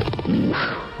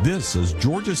This is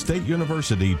Georgia State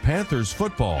University Panthers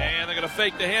football. And they're going to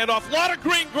fake the handoff. A lot of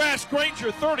green grass.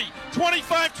 Granger, 30,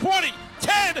 25, 20,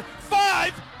 10,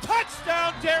 5.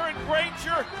 Touchdown, Darren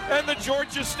Granger and the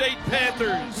Georgia State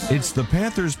Panthers. It's the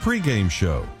Panthers pregame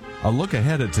show. A look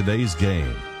ahead at today's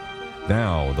game.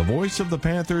 Now, the voice of the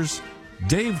Panthers,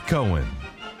 Dave Cohen.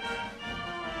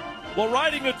 Well,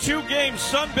 riding a two-game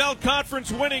Sun Belt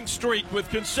Conference winning streak with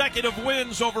consecutive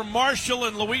wins over Marshall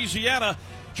and Louisiana,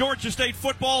 Georgia State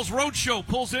football's roadshow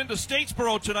pulls into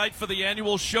Statesboro tonight for the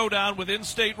annual showdown with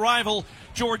in-state rival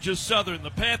Georgia Southern.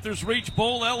 The Panthers reached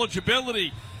bowl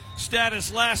eligibility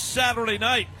status last Saturday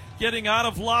night, getting out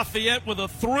of Lafayette with a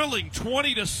thrilling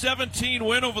 20-17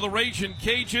 win over the Ragin'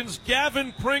 Cajuns.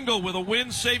 Gavin Pringle with a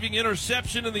win-saving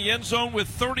interception in the end zone with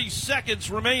 30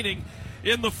 seconds remaining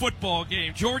in the football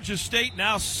game. Georgia State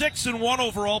now 6-1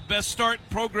 overall, best start in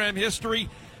program history,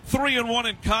 3-1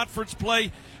 in conference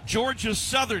play. Georgia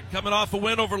Southern coming off a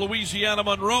win over Louisiana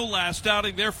Monroe last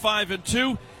outing. They're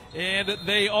 5-2, and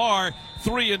they are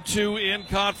 3-2 in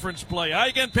conference play. Hi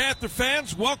again, Panther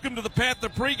fans. Welcome to the Panther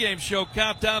pregame show.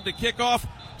 Countdown to kickoff.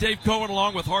 Dave Cohen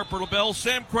along with Harper LaBelle,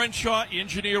 Sam Crenshaw,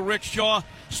 engineer Rick Shaw,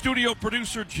 studio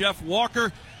producer Jeff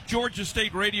Walker. Georgia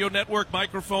State Radio Network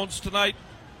microphones tonight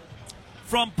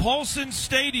from Paulson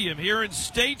Stadium here in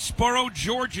Statesboro,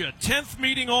 Georgia. 10th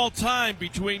meeting all time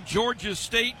between Georgia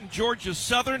State and Georgia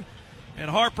Southern. And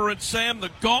Harper and Sam, the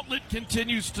gauntlet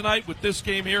continues tonight with this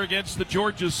game here against the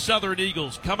Georgia Southern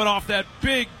Eagles, coming off that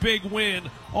big win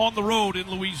on the road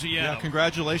in Louisiana. Yeah,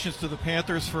 congratulations to the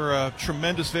Panthers for a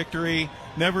tremendous victory,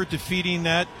 never defeating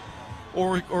that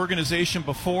organization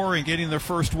before and getting their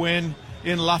first win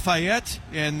in Lafayette.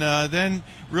 And then,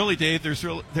 really, Dave, there's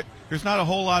not a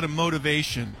whole lot of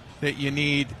motivation that you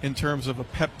need in terms of a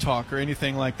pep talk or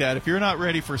anything like that. If you're not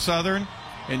ready for Southern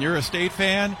and you're a State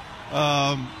fan,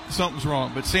 something's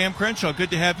wrong. But Sam Crenshaw, good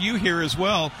to have you here as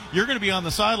well. You're going to be on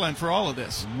the sideline for all of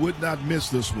this. Would not miss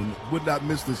this one. Would not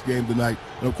miss this game tonight.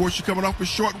 And, of course, you're coming off a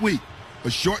short week, a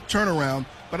short turnaround.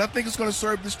 But I think it's going to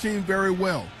serve this team very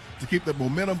well to keep the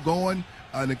momentum going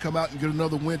and then come out and get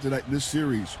another win tonight in this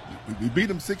series. We beat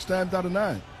them 6 times out of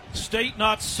 9. State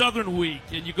not Southern week,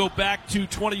 and you go back to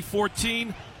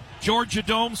 2014, Georgia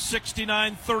Dome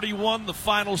 69-31, the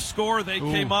final score. They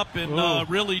came up and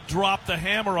really dropped the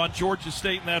hammer on Georgia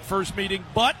State in that first meeting,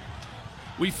 but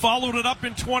we followed it up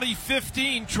in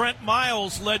 2015. Trent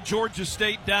Miles led Georgia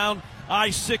State down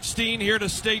I-16 here to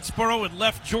Statesboro and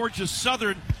left Georgia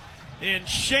Southern in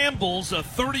shambles, a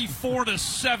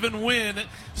 34-7 win,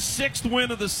 6th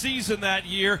win of the season that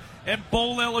year, and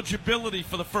bowl eligibility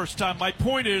for the first time. My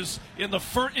point is, in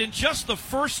just the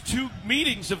first 2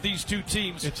 meetings of these two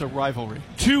teams, it's a rivalry.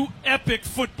 2 epic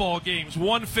football games,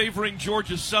 one favoring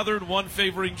Georgia Southern, one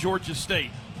favoring Georgia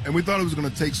State. And we thought it was going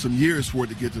to take some years for it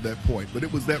to get to that point, but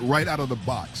it was that right out of the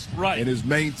box. Right. And has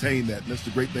maintained that, and that's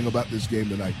the great thing about this game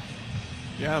tonight.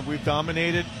 Yeah, we've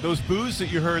dominated. Those boos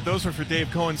that you heard, those were for Dave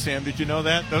Cohen, Sam. Did you know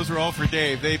that? Those were all for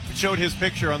Dave. They showed his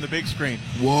picture on the big screen.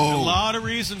 Whoa. A lot of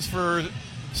reasons for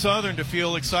Southern to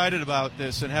feel excited about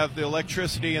this and have the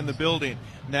electricity in the building.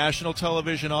 National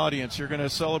television audience. You're going to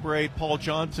celebrate Paul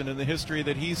Johnson and the history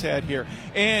that he's had here.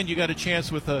 And you got a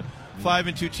chance with a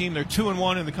 5-2 team. They're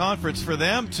 2-1 in the conference. For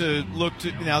them to look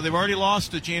to, now they've already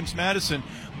lost to James Madison,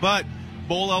 but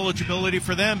bowl eligibility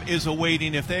for them is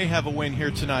awaiting if they have a win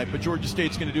here tonight. But Georgia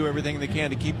State's going to do everything they can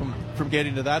to keep them from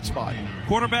getting to that spot.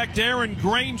 Quarterback Darren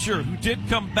Granger, who did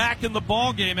come back in the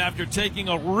ball game after taking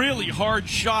a really hard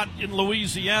shot in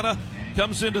Louisiana,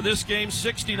 comes into this game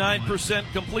 69%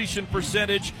 completion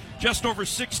percentage, just over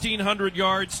 1,600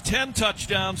 yards, 10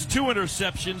 touchdowns, 2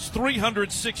 interceptions,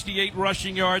 368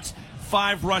 rushing yards,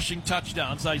 5 rushing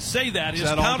touchdowns. I say that. Is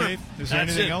that all, Dave? Is there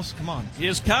anything else? Come on.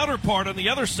 His counterpart on the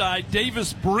other side,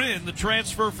 Davis Brin, the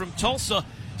transfer from Tulsa,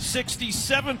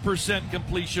 67%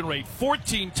 completion rate,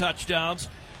 14 touchdowns,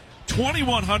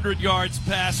 2,100 yards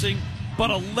passing,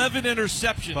 but 11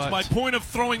 interceptions. My point of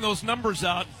throwing those numbers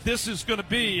out, this is going to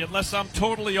be, unless I'm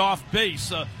totally off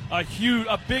base, a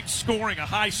big scoring, a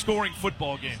high-scoring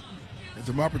football game. And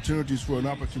some opportunities for an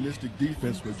opportunistic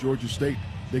defense with Georgia State.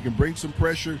 They can bring some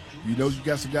pressure. You know, you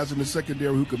got some guys in the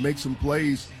secondary who can make some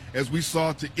plays, as we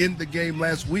saw to end the game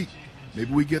last week.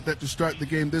 Maybe we get that to start the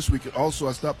game this week. And also,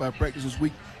 I stopped by practice this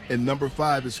week, and number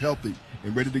 5 is healthy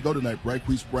and ready to go tonight.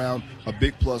 Bryquise Brown, a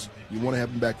big plus. You want to have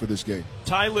him back for this game.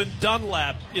 Tylen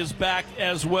Dunlap is back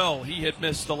as well. He had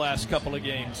missed the last couple of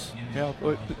games. Yeah,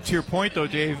 to your point, though,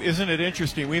 Dave, isn't it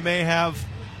interesting? We may have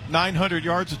 900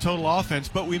 yards of total offense,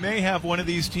 but we may have one of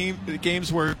these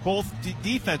games where both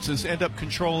defenses end up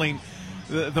controlling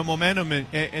the momentum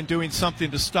and doing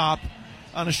something to stop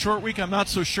On a short week, I'm not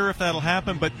so sure if that'll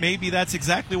happen, but maybe that's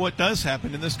exactly what does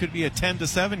happen, and this could be a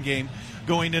 10-7 game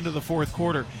going into the fourth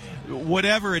quarter.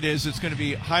 Whatever it is, it's going to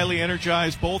be highly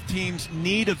energized. Both teams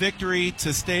need a victory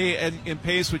to stay in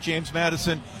pace with James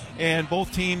Madison, and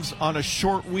both teams on a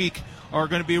short week are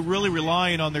going to be really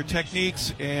relying on their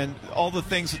techniques and all the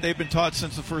things that they've been taught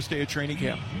since the first day of training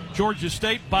camp. Georgia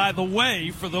State, by the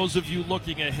way, for those of you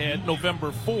looking ahead,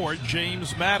 November 4,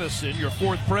 James Madison, your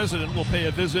fourth president, will pay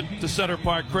a visit to Center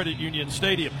Park Credit Union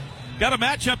Stadium. Got a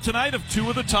matchup tonight of two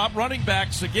of the top running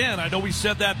backs again. I know we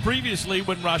said that previously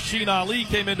when Rasheen Ali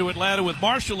came into Atlanta with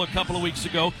Marshall a couple of weeks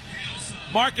ago.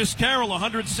 Marcus Carroll,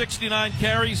 169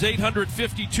 carries,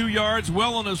 852 yards,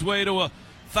 well on his way to a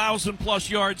 1,000-plus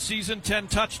yard season, 10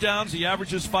 touchdowns. He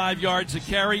averages 5 yards a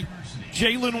carry.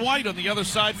 Jalen White on the other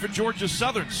side for Georgia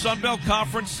Southern. Sun Belt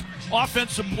Conference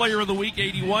Offensive Player of the Week,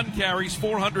 81 carries,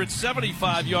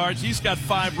 475 yards. He's got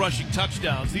 5 rushing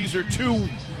touchdowns. These are two,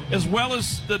 as well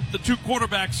as the two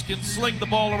quarterbacks can sling the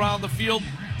ball around the field.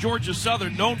 Georgia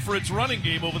Southern, known for its running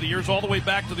game over the years, all the way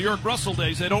back to the Irk Russell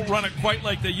days. They don't run it quite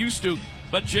like they used to.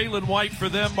 But Jalen White for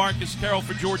them, Marcus Carroll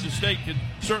for Georgia State can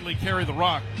certainly carry the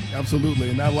rock. Absolutely,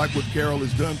 and I like what Carroll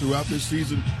has done throughout this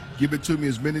season. Give it to me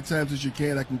as many times as you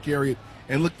can. I can carry it,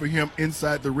 and look for him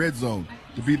inside the red zone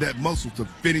to be that muscle to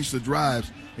finish the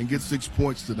drives and get 6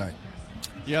 points tonight.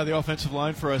 Yeah, the offensive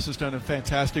line for us has done a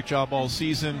fantastic job all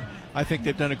season. I think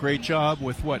they've done a great job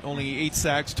with, only 8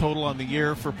 sacks total on the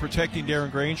year for protecting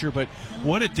Darren Granger. But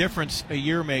what a difference a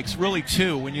year makes, really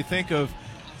 2, when you think of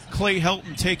Clay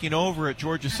Helton taking over at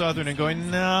Georgia Southern and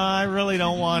going, I really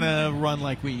don't want to run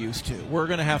like we used to. We're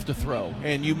going to have to throw.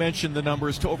 And you mentioned the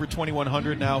numbers to over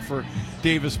 2,100 now for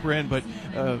Davis Brin, but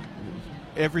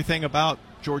everything about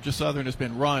Georgia Southern has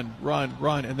been run,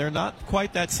 and they're not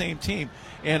quite that same team.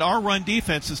 And our run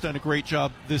defense has done a great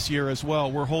job this year as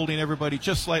well. We're holding everybody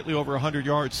just slightly over 100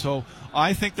 yards, so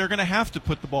I think they're going to have to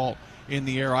put the ball in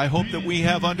the air. I hope that we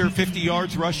have under 50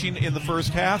 yards rushing in the first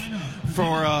half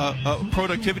for a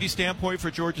productivity standpoint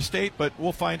for Georgia State, but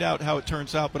we'll find out how it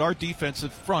turns out. But our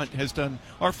defensive front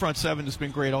our front seven has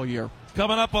been great all year.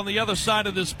 Coming up on the other side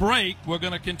of this break, we're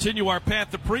going to continue our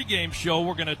Panther pregame show.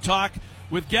 We're going to talk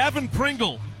with Gavin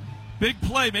Pringle. Big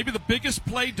play, maybe the biggest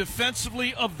play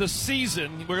defensively of the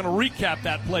season. We're going to recap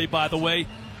that play, by the way.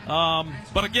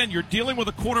 But again, you're dealing with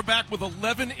a quarterback with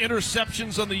 11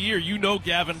 interceptions on the year. You know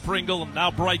Gavin Pringle and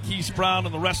now Bryce Keese Brown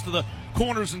and the rest of the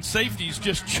corners and safeties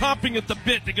just chomping at the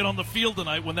bit to get on the field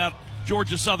tonight when that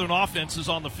Georgia Southern offense is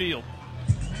on the field.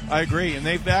 I agree, and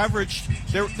they've averaged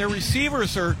their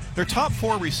receivers are their top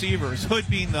 4 receivers. Hood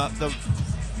being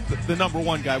the number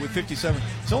 1 guy with 57.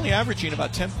 He's only averaging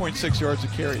about 10.6 yards a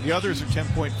carry. The others are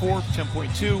 10.4,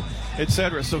 10.2,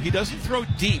 etc. So he doesn't throw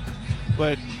deep.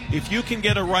 But if you can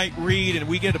get a right read and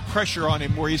we get a pressure on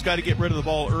him where he's got to get rid of the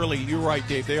ball early, you're right,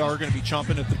 Dave. They are going to be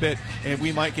chomping at the bit, and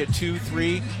we might get 2,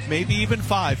 3, maybe even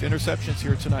 5 interceptions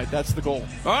here tonight. That's the goal.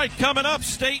 All right, coming up,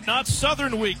 State Not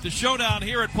Southern Week. The showdown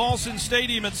here at Paulson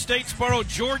Stadium in Statesboro.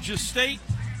 Georgia State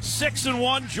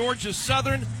 6-1, Georgia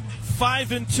Southern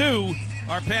 5-2.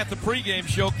 Our Panther pregame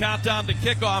show countdown to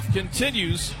kickoff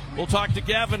continues. We'll talk to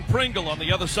Gavin Pringle on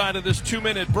the other side of this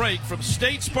 2-minute break from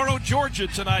Statesboro, Georgia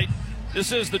tonight.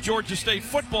 This is the Georgia State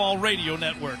Football Radio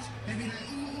Network.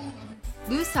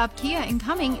 Lou Saab Kia in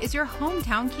Cumming is your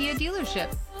hometown Kia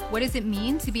dealership. What does it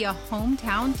mean to be a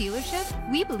hometown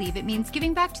dealership? We believe it means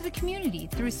giving back to the community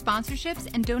through sponsorships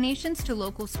and donations to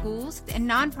local schools and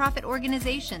nonprofit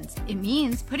organizations. It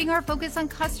means putting our focus on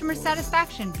customer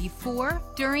satisfaction before,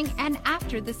 during, and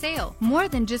after the sale, more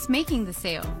than just making the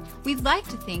sale. We'd like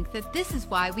to think that this is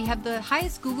why we have the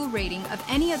highest Google rating of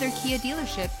any other Kia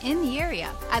dealership in the area.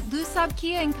 At Lou Saab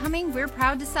Kia in Cumming, we're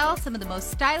proud to sell some of the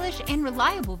most stylish and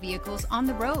reliable vehicles on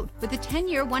the road with a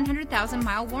 10-year,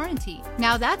 100,000-mile warranty.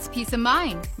 Now that's peace of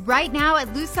mind. Right now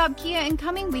at Lou Saab Kia in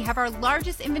Cumming, we have our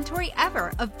largest inventory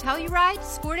ever of Telluride,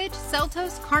 Sportage,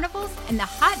 Seltos, Carnivals, and the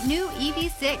hot new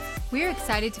EV6. We're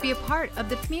excited to be a part of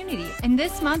the community, and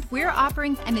this month we're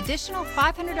offering an additional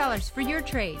 $500 for your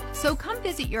trade. So come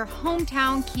visit your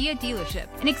hometown Kia dealership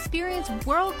and experience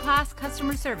world-class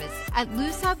customer service at Lou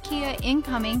Saab Kia in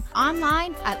Cumming,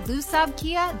 online at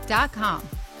lousaabkia.com.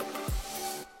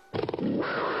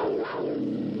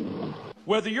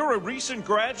 Whether you're a recent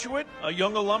graduate, a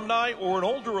young alumni, or an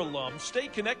older alum, stay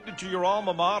connected to your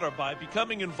alma mater by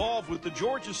becoming involved with the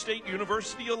Georgia State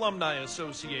University Alumni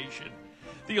Association.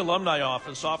 The Alumni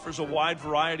Office offers a wide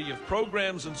variety of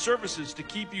programs and services to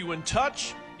keep you in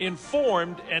touch,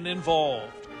 informed, and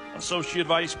involved. Associate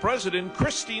Vice President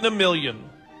Christina Million.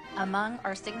 Among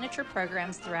our signature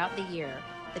programs throughout the year,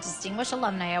 the Distinguished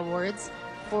Alumni Awards,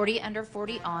 40 Under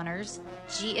 40 Honors,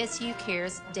 GSU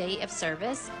Cares Day of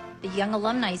Service, the Young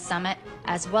Alumni Summit,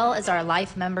 as well as our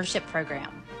Life Membership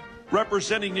Program.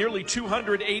 Representing nearly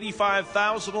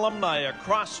 285,000 alumni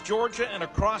across Georgia and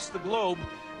across the globe,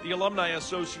 the Alumni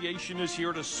Association is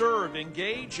here to serve,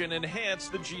 engage, and enhance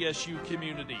the GSU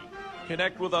community.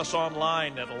 Connect with us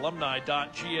online at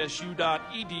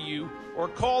alumni.gsu.edu or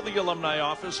call the alumni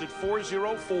office at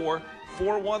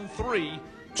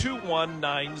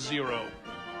 404-413-2190.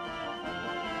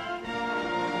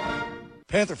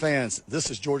 Panther fans, this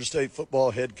is Georgia State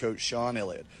football head coach Sean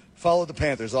Elliott. Follow the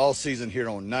Panthers all season here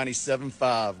on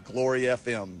 97.5 Glory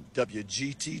FM,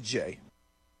 WGTJ.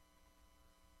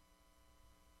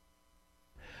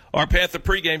 Our Panther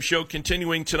pregame show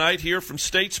continuing tonight here from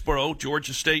Statesboro,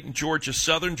 Georgia State and Georgia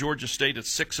Southern. Georgia State at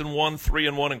 6-1,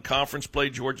 3-1 in conference play.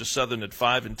 Georgia Southern at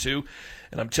 5-2.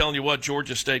 And I'm telling you what,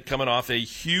 Georgia State coming off a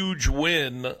huge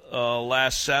win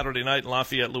last Saturday night in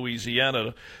Lafayette, Louisiana,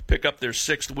 to pick up their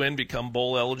 6th win, become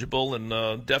bowl eligible,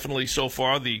 and definitely so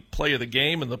far the play of the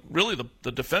game and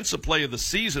the defensive play of the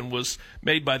season was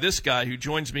made by this guy who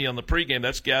joins me on the pregame.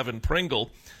 That's Gavin Pringle.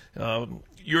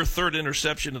 Your 3rd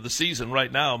interception of the season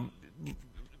right now,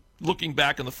 looking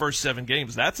back in the first 7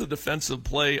 games, that's a defensive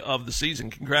play of the season.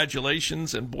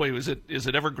 Congratulations, and boy, is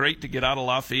it ever great to get out of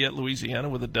Lafayette, Louisiana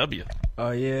with a W.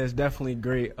 Yeah, it's definitely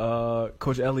great.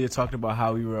 Coach Elliott talked about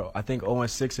how we were, I think,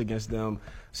 0-6 against them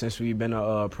since we've been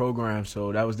a program,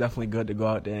 so that was definitely good to go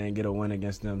out there and get a win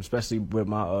against them, especially with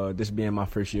my this being my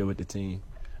first year with the team.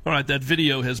 All right, that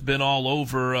video has been all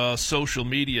over social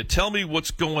media. Tell me what's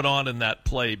going on in that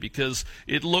play, because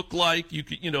it looked like you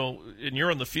could, and you're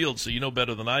on the field, so you know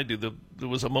better than I do. There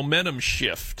was a momentum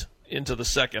shift into the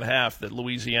second half that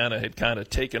Louisiana had kind of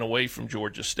taken away from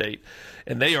Georgia State,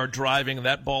 and they are driving.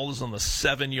 That ball is on the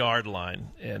 7-yard line,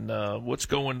 and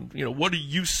what are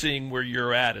you seeing where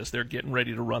you're at as they're getting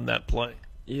ready to run that play?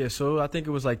 Yeah, so I think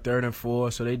it was like 3rd and 4,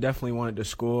 so they definitely wanted to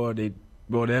score.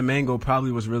 Well, their main goal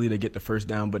probably was really to get the first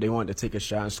down, but they wanted to take a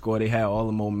shot and score. They had all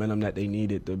the momentum that they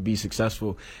needed to be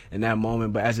successful in that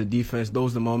moment. But as a defense,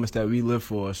 those are the moments that we live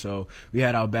for. So we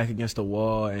had our back against the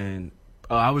wall, and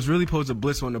I was really supposed to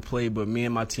blitz on the play, but me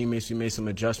and my teammates, we made some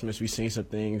adjustments. We seen some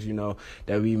things,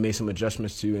 that we made some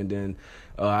adjustments to, and then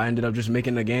I ended up just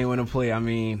making the game-winning play. I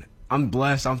mean, I'm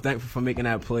blessed. I'm thankful for making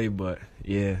that play, but,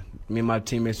 yeah, me and my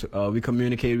teammates, we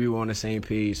communicated. We were on the same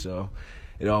page, so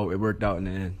it worked out in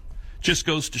the end. Just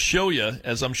goes to show you,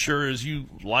 as I'm sure as you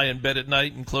lie in bed at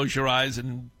night and close your eyes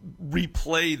and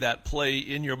replay that play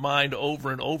in your mind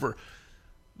over and over,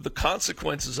 the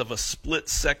consequences of a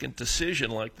split-second decision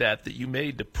like that you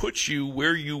made to put you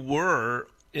where you were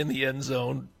in the end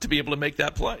zone to be able to make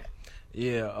that play.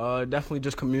 Yeah, definitely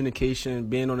just communication,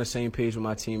 being on the same page with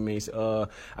my teammates. I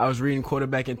was reading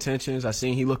quarterback intentions. I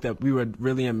seen we were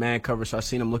really in man cover, so I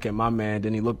seen him look at my man,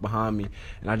 then he looked behind me,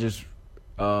 and I just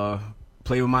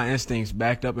played with my instincts,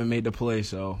 backed up and made the play.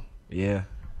 So, yeah.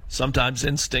 Sometimes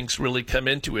instincts really come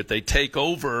into it. They take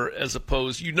over as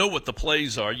opposed, what the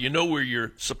plays are. You know where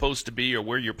you're supposed to be or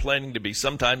where you're planning to be.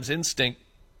 Sometimes instinct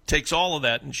takes all of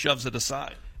that and shoves it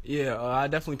aside. Yeah, I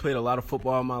definitely played a lot of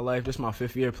football in my life. This is my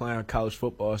 5th year playing college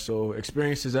football, so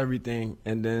experience is everything.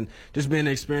 And then just being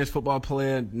an experienced football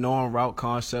player, knowing route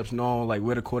concepts, knowing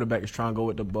where the quarterback is trying to go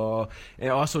with the ball, and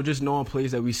also just knowing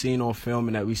plays that we've seen on film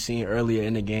and that we've seen earlier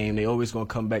in the game. They always going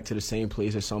to come back to the same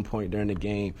plays at some point during the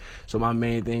game. So my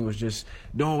main thing was just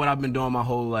doing what I've been doing my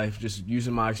whole life, just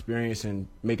using my experience and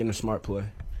making a smart play.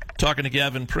 Talking to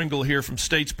Gavin Pringle here from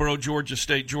Statesboro, Georgia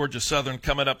State, Georgia Southern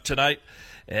coming up tonight.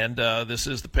 And this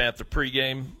is the Panther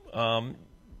pregame.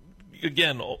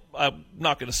 Again, I'm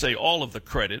not going to say all of the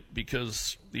credit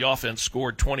because the offense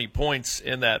scored 20 points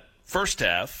in that first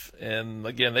half. And,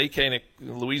 again,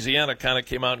 Louisiana kind of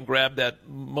came out and grabbed that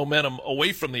momentum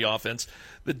away from the offense.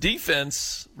 The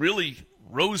defense really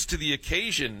rose to the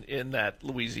occasion in that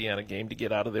Louisiana game to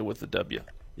get out of there with the W.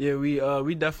 Yeah,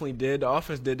 we definitely did. The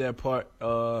offense did their part.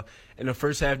 In the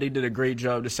first half, they did a great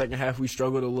job. The second half, we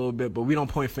struggled a little bit, but we don't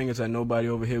point fingers at nobody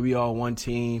over here. We all one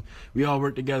team. We all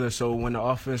work together. So when the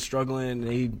offense struggling,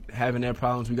 they having their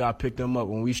problems, we got to pick them up.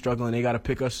 When we struggling, they got to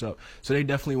pick us up. So they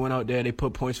definitely went out there. They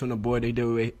put points on the board. They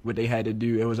did what they had to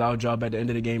do. It was our job at the end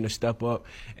of the game to step up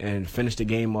and finish the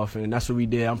game off, and that's what we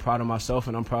did. I'm proud of myself,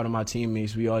 and I'm proud of my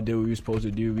teammates. We all did what we were supposed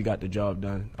to do. We got the job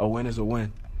done. A win is a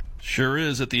win. Sure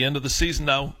is. At the end of the season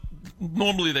now,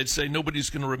 normally they'd say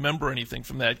nobody's going to remember anything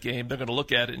from that game. They're going to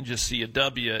look at it and just see a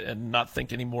W and not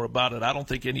think any more about it. I don't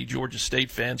think any Georgia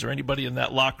State fans or anybody in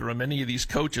that locker room, any of these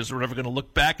coaches, are ever going to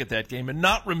look back at that game and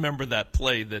not remember that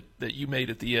play that you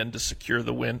made at the end to secure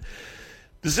the win.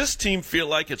 Does this team feel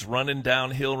like it's running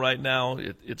downhill right now?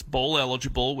 It's bowl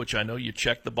eligible, which I know you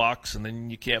check the box and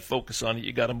then you can't focus on it.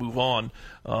 You got to move on.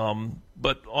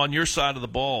 But on your side of the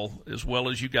ball, as well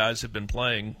as you guys have been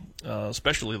playing,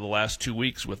 especially the last 2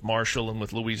 weeks with Marshall and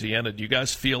with Louisiana, do you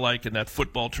guys feel like in that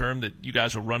football term that you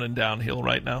guys are running downhill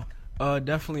right now?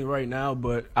 Definitely right now,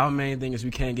 but our main thing is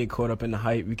we can't get caught up in the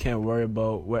hype. We can't worry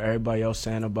about what everybody else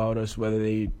saying about us, whether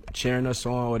they cheering us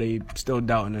on or they still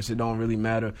doubting us. It don't really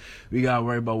matter. We got to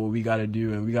worry about what we got to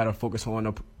do, and we got to focus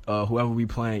on whoever we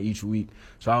playing each week.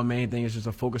 So our main thing is just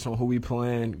to focus on who we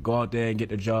playing, go out there and get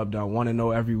the job done.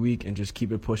 1-0 every week and just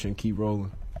keep it pushing, keep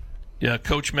rolling. Yeah,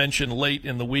 Coach mentioned late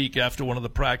in the week after one of the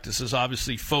practices,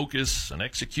 obviously focus and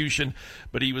execution,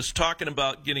 but he was talking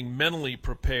about getting mentally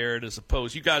prepared as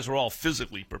opposed. You guys are all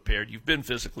physically prepared. You've been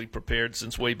physically prepared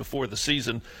since way before the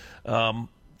season.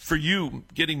 For you,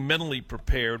 getting mentally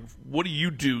prepared, what do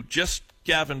you do, just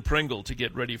Gavin Pringle, to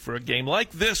get ready for a game like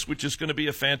this, which is going to be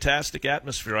a fantastic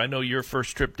atmosphere? I know your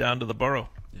first trip down to the Borough.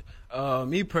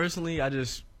 Me personally, I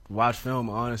just watch film,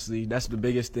 honestly. That's the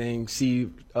biggest thing.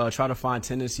 Try to find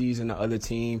tendencies in the other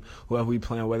team, whoever we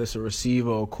playing, whether it's a receiver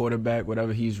or quarterback,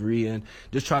 whatever he's reading.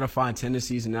 Just try to find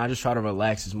tendencies, and I just try to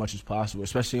relax as much as possible,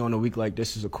 especially on a week like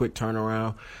this. Is a quick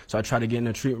turnaround. So I try to get in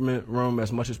the treatment room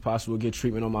as much as possible, get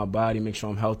treatment on my body, make sure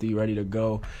I'm healthy, ready to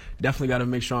go. Definitely got to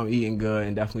make sure I'm eating good,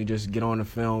 and definitely just get on the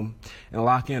film and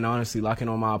lock in on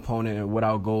my opponent and what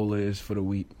our goal is for the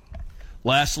week.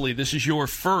 Lastly, this is your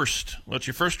first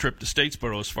trip to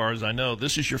Statesboro, as far as I know.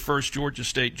 This is your first Georgia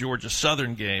State-Georgia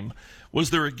Southern game.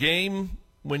 Was there a game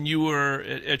when you were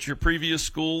at your previous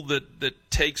school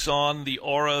that takes on the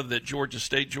aura that Georgia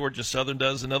State-Georgia Southern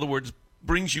does? In other words,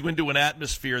 brings you into an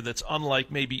atmosphere that's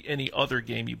unlike maybe any other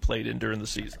game you played in during the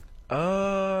season?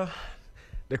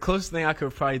 The closest thing I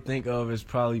could probably think of is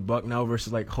probably Bucknell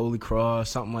versus like Holy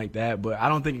Cross, something like that. But I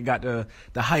don't think it got the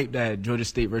hype that Georgia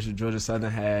State versus Georgia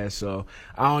Southern has. So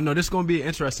I don't know. This is going to be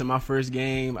interesting. My first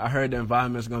game. I heard the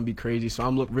environment is going to be crazy. So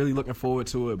I'm really looking forward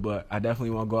to it. But I definitely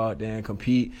want to go out there and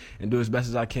compete and do as best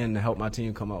as I can to help my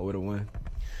team come out with a win.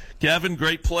 Gavin,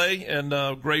 great play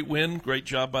and great win. Great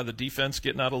job by the defense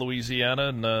getting out of Louisiana,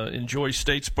 and enjoy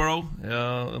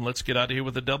Statesboro. And let's get out of here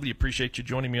with a W. Appreciate you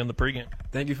joining me on the pregame.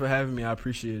 Thank you for having me. I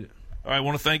appreciate it. All right, I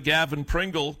want to thank Gavin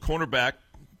Pringle, cornerback.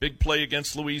 Big play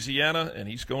against Louisiana, and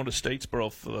he's going to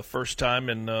Statesboro for the first time,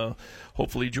 and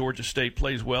hopefully Georgia State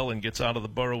plays well and gets out of the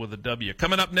Borough with a W.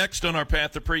 Coming up next on our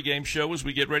Panther pregame show as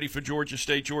we get ready for Georgia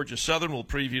State, Georgia Southern, we'll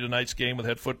preview tonight's game with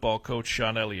head football coach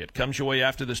Sean Elliott. Comes your way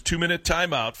after this 2-minute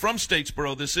timeout from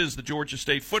Statesboro. This is the Georgia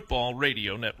State Football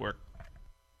Radio Network.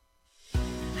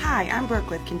 Hi, I'm Brooke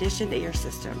with Conditioned Air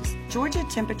Systems. Georgia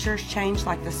temperatures change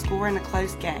like the score in a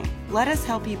close game. Let us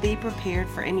help you be prepared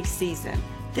for any season.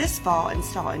 This fall,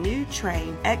 install a new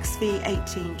Trane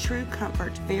XV18 True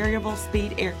Comfort Variable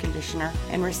Speed Air Conditioner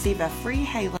and receive a free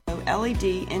Halo LED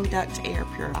Induct Air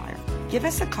Purifier. Give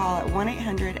us a call at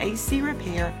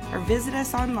 1-800-AC-REPAIR or visit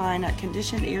us online at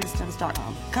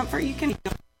conditionedairsystems.com. Comfort you can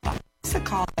feel. Give us a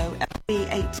call,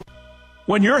 XV18.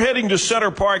 When you're heading to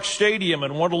Center Park Stadium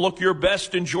and want to look your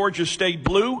best in Georgia State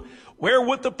blue, wear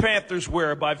what the Panthers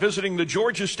wear by visiting the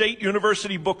Georgia State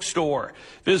University bookstore.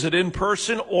 Visit in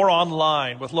person or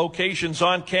online with locations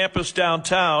on campus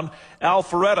downtown,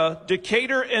 Alpharetta,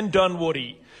 Decatur, and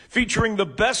Dunwoody, featuring the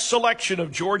best selection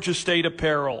of Georgia State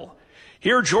apparel.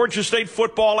 Hear Georgia State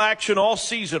football action all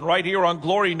season right here on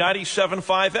Glory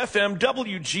 97.5 FM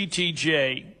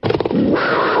WGTJ.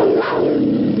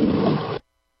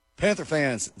 Panther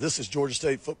fans, this is Georgia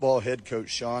State football head coach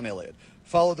Sean Elliott.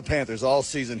 Follow the Panthers all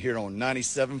season here on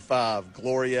 97.5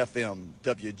 Glory FM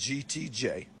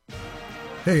WGTJ.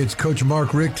 Hey, it's Coach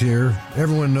Mark Richt here.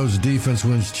 Everyone knows defense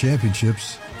wins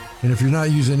championships. And if you're not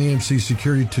using EMC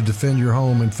Security to defend your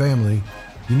home and family,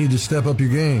 you need to step up your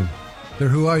game. They're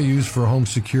who I use for home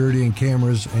security and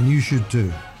cameras, and you should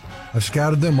too. I've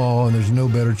scouted them all, and there's no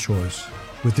better choice.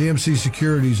 With EMC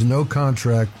Security's no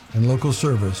contract and local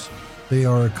service, they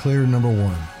are a clear number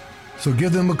one. So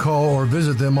give them a call or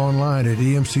visit them online at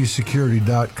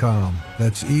emcsecurity.com.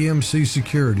 That's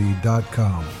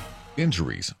emcsecurity.com.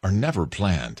 Injuries are never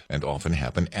planned and often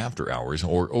happen after hours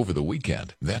or over the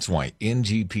weekend. That's why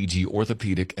NGPG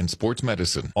Orthopedic and Sports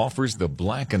Medicine offers the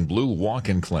Black and Blue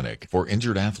Walk-In Clinic for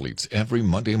injured athletes every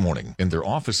Monday morning in their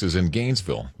offices in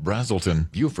Gainesville,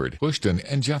 Brazelton, Beaufort, Bushton,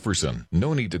 and Jefferson.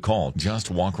 No need to call. Just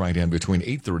walk right in between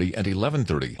 8:30 and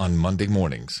 11:30 on Monday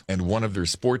mornings. And one of their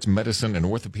sports medicine and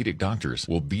orthopedic doctors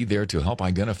will be there to help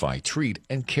identify, treat,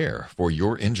 and care for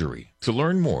your injury. To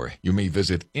learn more, you may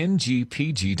visit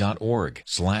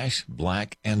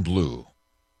ngpg.org/blackandblue.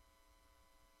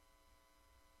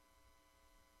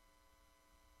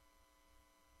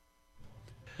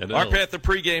 Our Panther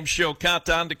pregame show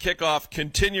countdown to kickoff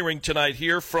continuing tonight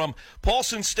here from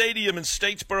Paulson Stadium in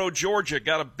Statesboro, Georgia.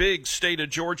 Got a big State of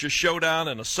Georgia showdown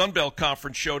and a Sun Belt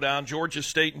Conference showdown. Georgia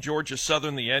State and Georgia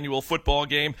Southern, the annual football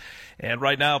game. And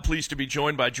right now, pleased to be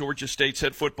joined by Georgia State's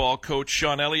head football coach,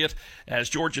 Sean Elliott, as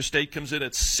Georgia State comes in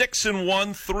at 6-1,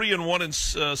 3-1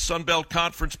 in Sun Belt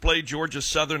Conference play. Georgia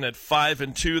Southern at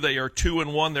 5-2. They are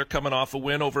 2-1. They're coming off a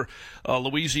win over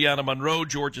Louisiana Monroe.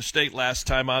 Georgia State last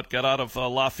time out got out of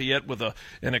Lafayette with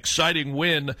an exciting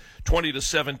win,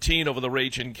 20-17 over the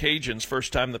Ragin' Cajuns.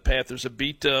 First time the Panthers have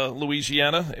beat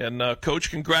Louisiana. And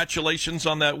Coach, congratulations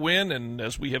on that win. And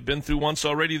as we have been through once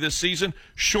already this season,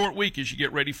 short week as you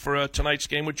get ready for tonight's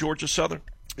game with Georgia Southern.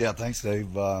 Yeah, thanks,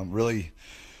 Dave. Really,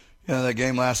 that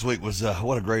game last week was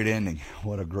what a great ending.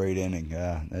 What a great ending.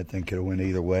 That thing could have went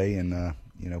either way, and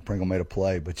Pringle made a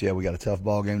play. But yeah, we got a tough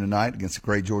ball game tonight against a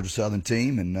great Georgia Southern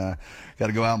team, and got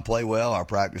to go out and play well. Our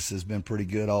practice has been pretty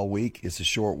good all week. It's a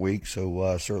short week,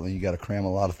 so certainly you got to cram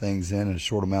a lot of things in a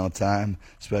short amount of time,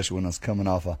 especially when it's coming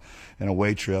off an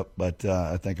away trip. But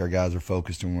I think our guys are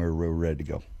focused and we're ready to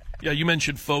go. Yeah, you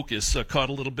mentioned focus.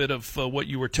 Caught a little bit of what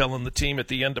you were telling the team at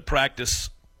the end of practice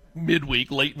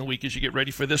midweek, late in the week as you get ready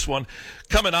for this one.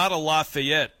 Coming out of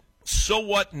Lafayette, so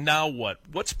what, now what?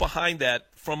 What's behind that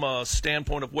from a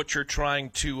standpoint of what you're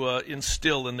trying to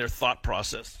instill in their thought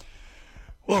process?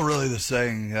 Well, really the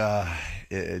saying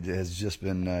it has just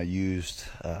been used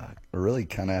really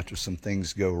kind of after some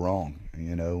things go wrong,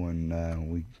 when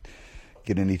we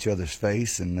get in each other's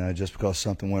face, and just because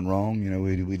something went wrong,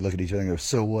 we look at each other and go,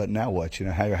 so what, now what?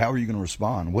 How are you going to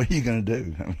respond? What are you going to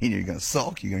do? I mean, you're going to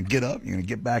sulk, you're going to get up, you're going to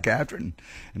get back after it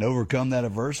and overcome that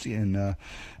adversity, and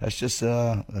that's just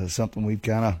something we've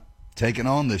kind of taken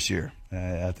on this year.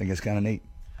 I think it's kind of neat.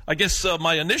 I guess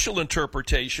my initial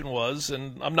interpretation was,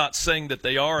 and I'm not saying that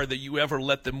they are, that you ever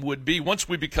let them would be. Once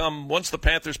the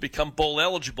Panthers become bowl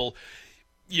eligible,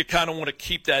 you kind of want to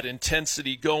keep that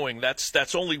intensity going.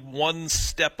 That's only one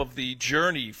step of the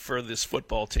journey for this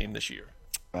football team this year.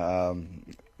 To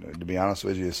be honest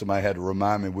with you, if somebody had to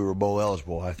remind me we were bowl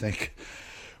eligible, I think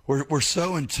we're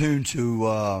so in tune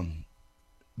to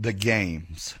the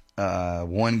games.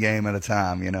 One game at a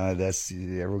time, that's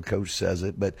every coach says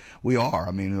it, but we are.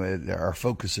 I mean, our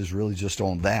focus is really just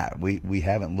on that. We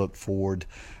haven't looked forward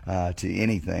to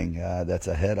anything that's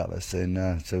ahead of us,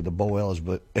 and so the bowl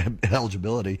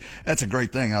eligibility, that's a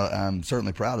great thing. I'm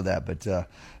certainly proud of that, but it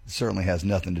certainly has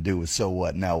nothing to do with so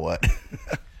what, now what.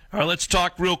 All right, let's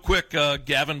talk real quick.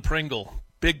 Gavin Pringle.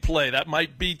 Big play. That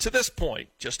might be, just to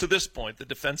this point, the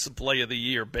defensive play of the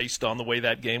year based on the way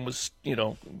that game was,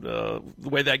 the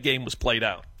way that game was played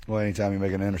out. Well, anytime you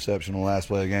make an interception on the last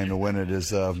play of the game to win it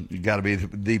is you got to be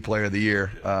the player of the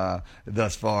year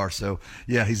thus far. So,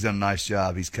 yeah, he's done a nice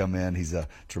job. He's come in. He's a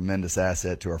tremendous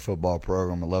asset to our football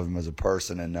program. I love him as a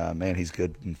person, and, man, he's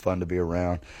good and fun to be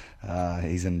around.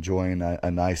 He's enjoying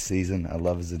a nice season. I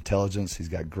love his intelligence. He's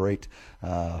got great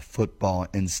football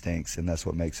instincts, and that's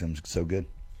what makes him so good.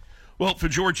 Well, for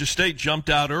Georgia State, jumped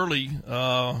out early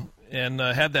and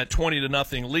had that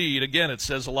 20-0 lead. Again, it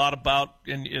says a lot about,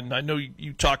 and I know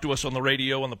you talked to us on the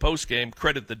radio on the postgame,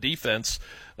 credit the defense,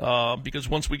 because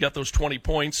once we got those 20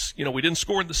 points, we didn't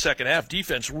score in the second half.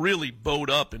 Defense really bowed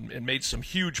up and made some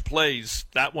huge plays.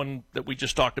 That one that we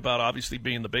just talked about obviously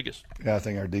being the biggest. Yeah, I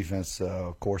think our defense,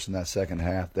 of course, in that second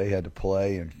half, they had to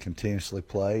play and continuously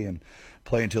play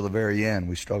until the very end.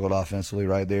 We struggled offensively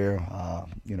right there.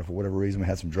 For whatever reason, we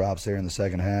had some drops there in the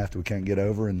second half that we couldn't get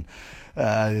over. And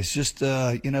it's just,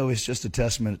 it's just a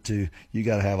testament to you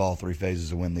got to have all three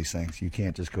phases to win these things. You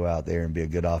can't just go out there and be a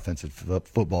good offensive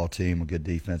football team, a good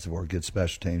defensive, or good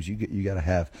special teams. You got to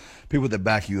have people that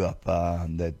back you up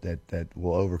that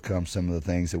will overcome some of the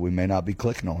things that we may not be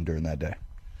clicking on during that day.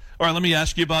 All right, let me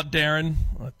ask you about Darren.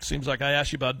 It seems like I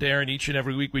ask you about Darren each and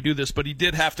every week we do this, but he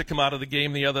did have to come out of the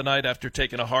game the other night after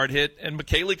taking a hard hit, and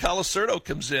Michele Colasurdo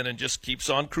comes in and just keeps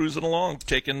on cruising along,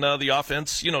 taking the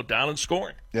offense, down and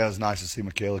scoring. Yeah, it was nice to see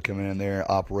Michele coming in there,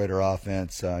 operate our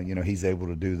offense. He's able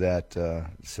to do that,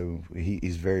 so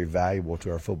he's very valuable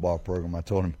to our football program. I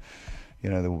told him,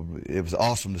 it was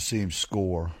awesome to see him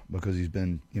score because he's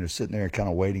been, sitting there kind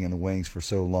of waiting in the wings for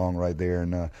so long right there.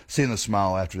 And seeing the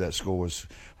smile after that score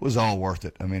was all worth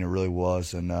it. I mean, it really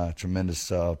was. And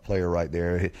tremendous player right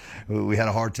there. We had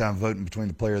a hard time voting between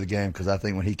the player of the game because I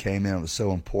think when he came in, it was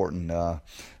so important.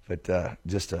 But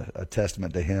just a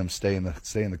testament to him staying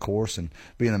the course and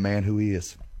being the man who he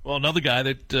is. Well, another guy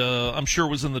that I'm sure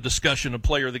was in the discussion of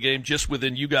player of the game just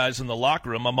within you guys in the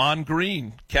locker room, Ahman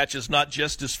Green, catches not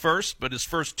just his first, but his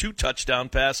first 2 touchdown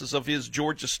passes of his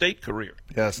Georgia State career.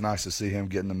 Yeah, it's nice to see him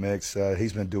get in the mix.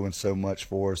 He's been doing so much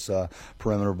for us,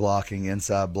 perimeter blocking,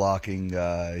 inside blocking.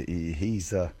 He's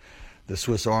the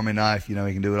Swiss Army knife. He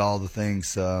can do it all the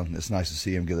things. It's nice to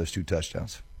see him get those 2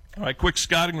 touchdowns. All right, quick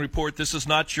scouting report. This is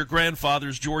not your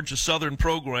grandfather's Georgia Southern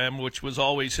program, which was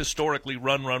always historically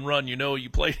run. You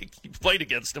played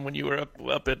against him when you were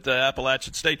up at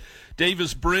Appalachian State.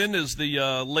 Davis Brin is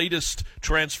the latest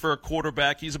transfer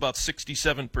quarterback. He's about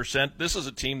 67%. This is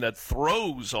a team that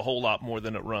throws a whole lot more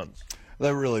than it runs.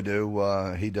 They really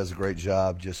do. He does a great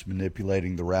job just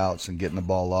manipulating the routes and getting the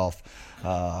ball off.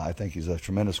 I think he's a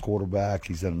tremendous quarterback.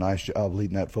 He's done a nice job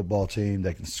leading that football team.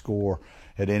 They can score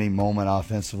at any moment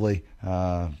offensively.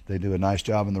 They do a nice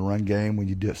job in the run game when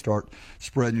you start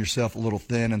spreading yourself a little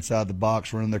thin inside the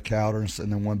box, running their counters,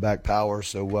 and then one back power.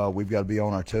 So we've got to be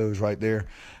on our toes right there.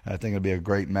 I think it'll be a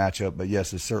great matchup. But,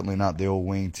 yes, it's certainly not the old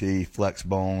wing tee, flex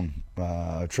bone,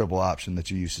 triple option that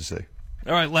you used to see.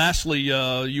 All right, lastly,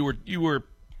 you were,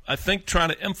 I think, trying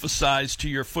to emphasize to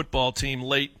your football team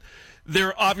late,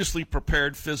 they're obviously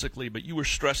prepared physically, but you were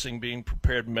stressing being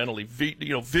prepared mentally.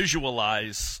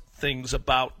 Visualize things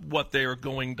about what they are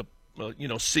going to,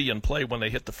 see and play when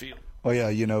they hit the field. Well, yeah,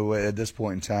 at this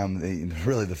point in time,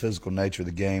 really the physical nature of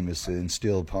the game is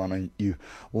instilled upon you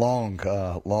long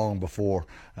before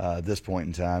this point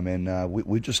in time, and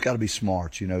we just got to be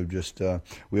smart.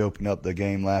 We opened up the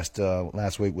game last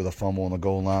week with a fumble on the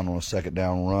goal line on a second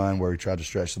down run where we tried to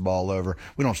stretch the ball over.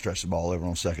 We don't stretch the ball over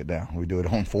on second down. We do it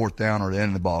on fourth down or the end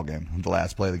of the ball game, the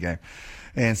last play of the game.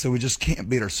 And so we just can't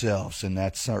beat ourselves, and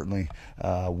that's certainly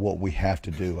what we have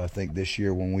to do. I think this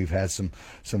year when we've had some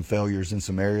failures in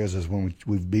some areas is when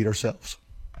we've beat ourselves.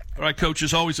 All right, Coach,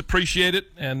 as always, appreciate it.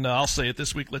 And I'll say it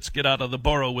this week, let's get out of the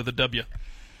borough with a W.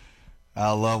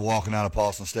 I love walking out of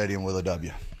Paulson Stadium with a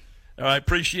W. All right,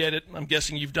 appreciate it. I'm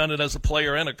guessing you've done it as a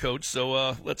player and a coach,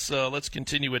 so let's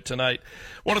continue it tonight.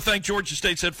 I want to thank Georgia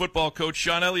State's head football coach,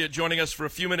 Sean Elliott, joining us for a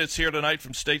few minutes here tonight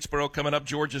from Statesboro. Coming up,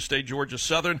 Georgia State, Georgia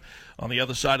Southern. On the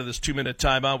other side of this 2-minute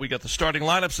timeout, we got the starting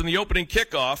lineups and the opening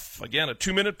kickoff. Again, a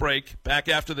 2-minute break. Back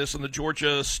after this on the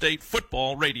Georgia State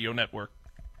Football Radio Network.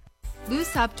 Lou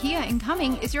Saab Kia in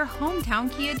Cumming is your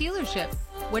hometown Kia dealership.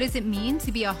 What does it mean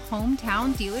to be a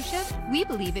hometown dealership? We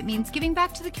believe it means giving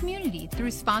back to the community through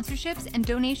sponsorships and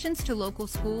donations to local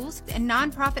schools and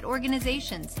nonprofit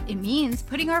organizations. It means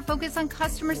putting our focus on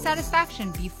customer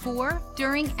satisfaction before,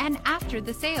 during, and after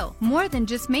the sale, more than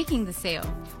just making the sale.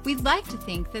 We'd like to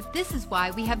think that this is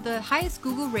why we have the highest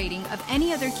Google rating of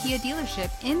any other Kia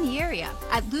dealership in the area.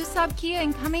 At Lou Saab Kia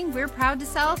in Cumming, we're proud to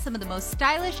sell some of the most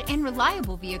stylish and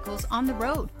reliable vehicles on the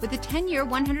road with a 10-year,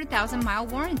 100,000-mile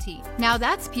warranty. Now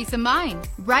that's peace of mind.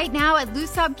 Right now at Lou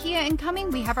Saab Kia in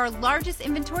Cumming, we have our largest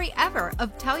inventory ever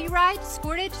of Telluride,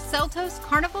 Sportage, Seltos,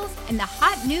 Carnivals, and the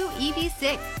hot new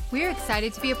EV6. We're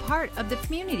excited to be a part of the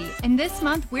community, and this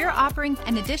month we're offering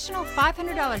an additional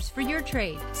 $500 for your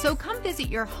trade. So come visit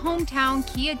your hometown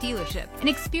Kia dealership and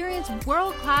experience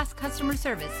world-class customer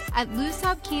service at Lou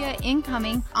Saab Kia in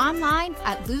Cumming, online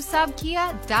at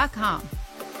lousaabkia.com.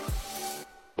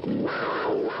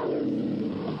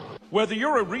 Whether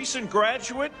you're a recent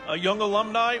graduate, a young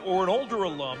alumni, or an older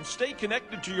alum, stay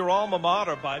connected to your alma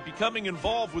mater by becoming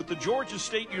involved with the Georgia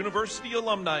State University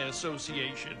Alumni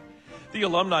Association. The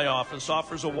Alumni Office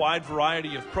offers a wide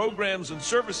variety of programs and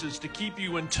services to keep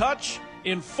you in touch,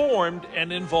 informed,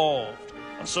 and involved.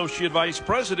 Associate Vice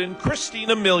President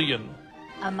Christina Million.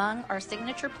 Among our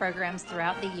signature programs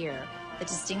throughout the year, the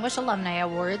Distinguished Alumni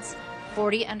Awards,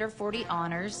 40 Under 40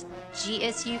 Honors,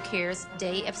 GSU Cares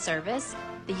Day of Service,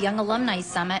 the Young Alumni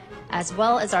Summit, as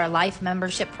well as our Life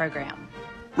Membership Program.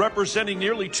 Representing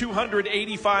nearly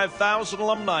 285,000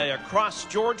 alumni across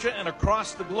Georgia and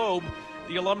across the globe,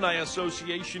 the Alumni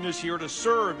Association is here to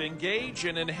serve, engage,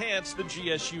 and enhance the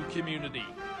GSU community.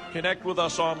 Connect with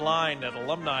us online at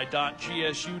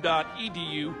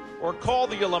alumni.gsu.edu or call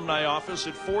the Alumni Office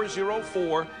at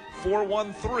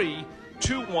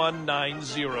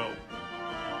 404-413-2190.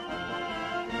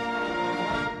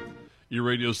 Your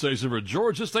radio station for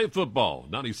Georgia State football,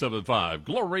 97.5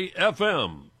 Glory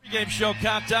FM. Game show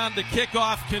countdown to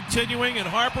kickoff continuing, and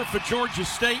Harper for Georgia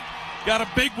State got a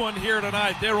big one here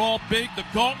tonight. They're all big. The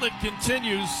gauntlet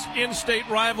continues. In-state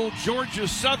rival Georgia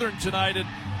Southern tonight, and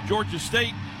Georgia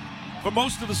State, for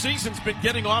most of the season, has been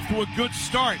getting off to a good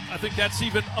start. I think that's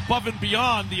even above and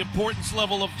beyond the importance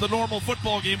level of the normal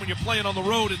football game when you're playing on the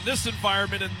road in this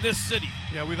environment in this city.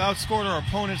 Yeah, we've outscored our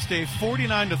opponents, Dave,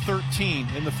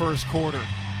 49-13 in the first quarter.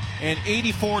 and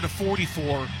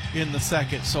 84-44 in the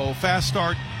second. So fast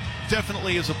start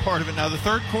definitely is a part of it. Now the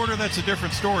third quarter, that's a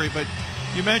different story, but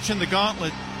you mentioned the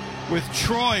gauntlet with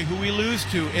Troy, who we lose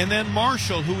to, and then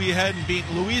Marshall, who we hadn't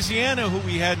beaten, Louisiana, who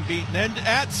we hadn't beaten, then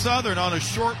at Southern on a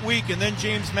short week, and then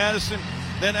James Madison,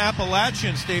 then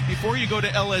Appalachian State, before you go to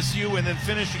LSU and then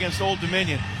finish against Old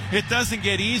Dominion. It doesn't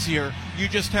get easier. You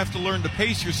just have to learn to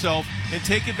pace yourself and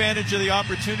take advantage of the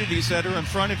opportunities that are in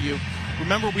front of you.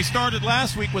 Remember, we started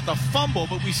last week with a fumble,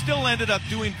 but we still ended up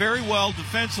doing very well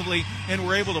defensively and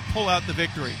were able to pull out the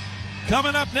victory.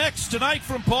 Coming up next tonight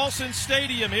from Paulson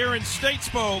Stadium here in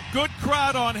Statesboro. Good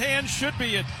crowd on hand. Should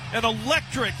be an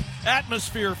electric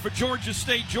atmosphere for Georgia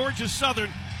State, Georgia Southern,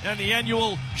 and the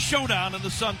annual showdown in the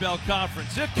Sun Belt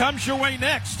Conference. It comes your way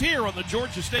next here on the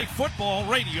Georgia State Football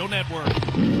Radio Network.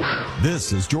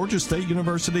 This is Georgia State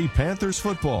University Panthers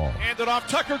football. Handed off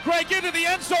Tucker Gregg into the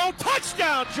end zone.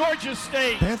 Touchdown, Georgia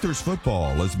State. Panthers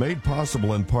football is made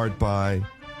possible in part by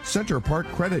Center Park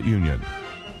Credit Union,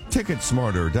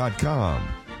 Ticketsmarter.com,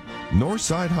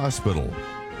 Northside Hospital,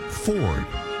 Ford,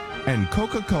 and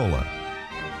Coca-Cola.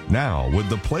 Now, with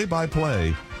the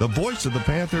play-by-play, the voice of the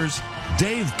Panthers,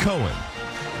 Dave Cohen.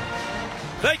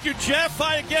 Thank you, Jeff.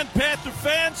 Hi again, Panther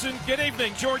fans, and good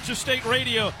evening. Georgia State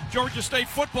Radio, Georgia State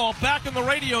football back on the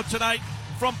radio tonight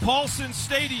from Paulson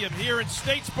Stadium here in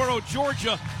Statesboro,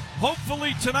 Georgia.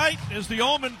 Hopefully tonight, as the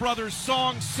Allman Brothers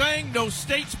song sang, no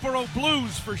Statesboro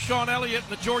blues for Sean Elliott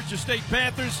and the Georgia State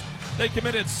Panthers. They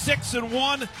committed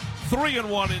 6-1,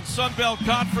 3-1 in Sun Belt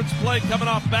Conference play, coming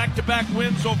off back-to-back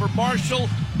wins over Marshall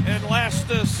and last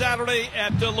Saturday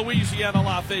at Louisiana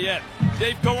Lafayette.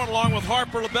 Dave Cohen along with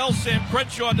Harper LaBelle, Sam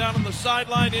Crenshaw down on the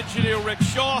sideline, engineer Rick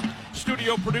Shaw,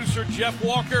 studio producer Jeff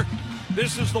Walker.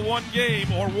 This is the one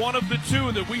game, or one of the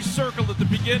two, that we circled at the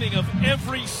beginning of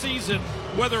every season,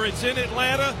 whether it's in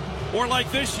Atlanta or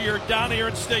like this year down here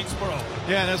in Statesboro.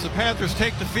 Yeah, and as the Panthers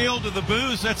take the field to the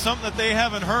booze, that's something that they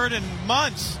haven't heard in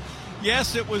months.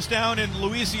 Yes, it was down in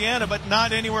Louisiana, but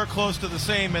not anywhere close to the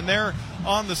same. And they're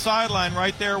on the sideline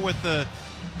right there with the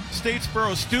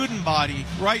Statesboro student body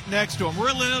right next to them.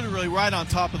 We're literally right on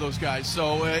top of those guys.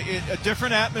 So a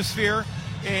different atmosphere,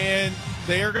 and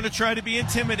they are going to try to be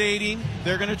intimidating.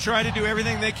 They're going to try to do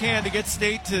everything they can to get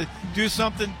State to do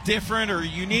something different or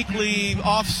uniquely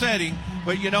offsetting.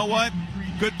 But you know what?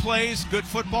 Good plays, good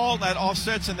football, that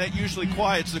offsets and that usually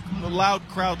quiets a loud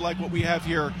crowd like what we have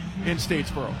here in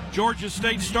Statesboro. Georgia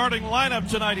State starting lineup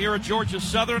tonight here at Georgia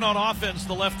Southern. On offense,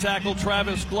 the left tackle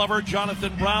Travis Glover,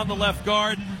 Jonathan Brown the left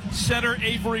guard, center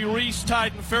Avery Reese,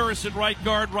 Tyden Ferris at right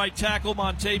guard, right tackle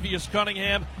Montavious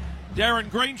Cunningham,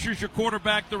 Darren Granger's your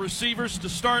quarterback. The receivers to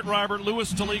start, Robert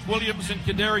Lewis, Talik Williams, and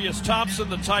Kadarius Thompson.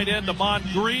 The tight end, Amon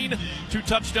Green. 2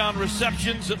 touchdown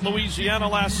receptions at Louisiana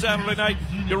last Saturday night.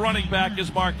 Your running back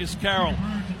is Marcus Carroll.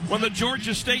 When the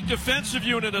Georgia State defensive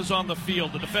unit is on the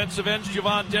field, the defensive ends,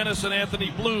 Javon Dennis and Anthony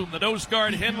Bloom. The nose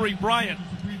guard, Henry Bryant.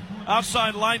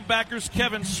 Outside linebackers,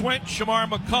 Kevin Swint, Shamar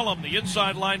McCullum. The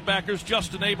inside linebackers,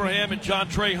 Justin Abraham and John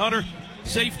Trey Hunter.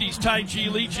 Safeties, Ty G.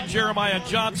 Leach and Jeremiah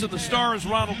Johnson. The stars,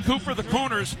 Ronald Cooper. The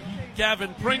corners,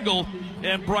 Gavin Pringle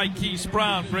and Bright Keese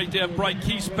Brown. Great to have Bright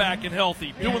Keese back and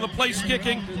healthy. Doing the place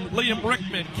kicking, Liam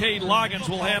Rickman. Cade Loggins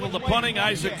will handle the punting.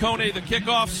 Isaac Kone, the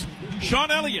kickoffs.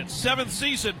 Sean Elliott, 7th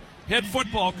season head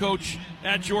football coach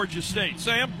at Georgia State.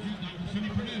 Sam?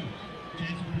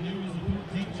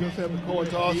 Just have a coin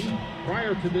toss.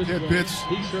 Prior to this Ted one, Pitts.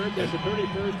 he served as the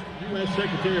 31st U.S.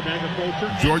 Secretary of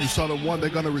Agriculture. Georgia Southern won.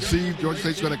 They're going to receive. Georgia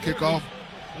State's going to kick off.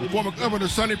 The former Governor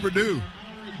Sonny Perdue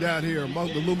down here among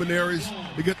the luminaries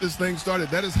to get this thing started.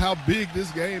 That is how big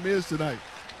this game is tonight.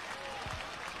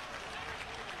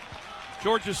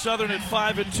 Georgia Southern at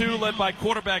 5-2, led by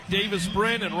quarterback Davis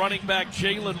Brin and running back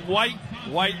Jalen White.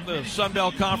 White, the Sun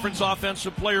Belt Conference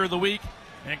Offensive Player of the Week,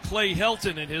 and Clay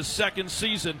Helton in his 2nd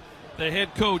season, the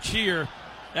head coach here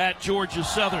at Georgia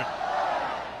Southern.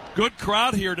 Good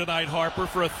crowd here tonight, Harper,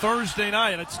 for a Thursday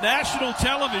night. And it's national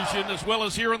television as well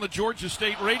as here on the Georgia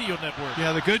State Radio Network.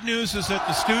 Yeah, the good news is that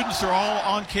the students are all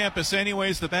on campus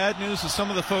anyways. The bad news is some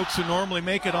of the folks who normally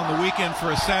make it on the weekend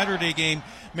for a Saturday game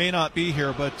may not be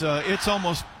here. But it's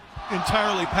almost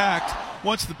entirely packed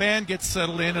once the band gets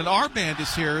settled in. And our band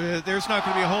is here. There's not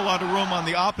going to be a whole lot of room on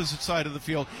the opposite side of the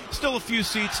field. Still a few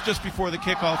seats just before the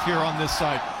kickoff here on this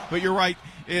side. But you're right,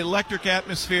 electric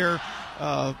atmosphere.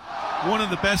 One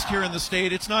of the best here in the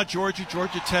state. It's not Georgia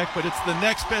Tech, but it's the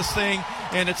next best thing,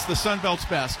 and it's the Sun Belt's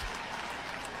best.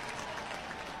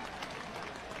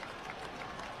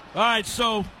 All right,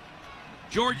 so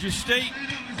Georgia State,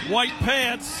 white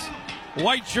pants,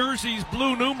 white jerseys,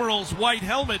 blue numerals, white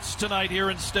helmets tonight here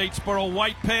in Statesboro.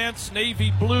 White pants,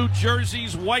 navy blue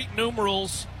jerseys, white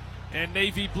numerals and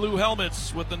navy blue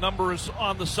helmets with the numbers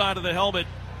on the side of the helmet,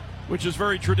 which is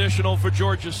very traditional for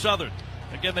Georgia Southern.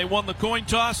 Again, they won the coin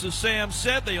toss, as Sam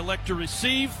said. They elect to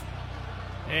receive,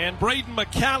 and Braden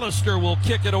McAllister will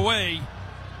kick it away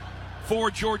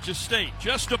for Georgia State.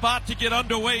 Just about to get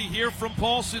underway here from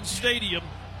Paulson Stadium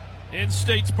in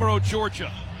Statesboro,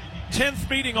 Georgia. 10th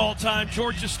meeting all-time,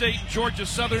 Georgia State and Georgia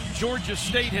Southern. Georgia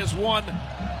State has won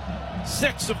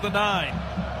 6 of the 9.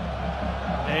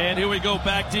 And here we go,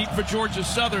 back deep for Georgia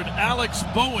Southern. Alex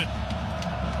Bowen,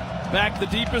 back the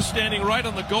deepest, standing right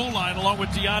on the goal line along with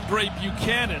DeAndre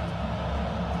Buchanan.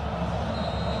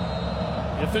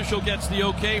 The official gets the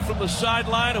okay from the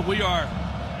sideline, and we are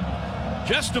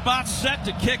just about set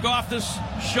to kick off this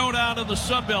showdown in the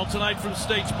Sun Belt tonight from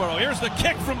Statesboro. Here's the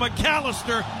kick from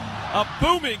McAllister, a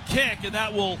booming kick, and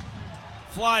that will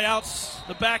fly out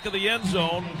the back of the end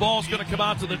zone. Ball's going to come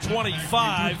out to the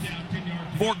 25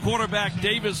 for quarterback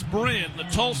Davis Brin, the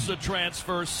Tulsa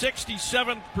transfer.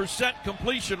 67%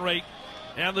 completion rate,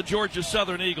 and the Georgia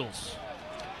Southern Eagles.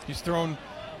 He's thrown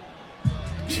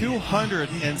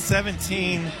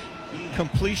 217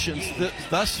 completions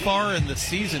thus far in the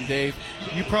season, Dave.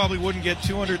 You probably wouldn't get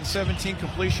 217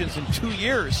 completions in 2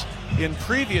 years in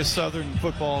previous Southern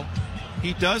football.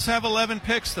 He does have 11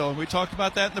 picks, though, and we talked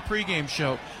about that in the pregame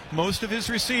show. Most of his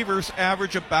receivers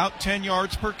average about 10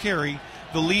 yards per carry.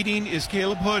 The leading is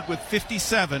Caleb Hood with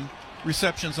 57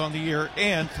 receptions on the year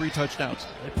and 3 touchdowns.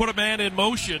 They put a man in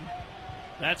motion.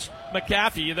 That's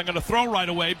McAfee. They're going to throw right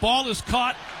away. Ball is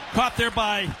caught there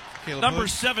by number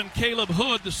 7, Caleb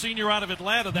Hood, the senior out of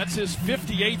Atlanta. That's his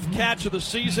 58th catch of the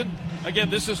season. Again,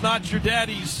 this is not your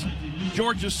daddy's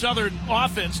Georgia Southern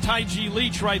offense. Ty G.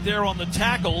 Leach right there on the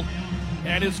tackle.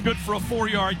 And it's good for a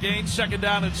 4-yard gain. 2nd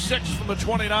down and 6 from the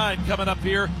 29 coming up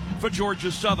here for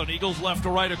Georgia Southern. Eagles left to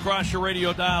right across your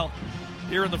radio dial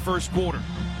here in the first quarter.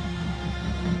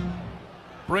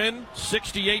 Brin,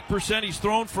 68%. He's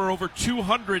thrown for over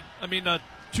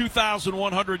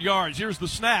 2,100 yards. Here's the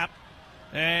snap.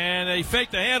 And they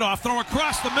fake the handoff, throw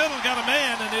across the middle, got a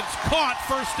man, and it's caught.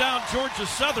 First down, Georgia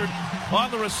Southern on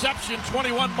the reception.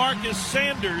 21, Marcus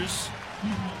Sanders.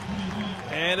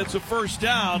 And it's a first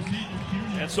down.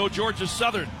 And so Georgia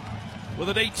Southern with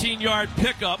an 18-yard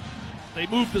pickup. They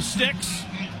move the sticks,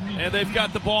 and they've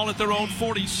got the ball at their own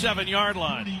 47-yard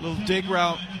line. Little dig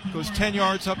route, goes 10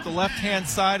 yards up the left-hand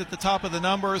side at the top of the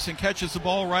numbers and catches the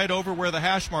ball right over where the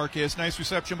hash mark is. Nice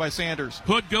reception by Sanders.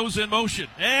 Hood goes in motion,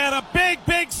 and a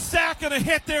big sack and a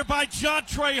hit there by John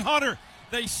Trey Hunter.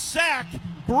 They sack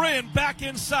Brin back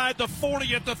inside the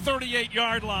 40 at the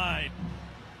 38-yard line.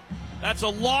 That's a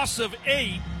loss of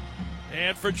 8,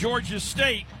 and for Georgia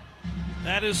State,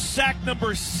 that is sack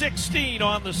number 16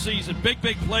 on the season. Big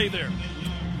play there.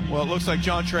 Well, it looks like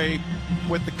John Trey,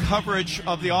 with the coverage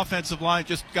of the offensive line,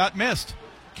 just got missed.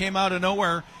 Came out of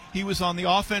nowhere. He was on the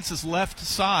offense's left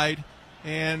side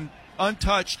and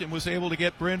untouched and was able to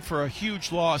get Brin for a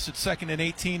huge loss. It's 2nd and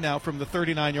 18 now from the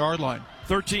 39-yard line.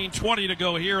 13:20 to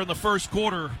go here in the first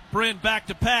quarter. Brin back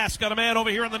to pass. Got a man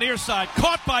over here on the near side.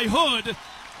 Caught by Hood,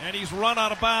 and he's run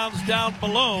out of bounds down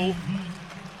below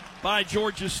by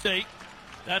Georgia State.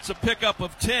 That's a pickup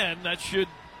of 10. That should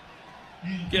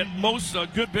get a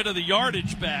good bit of the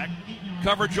yardage back.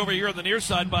 Coverage over here on the near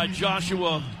side by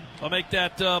Joshua. I'll make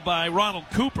that by Ronald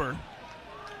Cooper.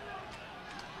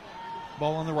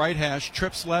 Ball on the right hash.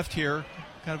 Trips left here.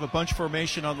 Kind of a bunch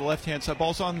formation on the left-hand side.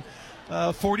 Ball's on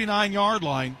 49-yard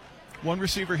line. One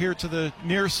receiver here to the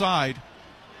near side.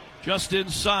 Just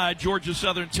inside Georgia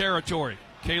Southern territory.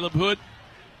 Caleb Hood,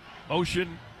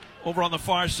 motion over on the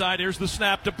far side. Here's the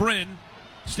snap to Brin.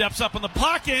 Steps up in the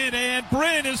pocket, and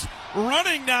Brin is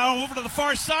running now over to the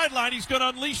far sideline. He's going to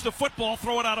unleash the football,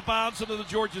 throw it out of bounds into the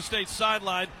Georgia State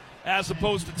sideline as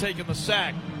opposed to taking the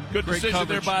sack. Good Great decision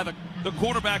coverage there by the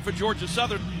quarterback for Georgia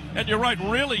Southern. And you're right,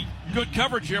 really good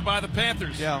coverage here by the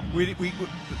Panthers. Yeah, we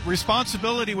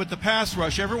responsibility with the pass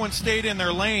rush. Everyone stayed in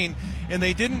their lane, and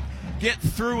they didn't get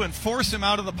through and force him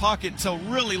out of the pocket until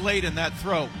really late in that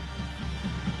throw.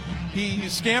 He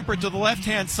scampered to the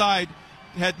left-hand side,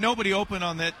 had nobody open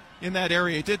in that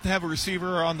area. He did have a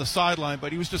receiver on the sideline,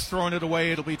 but he was just throwing it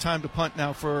away. It'll be time to punt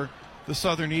now for the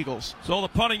Southern Eagles. So the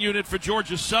punting unit for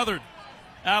Georgia Southern,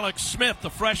 Alex Smith, the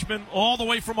freshman, all the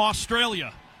way from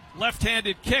Australia.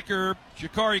 Left-handed kicker,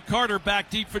 Jakari Carter, back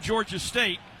deep for Georgia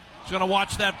State. He's going to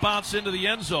watch that bounce into the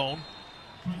end zone.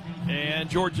 And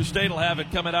Georgia State will have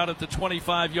it coming out at the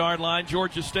 25-yard line.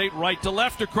 Georgia State right to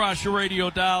left across your radio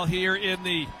dial here in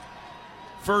the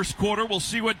first quarter. We'll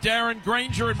see what Darren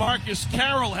Granger and Marcus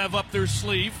Carroll have up their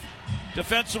sleeve.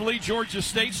 Defensively, Georgia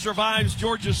State survives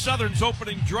Georgia Southern's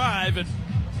opening drive, and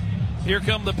Here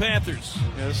come the Panthers.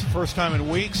 Yeah, this is the first time in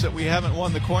weeks that we haven't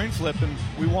won the coin flip, and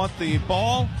we want the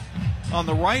ball on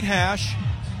the right hash.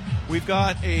 We've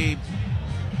got a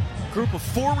group of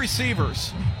 4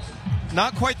 receivers.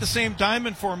 Not quite the same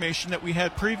diamond formation that we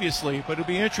had previously, but it'll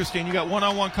be interesting. You got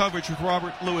one-on-one coverage with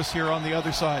Robert Lewis here on the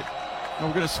other side. And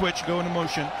we're going to switch, go into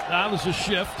motion. Now there's a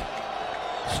shift.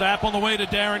 Snap on the way to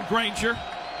Darren Granger.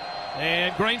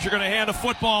 And Granger going to hand a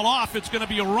football off. It's going to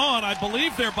be a run, I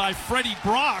believe, there by Freddie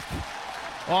Brock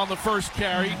on the first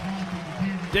carry.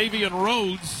 Davian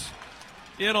Rhodes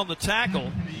in on the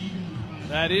tackle.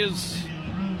 That is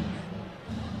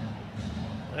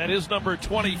number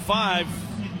 25,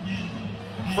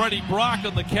 Freddie Brock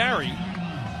on the carry.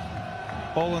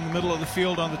 Ball in the middle of the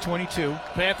field on the 22.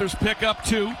 Panthers pick up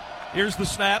 2. Here's the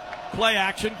snap. Play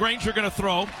action. Granger going to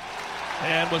throw.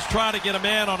 And was trying to get a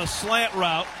man on a slant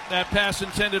route. That pass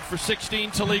intended for 16,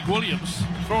 Talik Williams.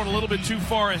 Thrown a little bit too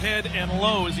far ahead and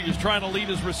low as he was trying to lead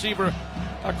his receiver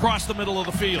across the middle of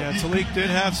the field. Yeah, Talik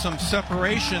did have some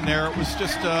separation there. It was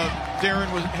just Darren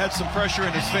had some pressure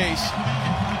in his face.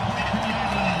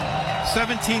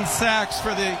 17 sacks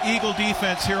for the Eagle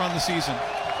defense here on the season.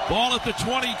 Ball at the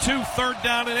 22, 3rd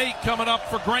down and 8 coming up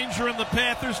for Granger and the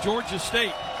Panthers. Georgia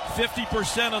State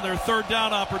 50% of their 3rd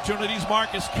down opportunities.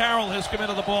 Marcus Carroll has come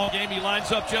into the ball game. He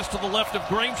lines up just to the left of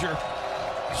Granger.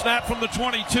 Snap from the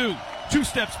 22. 2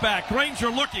 steps back. Granger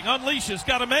looking, unleashes,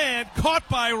 got a man. Caught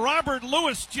by Robert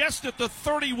Lewis just at the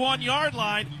 31-yard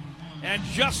line. And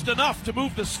just enough to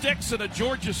move the sticks and a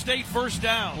Georgia State 1st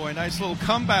down. Boy, nice little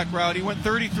comeback route. He went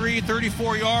 33,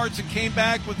 34 yards and came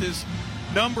back with his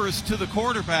numbers to the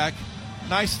quarterback.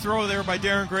 Nice throw there by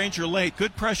Darren Granger late.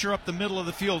 Good pressure up the middle of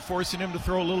the field, forcing him to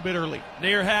throw a little bit early.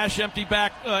 Near hash, empty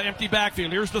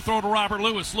backfield. Here's the throw to Robert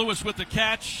Lewis. Lewis with the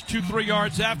catch, 2-3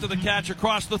 yards after the catch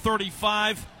across the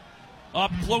 35.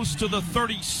 Up close to the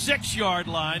 36-yard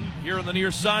line. Here on the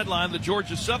near sideline, the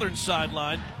Georgia Southern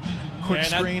sideline. Quick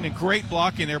screen and great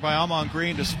blocking there by Amon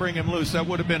Green to spring him loose. That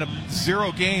would have been a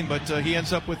 0 gain, but he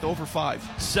ends up with over 5.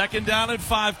 2nd down and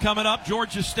 5 coming up.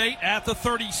 Georgia State at the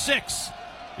 36.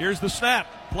 Here's the snap.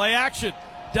 Play action.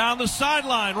 Down the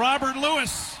sideline. Robert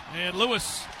Lewis. And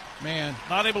Lewis,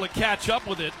 not able to catch up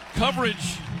with it.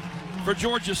 Coverage for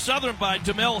Georgia Southern by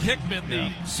Demel Hickman,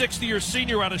 the 6th-year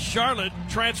senior out of Charlotte,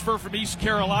 transfer from East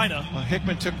Carolina.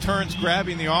 Hickman took turns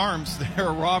grabbing the arms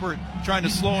there. Robert trying to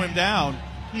slow him down.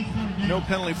 No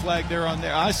penalty flag there on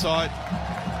there. I saw it.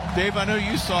 Dave, I know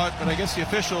you saw it, but I guess the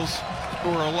officials who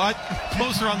were a lot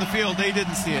closer on the field, they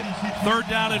didn't see it. 3rd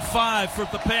down and 5 for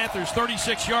the Panthers,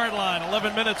 36-yard line.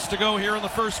 11 minutes to go here in the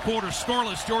first quarter.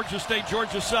 Scoreless, Georgia State,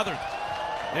 Georgia Southern.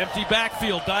 Empty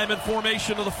backfield, diamond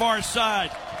formation to the far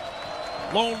side.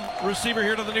 Lone receiver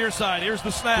here to the near side. Here's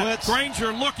the snap. Blitz.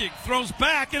 Granger looking, throws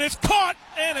back, and it's caught,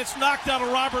 and it's knocked out of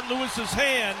Robert Lewis's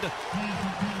hand.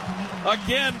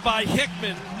 Again by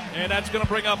Hickman, and that's going to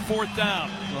bring up 4th down.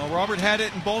 Well, Robert had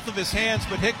it in both of his hands,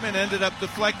 but Hickman ended up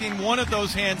deflecting one of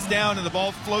those hands down, and the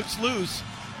ball floats loose.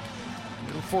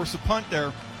 It'll force a punt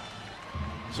there.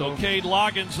 So Cade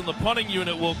Loggins in the punting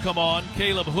unit will come on.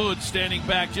 Caleb Hood standing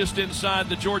back just inside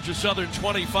the Georgia Southern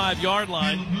 25-yard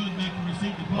line,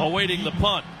 awaiting the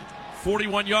punt.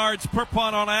 41 yards per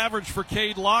punt on average for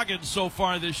Cade Loggins so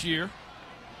far this year.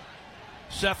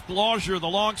 Seth Glauser, the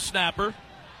long snapper.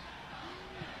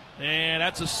 And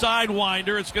that's a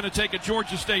sidewinder. It's going to take a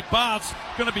Georgia State bounce.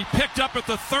 Going to be picked up at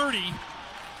the 30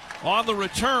 on the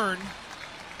return.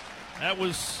 That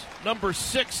was number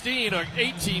 16 or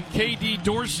 18, K.D.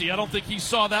 Dorsey. I don't think he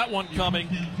saw that one coming.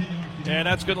 And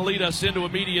that's going to lead us into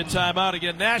immediate timeout.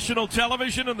 Again, national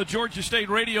television and the Georgia State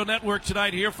Radio Network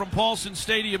tonight here from Paulson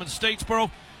Stadium in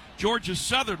Statesboro. Georgia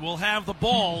Southern will have the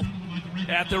ball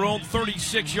at their own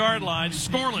 36-yard line.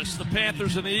 Scoreless, the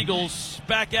Panthers and the Eagles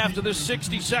back after this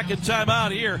 60-second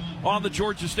timeout here on the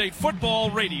Georgia State Football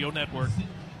Radio Network.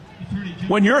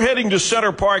 When you're heading to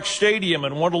Center Park Stadium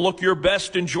and want to look your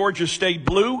best in Georgia State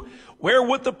blue, wear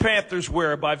what the Panthers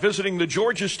wear by visiting the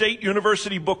Georgia State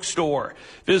University Bookstore.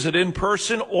 Visit in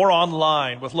person or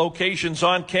online with locations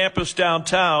on campus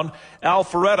downtown,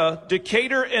 Alpharetta,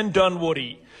 Decatur, and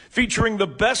Dunwoody, featuring the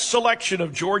best selection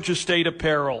of Georgia State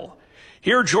apparel.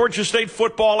 Hear Georgia State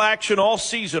football action all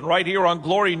season right here on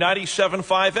Glory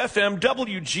 97.5 FM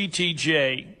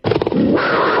WGTJ.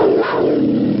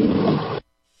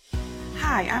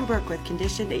 Hi, I'm Brooke with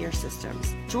Conditioned Air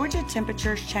Systems. Georgia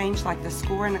temperatures change like the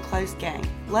score in a close game.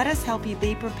 Let us help you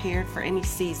be prepared for any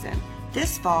season.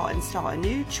 This fall, install a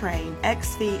new Trane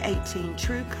XV18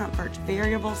 True Comfort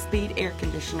Variable Speed Air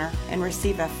Conditioner and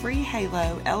receive a free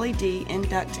Halo LED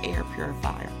Induct Air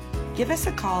Purifier. Give us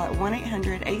a call at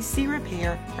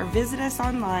 1-800-AC-REPAIR or visit us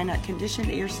online at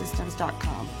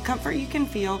conditionedairsystems.com. Comfort you can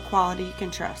feel, quality you can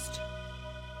trust.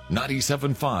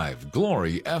 97.5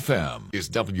 Glory FM is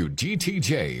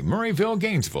WGTJ Murrayville,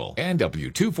 Gainesville, and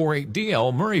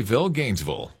W248DL Murrayville,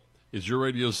 Gainesville. Is your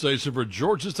radio station for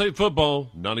Georgia State football,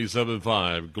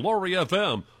 97.5 Glory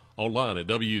FM, online at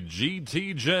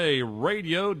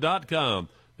WGTJradio.com.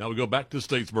 Now we go back to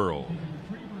Statesboro.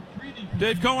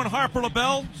 Dave Cohen, Harper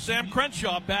LaBelle, Sam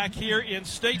Crenshaw back here in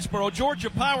Statesboro. Georgia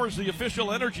Power is the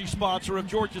official energy sponsor of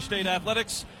Georgia State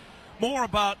Athletics. More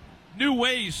about new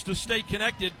ways to stay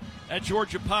connected at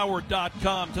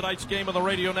GeorgiaPower.com. Tonight's game of the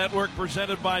radio network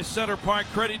presented by Center Park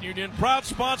Credit Union, proud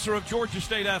sponsor of Georgia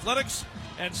State Athletics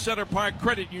and Center Park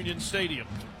Credit Union Stadium.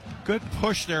 Good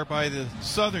push there by the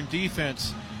Southern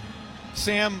defense.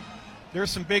 Sam,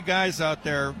 there's some big guys out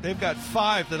there. They've got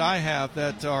 5 that I have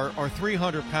that are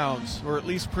 300 pounds, or at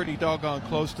least pretty doggone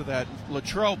close to that.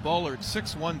 Latrell Bullard,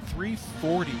 6'1",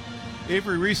 340.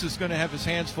 Avery Reese is going to have his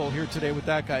hands full here today with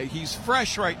that guy. He's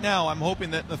fresh right now. I'm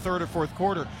hoping that in the third or fourth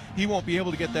quarter he won't be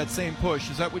able to get that same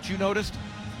push. Is that what you noticed?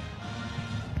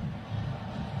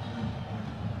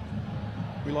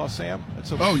 We lost Sam?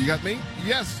 That's okay. Oh, you got me?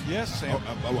 Yes. Yes, Sam.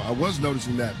 I was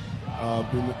noticing that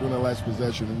during the last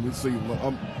possession. And we'll see.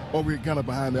 Over here kind of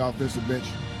behind the offensive bench,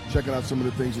 checking out some of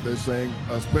the things that they're saying,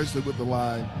 especially with the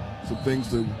line, some things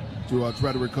to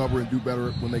try to recover and do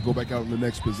better when they go back out in the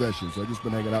next possession. So I've just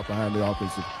been hanging out behind the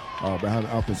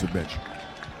offensive bench.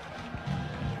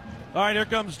 All right, here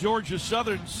comes Georgia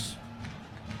Southern's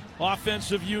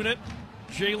offensive unit.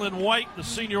 Jalen White, the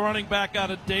senior running back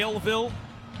out of Daleville,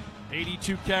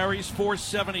 82 carries,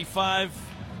 475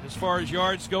 as far as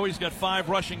yards go. He's got 5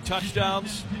 rushing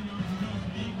touchdowns.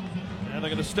 And they're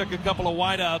going to stick a couple of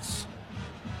wideouts,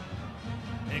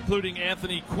 including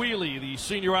Anthony Quealy, the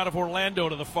senior out of Orlando,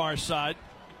 to the far side.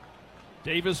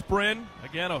 Davis Brin,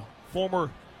 again a former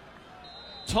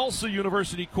Tulsa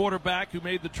University quarterback who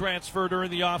made the transfer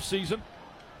during the offseason.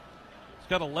 He's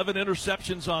got 11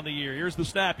 interceptions on the year. Here's the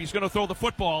snap. He's going to throw the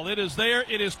football. It is there.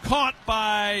 It is caught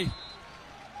by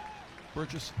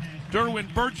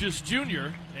Derwin Burgess Jr.,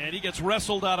 and he gets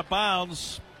wrestled out of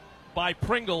bounds by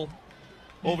Pringle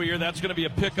over here. That's going to be a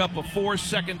pickup of 4,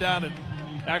 second down, and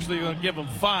actually going to give him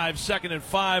 5, 2nd and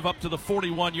 5 up to the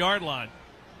 41-yard line.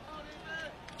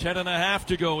 10.5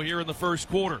 to go here in the first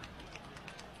quarter.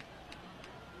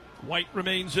 White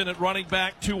remains in at running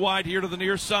back, 2 wide here to the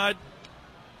near side.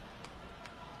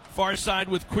 Far side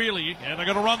with Quealy, and they're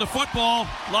going to run the football.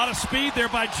 A lot of speed there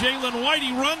by Jalen White.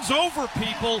 He runs over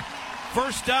people.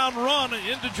 First down run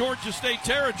into Georgia State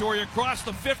territory, across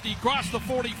the 50, across the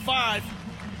 45.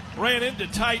 Ran into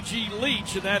Ty-G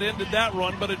Leach, and that ended that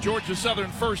run, but a Georgia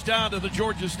Southern first down to the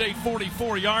Georgia State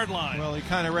 44-yard line. Well, he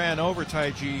kind of ran over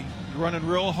Ty-G, running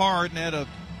real hard, and had a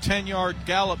 10-yard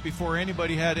gallop before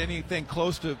anybody had anything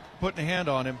close to putting a hand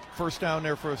on him. First down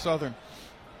there for a Southern.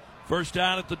 First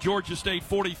down at the Georgia State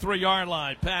 43-yard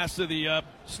line. Pass to the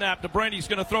snap to Brent. He's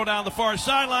going to throw down the far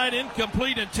sideline.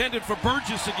 Incomplete, intended for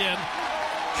Burgess again.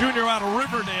 Junior out of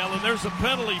Riverdale, and there's a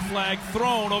penalty flag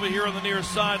thrown over here on the near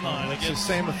sideline. That's the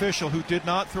same official who did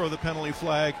not throw the penalty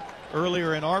flag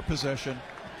earlier in our possession.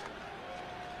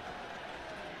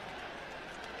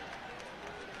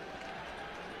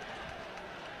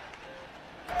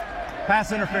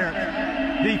 Pass interference.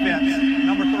 Defense,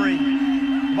 number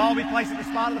 3. Ball will be placed at the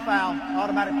spot of the foul.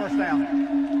 Automatic first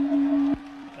down.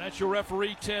 That's your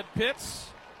referee, Ted Pitts.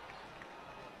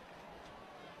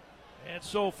 And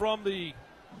so from the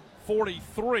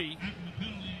 43,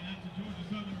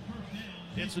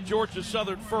 it's a Georgia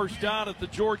Southern first down at the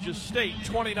Georgia State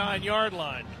 29-yard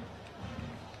line.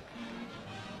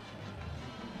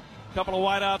 Couple of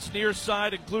wideouts near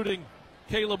side, including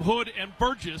Caleb Hood and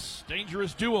Burgess.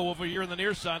 Dangerous duo over here on the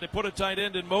near side. They put a tight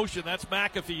end in motion. That's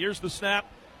McAfee. Here's the snap.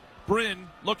 Bryn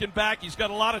looking back. He's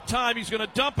got a lot of time. He's going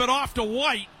to dump it off to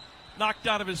White. Knocked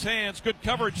out of his hands. Good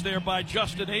coverage there by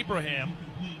Justin Abraham.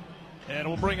 And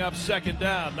we'll bring up second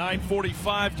down.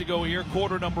 9:45 to go here,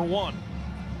 quarter number 1.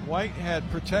 White had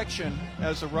protection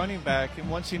as a running back, and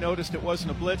once he noticed it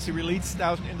wasn't a blitz, he released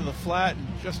out into the flat, and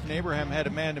Justin Abraham had a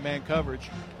man-to-man coverage.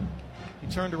 He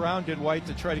turned around, did White,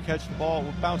 to try to catch the ball.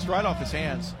 It bounced right off his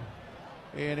hands.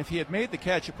 And if he had made the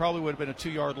catch, it probably would have been a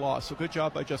 2-yard loss. So good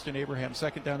job by Justin Abraham.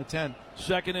 Second down to 10.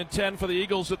 Second and 10 for the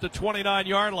Eagles at the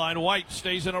 29-yard line. White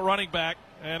stays in a running back,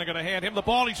 and they're going to hand him the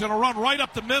ball. He's going to run right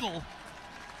up the middle.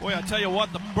 Boy, I tell you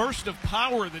what, the burst of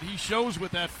power that he shows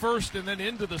with that first and then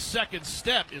into the second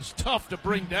step is tough to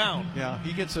bring down. Yeah,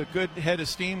 he gets a good head of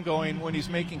steam going when he's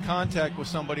making contact with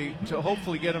somebody to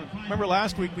hopefully get him. Remember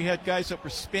last week we had guys that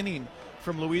were spinning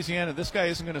from Louisiana. This guy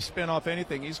isn't going to spin off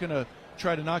anything. He's going to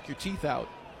try to knock your teeth out.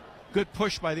 Good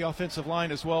push by the offensive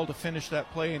line as well to finish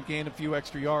that play and gain a few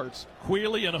extra yards.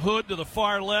 Quealy and Hood to the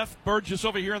far left. Burgess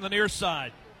over here on the near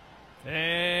side.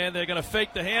 And they're going to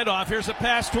fake the handoff. Here's a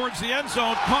pass towards the end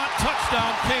zone. Caught,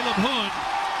 touchdown, Caleb Hood.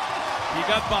 He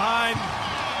got behind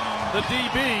the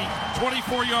DB.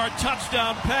 24-yard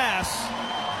touchdown pass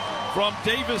from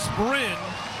Davis Brin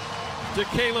to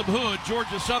Caleb Hood.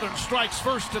 Georgia Southern strikes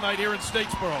first tonight here in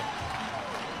Statesboro.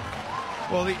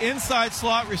 Well, the inside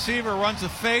slot receiver runs a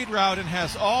fade route and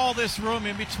has all this room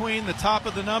in between the top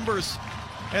of the numbers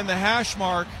and the hash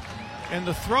mark. And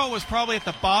the throw was probably at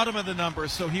the bottom of the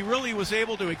numbers, so he really was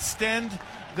able to extend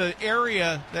the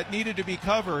area that needed to be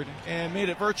covered and made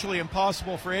it virtually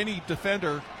impossible for any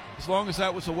defender, as long as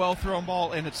that was a well-thrown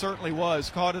ball, and it certainly was.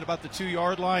 Caught it about the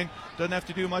 2-yard line. Doesn't have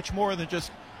to do much more than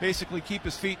just basically keep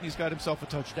his feet, and he's got himself a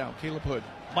touchdown. Caleb Hood.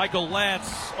 Michael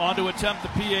Lance on to attempt the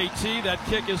PAT. That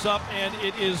kick is up, and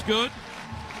it is good.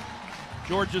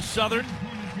 Georgia Southern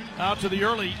out to the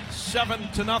early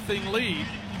 7-0 lead.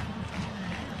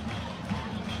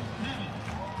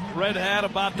 Red Hat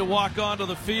about to walk onto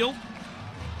the field.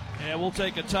 And we'll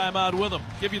take a timeout with them.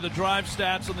 Give you the drive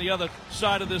stats on the other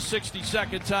side of this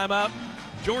 60-second timeout.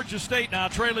 Georgia State now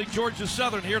trailing Georgia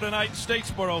Southern here tonight in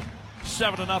Statesboro,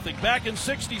 7-0. Back in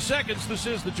 60 seconds, this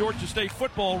is the Georgia State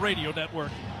Football Radio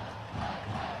Network.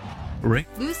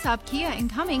 Lou Saab Kia in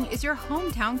Cumming is your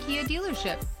hometown Kia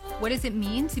dealership. What does it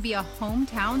mean to be a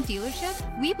hometown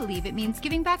dealership? We believe it means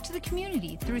giving back to the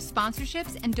community through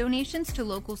sponsorships and donations to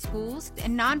local schools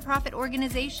and nonprofit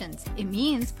organizations. It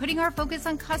means putting our focus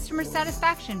on customer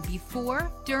satisfaction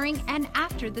before, during, and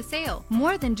after the sale,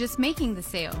 more than just making the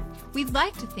sale. We'd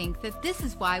like to think that this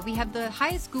is why we have the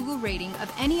highest Google rating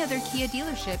of any other Kia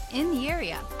dealership in the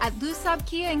area. At Lou Saab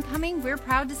Kia in Cumming, we're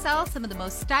proud to sell some of the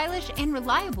most stylish and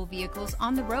reliable vehicles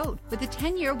on the road with a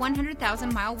 10-year,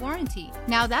 100,000-mile warranty.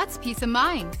 Now that's peace of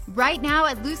mind. Right now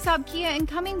at Lou Saab Kia in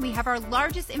Cumming, we have our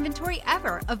largest inventory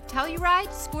ever of Telluride,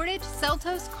 Sportage,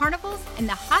 Seltos, Carnivals, and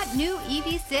the hot new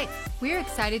EV6. We're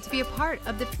excited to be a part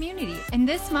of the community, and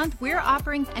this month we're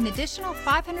offering an additional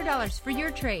 $500 for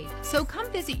your trade. So come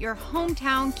visit your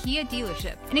hometown Kia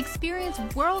dealership and experience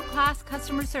world-class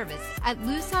customer service at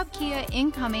Lou Saab Kia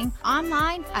in Cumming,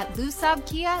 online at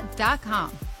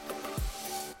lousaabkia.com.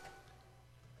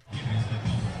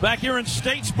 Back here in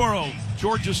Statesboro,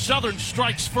 Georgia Southern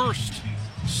strikes first.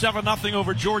 7-0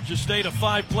 over Georgia State. A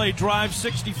 5-play drive,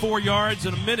 64 yards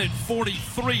in a minute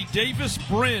 43. Davis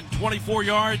Brin, 24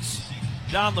 yards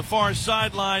down the far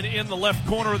sideline in the left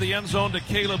corner of the end zone to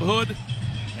Caleb Hood.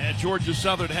 And Georgia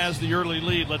Southern has the early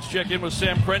lead. Let's check in with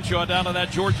Sam Crenshaw down on that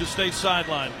Georgia State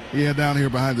sideline. Yeah, down here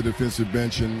behind the defensive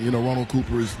bench. And, Ronald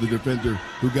Cooper is the defender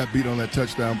who got beat on that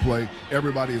touchdown play.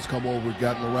 Everybody has come over,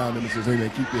 gotten around him and says, hey,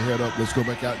 man, keep your head up. Let's go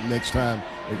back out next time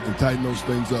and tighten those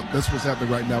things up. That's what's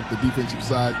happening right now with the defensive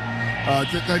side.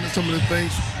 Tighten some of the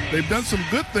things. They've done some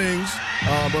good things,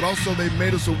 but also they've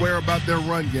made us aware about their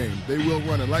run game. They will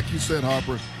run it. Like you said,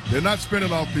 Harper, they're not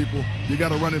spinning off people. You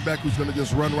got a running back who's going to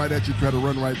just run right at you, try to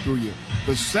run right through you.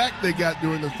 The sack they got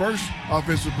during the first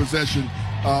offensive possession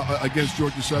against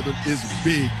Georgia Southern is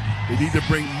big. They need to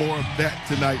bring more of that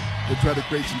tonight to try to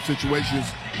create some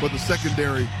situations for the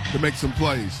secondary to make some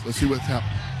plays. Let's see what's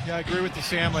happening. Yeah, I agree with you,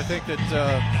 Sam. I think that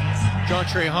John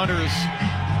Trey Hunter's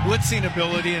blitzing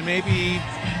ability and maybe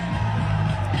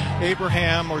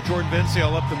Abraham or Jordan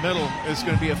Vinsale up the middle is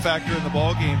going to be a factor in the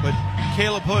ballgame. But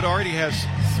Caleb Hood already has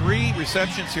 3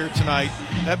 receptions here tonight.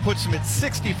 That puts him at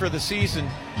 60 for the season,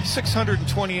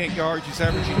 628 yards. He's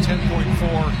averaging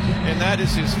 10.4, and that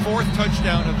is his 4th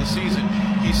touchdown of the season.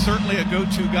 He's certainly a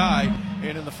go-to guy,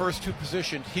 and in the first 2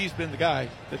 positions, he's been the guy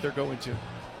that they're going to.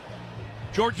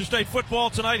 Georgia State football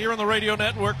tonight here on the Radio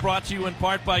Network, brought to you in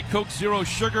part by Coke Zero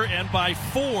Sugar and by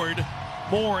Ford.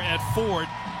 More at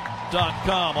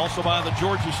Ford.com. Also by the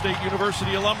Georgia State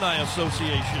University Alumni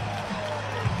Association.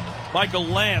 Michael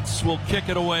Lance will kick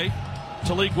it away.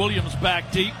 Talik Williams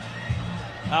back deep.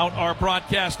 Out our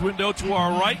broadcast window to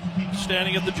our right,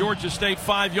 standing at the Georgia State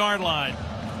 5-yard line.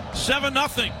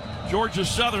 7-0. Georgia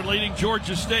Southern leading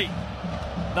Georgia State.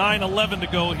 9:11 to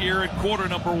go here in quarter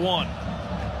number 1.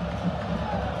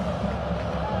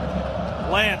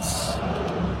 Lance,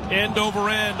 end over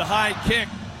end, high kick.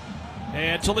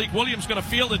 And Talik Williams going to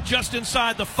field it just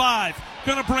inside the 5.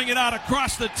 Going to bring it out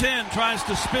across the 10. Tries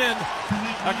to spin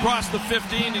across the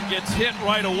 15 and gets hit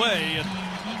right away.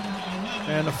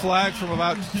 And a flag from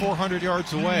about 400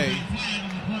 yards away.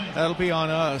 That'll be on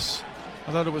us.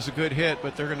 I thought it was a good hit,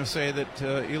 but they're going to say that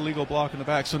illegal block in the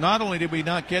back. So not only did we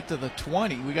not get to the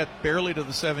 20, we got barely to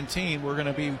the 17. We're going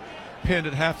to be pinned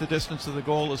at half the distance of the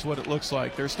goal is what it looks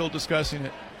like. They're still discussing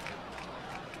it.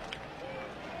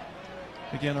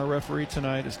 Again, our referee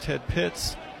tonight is Ted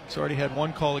Pitts. He's already had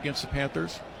one call against the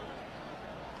Panthers.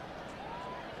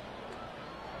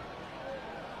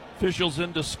 Officials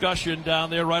in discussion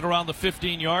down there right around the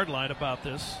 15-yard line about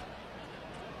this.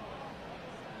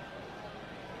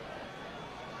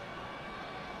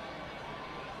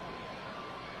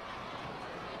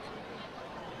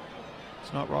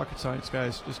 It's not rocket science,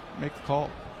 guys. Just make the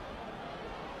call.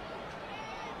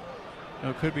 Now,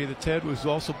 it could be that Ted was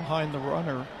also behind the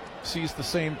runner, sees the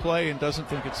same play, and doesn't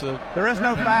think it's a... There is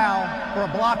no foul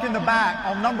for a block in the back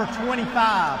on number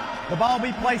 25. The ball will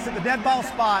be placed at the dead ball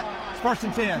spot. It's 1st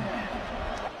and 10.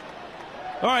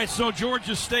 All right, so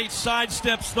Georgia State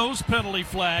sidesteps those penalty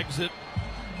flags that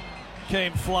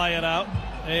came flying out.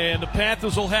 And the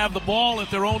Panthers will have the ball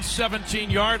at their own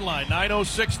 17-yard line.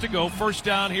 9:06 to go. First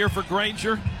down here for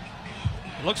Granger.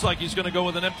 It looks like he's going to go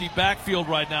with an empty backfield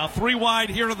right now. 3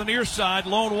 wide here to the near side.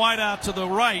 Lone wide out to the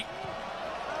right.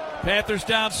 Panthers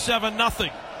down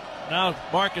 7-0. Now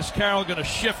Marcus Carroll going to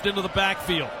shift into the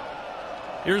backfield.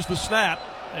 Here's the snap.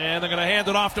 And they're going to hand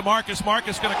it off to Marcus.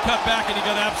 Marcus going to cut back, and he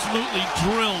got absolutely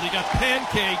drilled. He got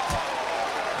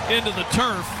pancaked into the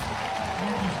turf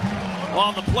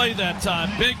on the play that time.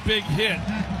 Big hit.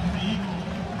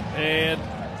 And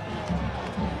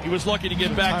he was lucky to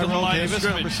get back to the line of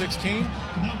scrimmage. Number 16.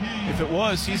 If it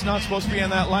was, he's not supposed to be on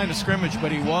that line of scrimmage,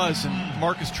 but he was. And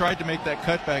Marcus tried to make that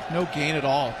cutback. No gain at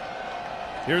all.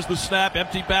 Here's the snap,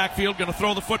 empty backfield, going to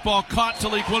throw the football, caught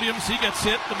Talik Williams. He gets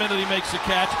hit the minute he makes the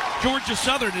catch. Georgia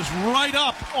Southern is right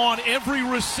up on every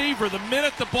receiver. The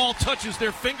minute the ball touches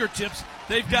their fingertips,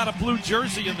 they've got a blue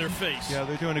jersey in their face. Yeah,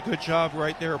 they're doing a good job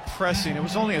right there pressing. It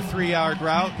was only a 3-yard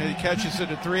route, and he catches it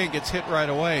at 3 and gets hit right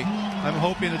away. I'm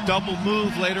hoping a double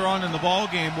move later on in the ball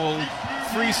game will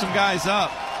free some guys up.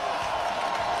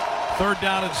 3rd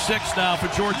down and 6 now for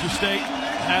Georgia State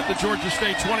at the Georgia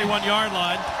State 21-yard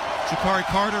line. Jakari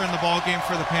Carter in the ball game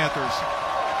for the Panthers.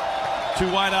 2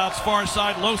 wideouts, far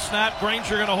side, low snap.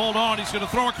 Granger going to hold on. He's going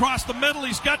to throw across the middle.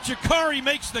 He's got Jakari,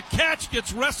 makes the catch,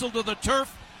 gets wrestled to the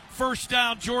turf. First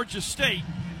down, Georgia State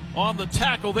on the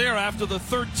tackle there after the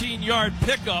 13-yard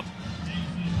pickup.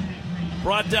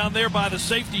 Brought down there by the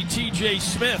safety, T.J.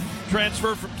 Smith,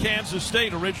 transfer from Kansas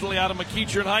State, originally out of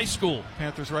McEachern High School.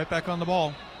 Panthers right back on the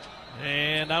ball.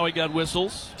 And now we got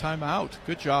whistles. Timeout.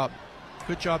 Good job.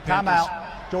 Good job, Panthers. Timeout.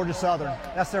 Georgia Southern.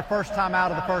 That's their first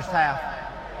timeout of the first half.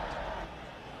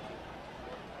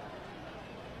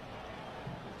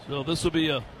 So this will be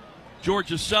a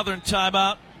Georgia Southern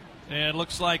timeout. And it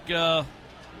looks like TV's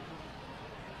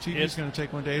going to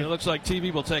take one, Dave. It looks like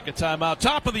TV will take a timeout.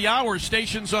 Top of the hour,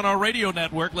 stations on our radio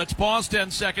network. Let's pause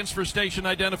 10 seconds for station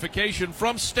identification.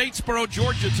 From Statesboro,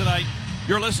 Georgia tonight,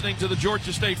 you're listening to the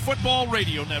Georgia State Football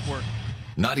Radio Network.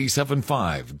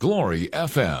 97.5 Glory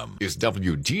FM is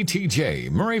WGTJ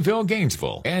Murrayville,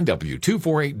 Gainesville, and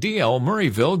W248DL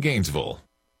Murrayville, Gainesville.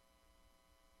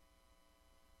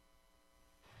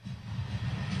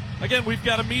 Again, we've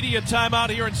got a media timeout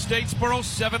here in Statesboro.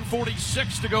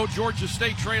 7:46 to go. Georgia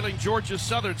State trailing Georgia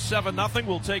Southern 7-0.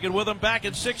 We'll take it with them back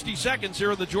in 60 seconds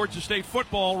here on the Georgia State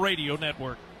Football Radio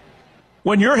Network.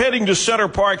 When you're heading to Center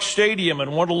Park Stadium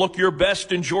and want to look your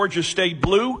best in Georgia State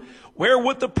blue, wear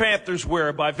what the Panthers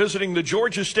wear by visiting the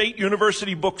Georgia State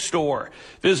University Bookstore.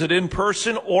 Visit in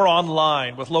person or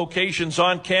online with locations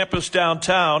on campus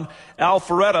downtown,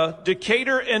 Alpharetta,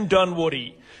 Decatur, and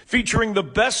Dunwoody, featuring the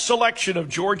best selection of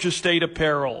Georgia State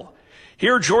apparel.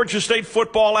 Hear Georgia State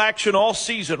football action all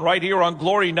season right here on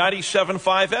Glory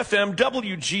 97.5 FM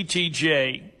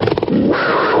WGTJ.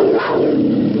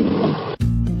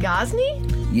 Gosney?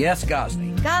 Yes,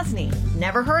 Gosney. Gosney.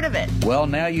 Never heard of it. Well,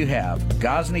 now you have.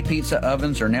 Gosney pizza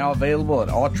ovens are now available at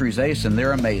Autry's Ace, and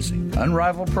they're amazing.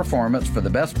 Unrivaled performance for the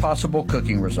best possible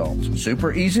cooking results.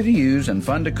 Super easy to use and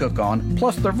fun to cook on,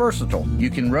 plus they're versatile.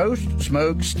 You can roast,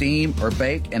 smoke, steam, or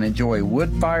bake and enjoy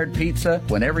wood-fired pizza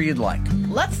whenever you'd like.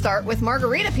 Let's start with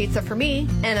margarita pizza for me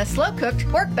and a slow-cooked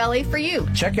pork belly for you.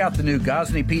 Check out the new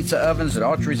Gosney pizza ovens at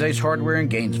Autry's Ace Hardware in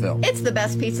Gainesville. It's the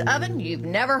best pizza oven you've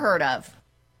never heard of.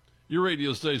 Your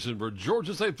radio station for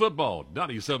Georgia State football,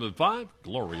 97.5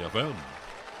 Glory FM.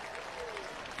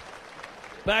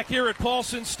 Back here at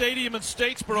Paulson Stadium in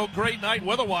Statesboro, great night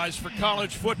weather-wise for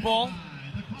college football.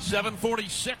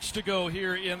 7:46 to go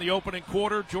here in the opening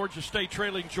quarter. Georgia State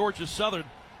trailing Georgia Southern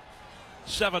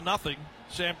 7-0.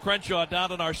 Sam Crenshaw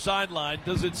down on our sideline.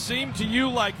 Does it seem to you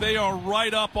like they are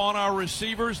right up on our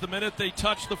receivers the minute they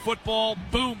touch the football?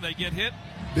 Boom, they get hit?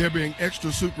 They're being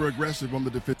extra super aggressive on the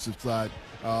defensive side.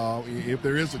 If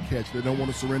there is a catch, they don't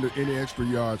want to surrender any extra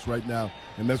yards right now,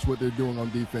 and that's what they're doing on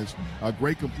defense. A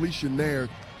great completion there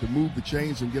to move the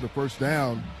chains and get a first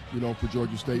down, for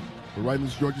Georgia State. But right in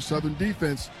this Georgia Southern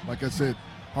defense, like I said,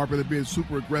 Harper, they're being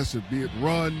super aggressive, be it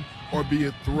run or be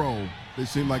it throw. They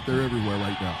seem like they're everywhere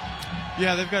right now.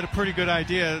 Yeah, they've got a pretty good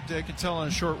idea. They can tell in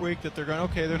a short week that they're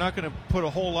not going to put a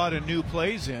whole lot of new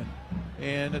plays in,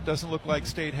 and it doesn't look like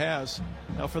State has.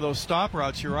 Now, for those stop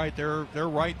routes, you're right, they're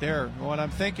right there. What I'm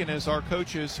thinking is our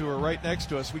coaches who are right next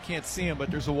to us, we can't see them, but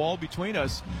there's a wall between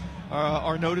us,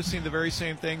 are noticing the very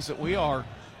same things that we are.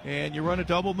 And you run a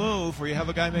double move where you have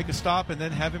a guy make a stop and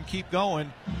then have him keep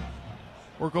going,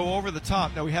 or go over the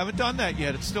top. Now, we haven't done that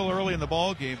yet. It's still early in the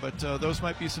ball game, but those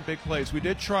might be some big plays. We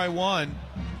did try one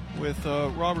with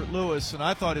Robert Lewis, and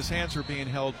I thought his hands were being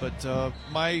held, but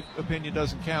my opinion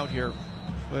doesn't count here.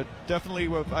 But definitely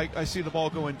I see the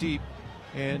ball going deep,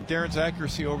 and Darren's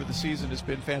accuracy over the season has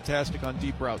been fantastic on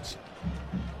deep routes.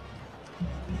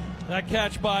 That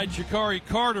catch by Jakari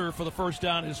Carter for the first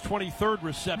down, his 23rd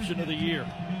reception of the year.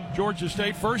 Georgia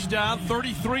State first down,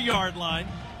 33-yard line.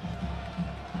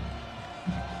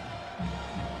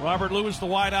 Robert Lewis, the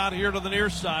wide out here to the near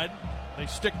side. They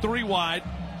stick 3 wide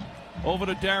over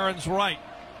to Darren's right.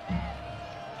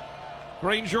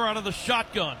 Granger out of the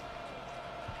shotgun.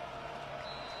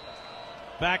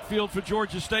 Backfield for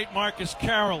Georgia State, Marcus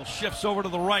Carroll shifts over to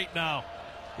the right now.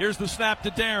 Here's the snap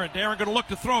to Darren. Darren going to look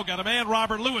to throw. Got a man,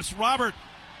 Robert Lewis. Robert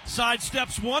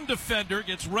sidesteps one defender,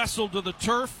 gets wrestled to the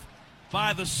turf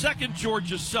by the second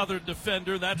Georgia Southern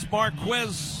defender. That's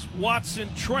Marquez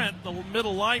Watson-Trent, the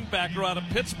middle linebacker out of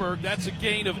Pittsburgh. That's a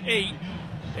gain of 8,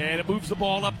 and it moves the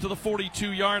ball up to the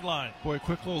 42-yard line. Boy,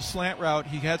 quick little slant route.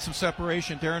 He had some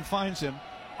separation. Darren finds him.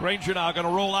 Granger now going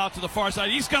to roll out to the far side.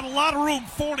 He's got a lot of room.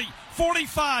 40,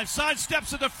 45,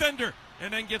 sidesteps a defender,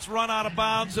 and then gets run out of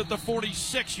bounds at the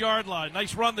 46-yard line.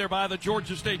 Nice run there by the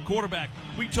Georgia State quarterback.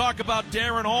 We talk about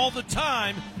Darren all the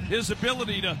time, his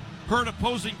ability to hurt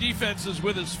opposing defenses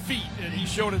with his feet, and he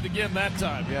showed it again that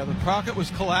time. Yeah, the pocket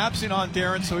was collapsing on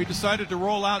Darren, so he decided to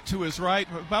roll out to his right,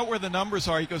 about where the numbers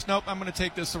are. He goes, nope, I'm going to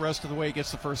take this the rest of the way. He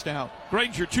gets the first down.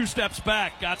 Granger 2 steps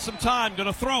back, got some time, going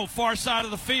to throw, far side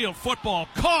of the field. Football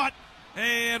caught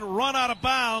and run out of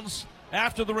bounds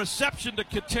after the reception to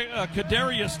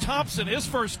Kadarius Thompson, his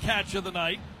first catch of the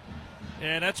night.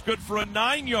 And that's good for a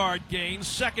 9-yard gain.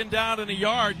 Second down and a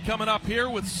yard coming up here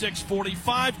with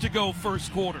 6:45 to go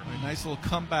first quarter. A nice little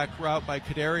comeback route by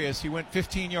Kadarius. He went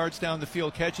 15 yards down the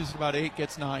field, catches about 8,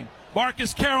 gets 9.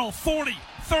 Marcus Carroll, 40,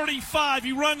 35.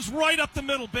 He runs right up the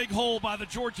middle. Big hole by the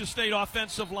Georgia State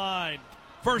offensive line.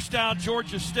 First down,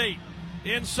 Georgia State.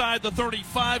 Inside the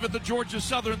 35 at the Georgia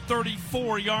Southern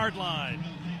 34-yard line.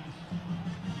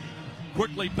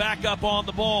 Quickly back up on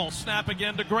the ball. Snap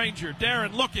again to Granger.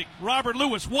 Darren looking. Robert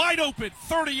Lewis wide open.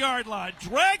 30-yard line.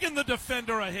 Dragging the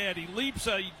defender ahead. He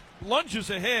lunges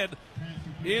ahead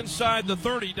inside the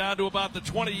 30 down to about the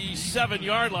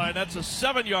 27-yard line. That's a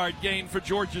 7-yard gain for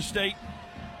Georgia State.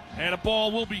 And a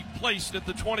ball will be placed at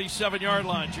the 27-yard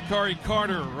line. Jakari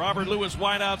Carter, Robert Lewis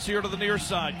wideouts here to the near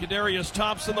side. Kadarius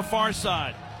Thompson the far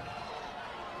side.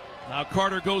 Now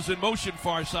Carter goes in motion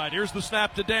far side. Here's the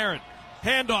snap to Darren.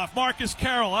 Handoff, Marcus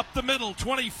Carroll up the middle,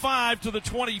 25 to the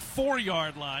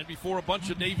 24-yard line before a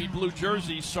bunch of navy blue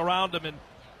jerseys surround him and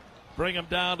bring him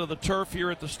down to the turf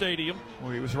here at the stadium. Well,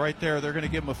 he was right there. They're going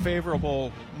to give him a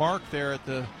favorable mark there at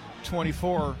the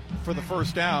 24 for the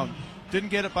first down. Didn't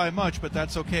get it by much, but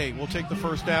that's okay. We'll take the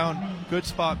first down. Good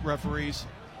spot, referees.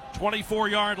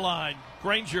 24-yard line.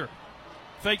 Granger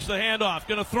fakes the handoff.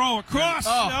 Going to throw across.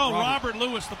 Robert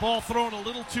Lewis. The ball thrown a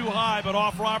little too high, but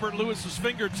off Robert Lewis's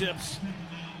fingertips.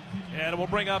 And it will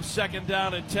bring up second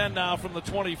down and 10 now from the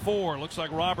 24. Looks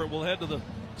like Robert will head to the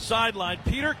sideline.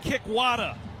 Peter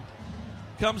Kikwata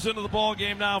comes into the ball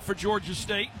game now for Georgia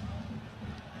State.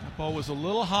 That ball was a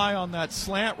little high on that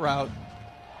slant route,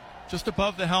 just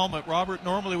above the helmet. Robert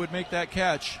normally would make that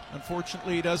catch.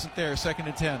 Unfortunately, he doesn't there. Second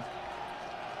and 10.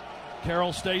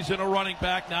 Carroll stays in a running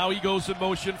back. Now he goes in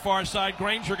motion far side.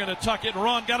 Granger going to tuck it and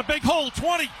run. Got a big hole.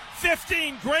 20,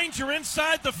 15. Granger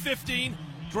inside the 15.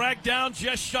 Dragged down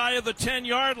just shy of the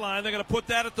 10-yard line. They're going to put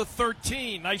that at the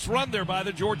 13. Nice run there by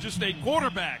the Georgia State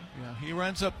quarterback. Yeah, he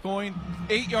ends up going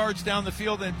 8 yards down the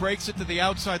field and breaks it to the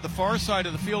outside, the far side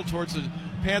of the field towards the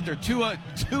Panther.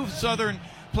 Two Southern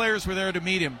players were there to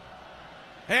meet him.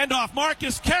 Handoff,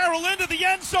 Marcus Carroll into the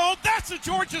end zone. That's a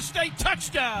Georgia State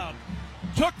touchdown.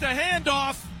 Took the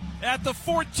handoff at the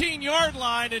 14-yard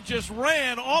line and just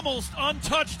ran almost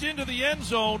untouched into the end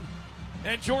zone.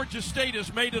 And Georgia State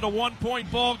has made it a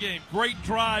one-point ball game. Great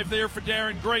drive there for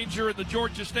Darren Granger and the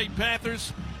Georgia State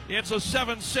Panthers. It's a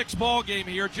 7-6 ball game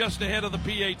here, just ahead of the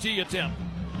PAT attempt.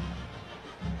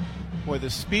 Boy, the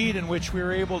speed in which we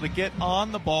were able to get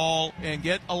on the ball and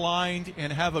get aligned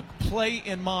and have a play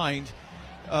in mind,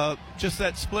 just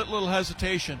that split little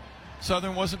hesitation.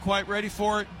 Southern wasn't quite ready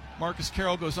for it. Marcus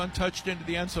Carroll goes untouched into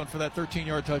the end zone for that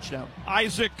 13-yard touchdown.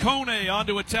 Isaac Kone on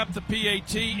to attempt the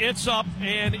PAT. It's up,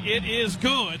 and it is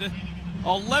good.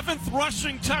 11th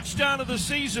rushing touchdown of the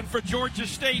season for Georgia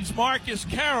State's Marcus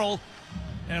Carroll.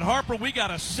 And Harper, we got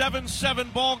a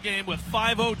 7-7 ball game with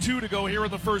 5:02 to go here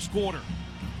in the first quarter.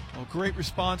 Well, great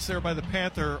response there by the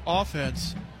Panther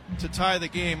offense to tie the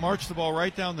game. Marched the ball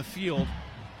right down the field.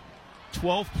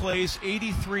 12 plays,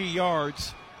 83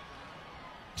 yards.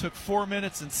 Took 4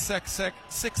 minutes and 6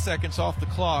 seconds off the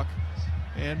clock.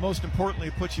 And most importantly,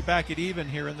 it puts you back at even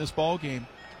here in this ball game.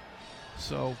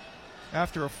 So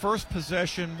after a first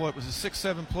possession, what was it,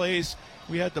 6-7 plays,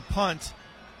 we had to punt.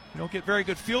 You don't get very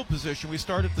good field position. We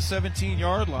start at the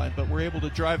 17-yard line, but we're able to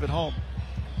drive it home.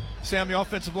 Sam, the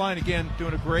offensive line, again,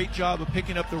 doing a great job of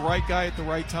picking up the right guy at the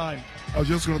right time. I was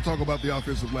just going to talk about the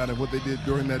offensive line and what they did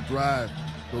during that drive.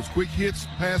 Those quick hits,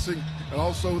 passing, and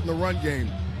also in the run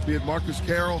game, be it Marcus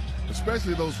Carroll,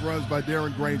 especially those runs by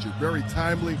Darren Granger. Very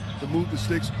timely to move the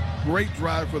sticks. Great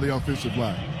drive for the offensive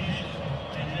line.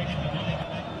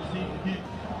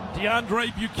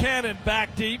 DeAndre Buchanan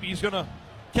back deep. He's going to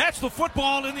catch the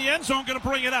football in the end zone, going to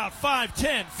bring it out. 5,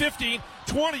 10, 15,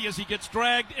 20 as he gets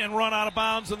dragged and run out of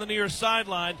bounds on the near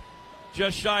sideline.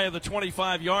 Just shy of the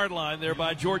 25-yard line there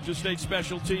by Georgia State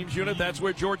Special Teams unit. That's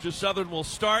where Georgia Southern will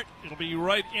start. It'll be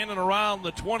right in and around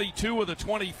the 22 or the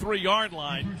 23-yard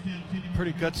line.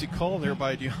 Pretty gutsy call there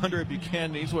by DeAndre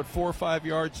Buchanan. He's, 4 or 5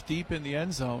 yards deep in the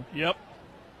end zone. Yep.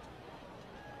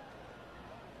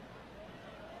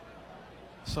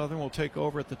 Southern will take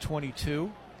over at the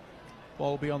 22.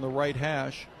 Ball will be on the right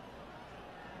hash.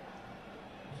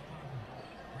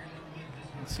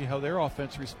 Let's see how their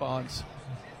offense responds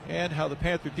and how the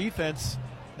Panther defense,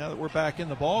 now that we're back in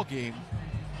the ball game.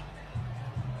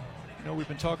 You know, we've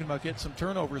been talking about getting some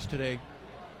turnovers today.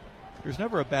 There's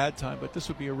never a bad time, but this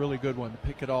would be a really good one to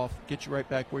pick it off, get you right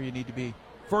back where you need to be.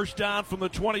 First down from the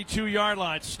 22-yard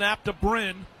line. Snap to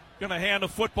Bryn. Going to hand the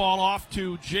football off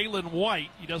to Jalen White.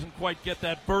 He doesn't quite get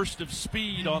that burst of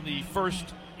speed on the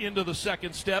first into the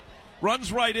second step.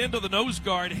 Runs right into the nose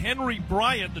guard, Henry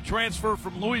Bryant, the transfer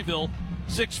from Louisville,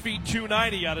 6 feet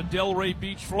 290 out of Delray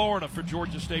Beach, Florida for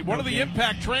Georgia State. One of the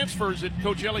impact transfers that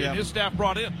Coach Elliott and his staff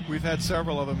brought in. We've had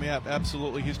several of them, yeah,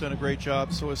 absolutely. He's done a great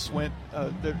job. So has Swint.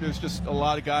 There's just a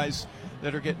lot of guys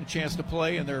that are getting a chance to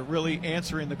play, and they're really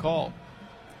answering the call.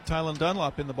 Tylen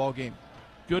Dunlop in the ball game.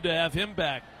 Good to have him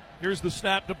back. Here's the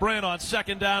snap to Bryn on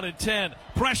 2nd down and 10.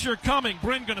 Pressure coming.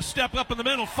 Bryn going to step up in the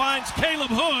middle. Finds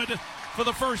Caleb Hood for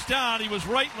the first down. He was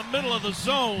right in the middle of the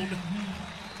zone.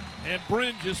 And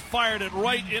Bryn just fired it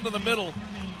right into the middle.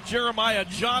 Jeremiah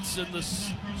Johnson, the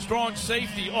strong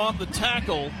safety, on the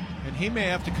tackle. And he may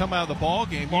have to come out of the ball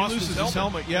game. He loses his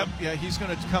helmet. Yep, yeah, he's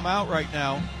going to come out right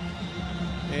now.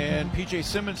 And P.J.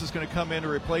 Simmons is going to come in to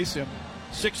replace him.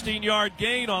 16-yard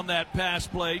gain on that pass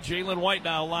play. Jalen White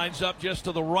now lines up just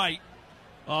to the right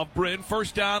of Bryn.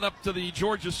 First down up to the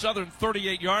Georgia Southern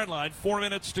 38-yard line. 4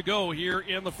 minutes to go here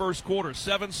in the first quarter.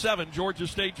 7-7, Georgia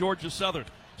State, Georgia Southern.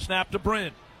 Snap to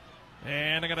Bryn.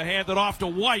 And they're going to hand it off to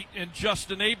White, and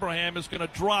Justin Abraham is going to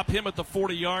drop him at the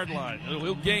 40-yard line.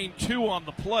 He'll gain 2 on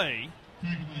the play.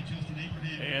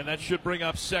 And that should bring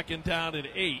up 2nd down and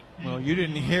 8. Well, you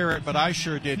didn't hear it, but I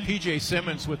sure did. P.J.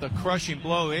 Simmons with a crushing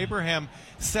blow. Abraham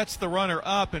sets the runner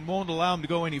up and won't allow him to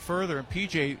go any further, and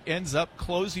P.J. ends up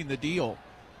closing the deal.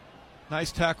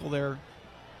 Nice tackle there.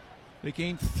 They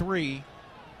gained 3.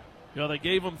 Yeah, they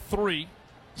gave him 3.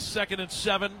 2nd and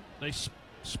 7. They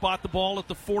spot the ball at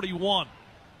the 41.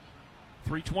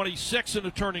 3:26 in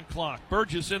the turning clock.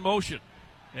 Burgess in motion.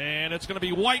 And it's going to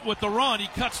be White with the run. He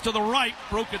cuts to the right,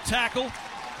 broke a tackle,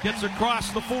 gets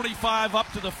across the 45 up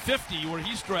to the 50 where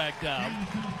he's dragged down.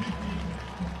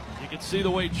 You can see the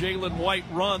way Jalen White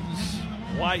runs,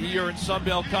 why he earned Sun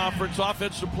Belt Conference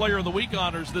Offensive Player of the Week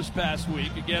honors this past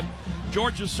week. Again,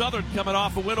 Georgia Southern coming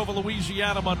off a win over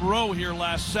Louisiana Monroe here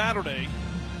last Saturday.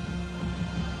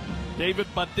 David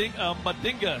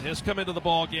Madinga has come into the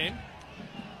ball game.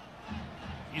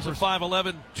 He's a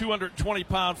 5'11",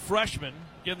 220-pound freshman.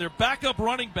 Again, their backup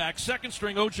running back,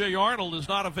 second-string O.J. Arnold, is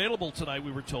not available tonight,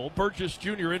 we were told. Burgess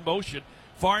Jr. in motion.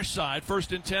 Far side,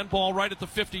 1st and 10, ball right at the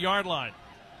 50-yard line.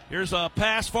 Here's a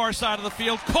pass, far side of the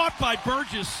field, caught by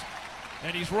Burgess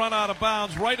And he's run out of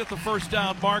bounds right at the first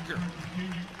down marker.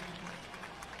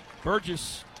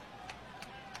 Burgess,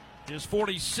 his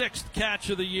 46th catch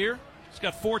of the year. He's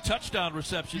got 4 touchdown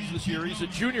receptions this year. He's a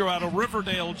junior out of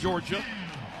Riverdale, Georgia.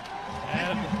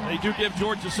 And they do give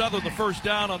Georgia Southern the first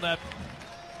down on that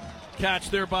catch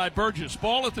there by Burgess.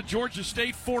 Ball at the Georgia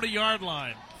State 40-yard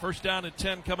line. First down and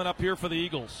 10 coming up here for the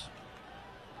Eagles.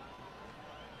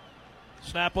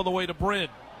 Snap on the way to Bryn.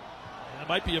 That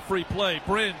might be a free play.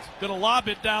 Bryn's going to lob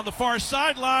it down the far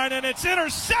sideline, and it's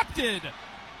intercepted.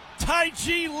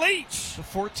 Ty-G Leach. The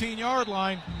 14-yard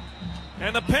line.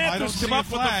 And the Panthers come up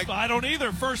with a I don't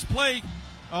either. First play.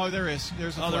 Oh, there is.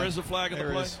 There's a flag. There is a flag in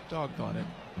the play. Doggone it.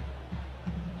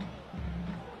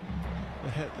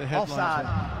 The headline.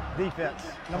 Offside. Defense.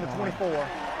 Number 24.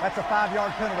 That's a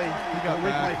 5-yard penalty. He got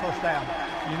back. First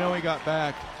down. You know he got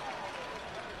back.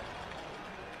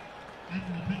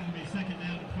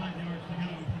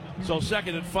 So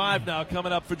 2nd and 5 now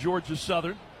coming up for Georgia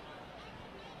Southern.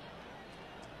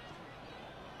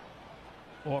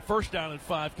 Or first down and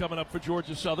 5 coming up for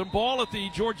Georgia Southern. Ball at the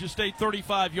Georgia State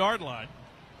 35-yard line.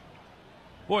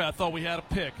 Boy, I thought we had a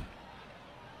pick.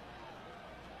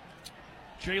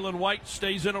 Jalen White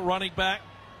stays in at running back.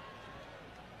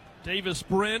 Davis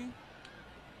Bryn,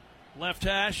 left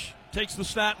hash, takes the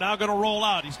snap, now going to roll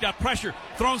out. He's got pressure,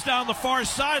 throws down the far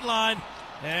sideline,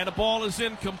 and the ball is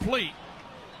incomplete.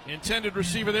 Intended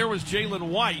receiver there was Jalen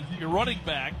White, your running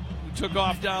back, who took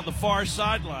off down the far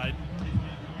sideline.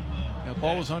 The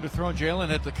ball was underthrown. Jalen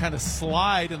had to kind of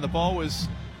slide, and the ball was,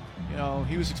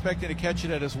 he was expecting to catch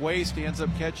it at his waist. He ends up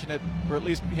catching it, or at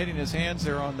least hitting his hands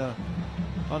there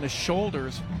on his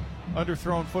shoulders.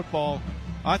 Underthrown football.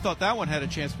 I thought that one had a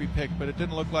chance to be picked, but it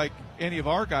didn't look like any of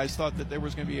our guys thought that there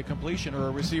was going to be a completion or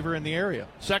a receiver in the area.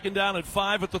 2nd down and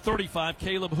 5 at the 35.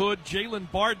 Caleb Hood,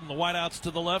 Jalen Barden, the wideouts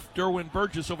to the left. Derwin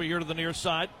Burgess over here to the near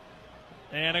side.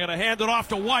 And I'm going to hand it off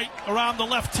to White around the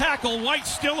left tackle. White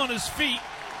still on his feet.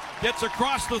 Gets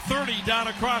across the 30, down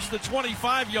across the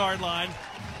 25-yard line.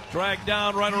 Dragged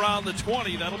down right around the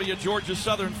 20. That'll be a Georgia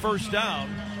Southern first down.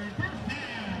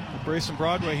 Brayson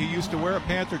Broadway, he used to wear a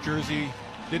Panther jersey.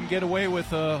 Didn't get away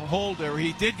with a hold, or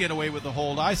he did get away with a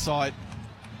hold. I saw it.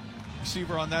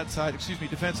 Receiver on that side,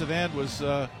 defensive end was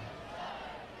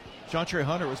Jontre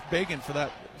Hunter was begging for that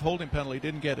holding penalty.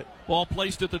 Didn't get it. Ball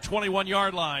placed at the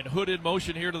 21-yard line. Hood in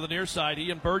motion here to the near side.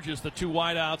 He and Burgess, the 2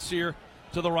 wideouts here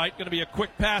to the right. Going to be a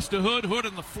quick pass to Hood. Hood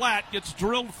in the flat gets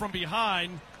drilled from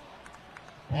behind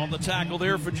on the tackle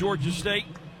there for Georgia State.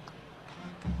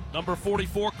 Number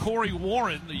 44, Corey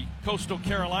Warren, the Coastal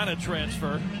Carolina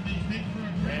transfer.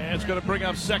 And it's going to bring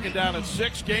up 2nd down and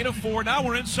 6. Gain of 4. Now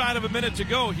we're inside of a minute to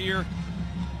go here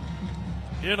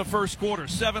in the first quarter.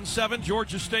 7-7,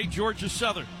 Georgia State, Georgia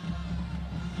Southern.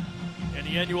 And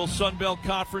the annual Sun Belt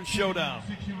Conference Showdown.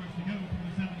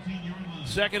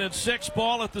 2nd and 6,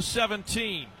 ball at the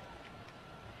 17.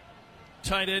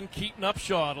 Tight end Keaton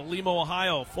Upshaw to Lima,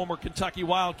 Ohio, former Kentucky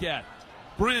Wildcat.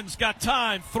 Bryn's got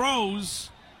time, throws.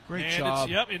 Great job.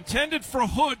 Intended for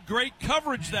Hood. Great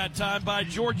coverage that time by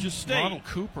Georgia State. Ronald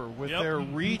Cooper with their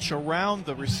reach around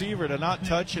the receiver to not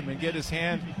touch him and get his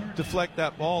hand, deflect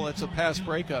that ball. That's a pass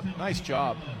breakup. Nice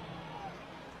job.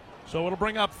 So it'll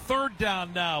bring up 3rd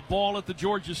down now. Ball at the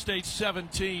Georgia State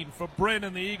 17 for Bryn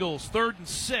and the Eagles. 3rd and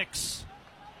 6.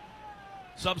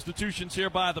 Substitutions here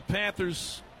by the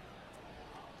Panthers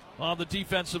on the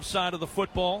defensive side of the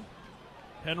football.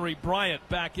 Henry Bryant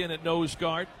back in at nose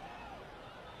guard.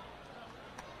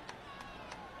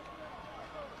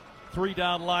 3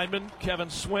 down lineman, Kevin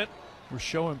Swint. We're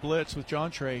showing blitz with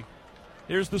Jontre.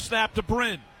 Here's the snap to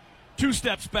Bryn. 2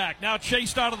 steps back, now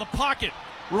chased out of the pocket.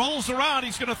 Rolls around,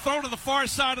 he's going to throw to the far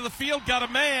side of the field. Got a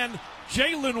man,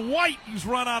 Jalen White, who's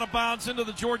run out of bounds into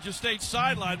the Georgia State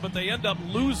sideline, but they end up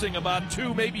losing about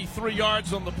 2, maybe 3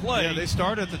 yards on the play. Yeah, they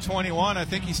start at the 21. I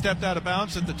think he stepped out of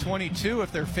bounds at the 22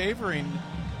 if they're favoring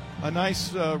a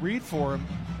nice read for him.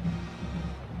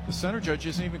 The center judge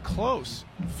isn't even close.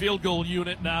 Field goal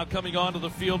unit now coming onto the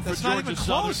field for Georgia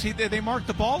Southern. They marked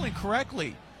the ball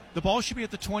incorrectly. The ball should be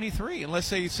at the 23, unless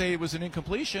they say it was an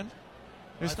incompletion.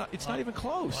 It's not even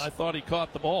close. I thought he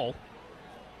caught the ball.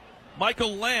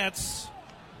 Michael Lance,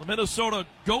 the Minnesota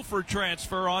Gopher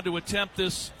transfer, on to attempt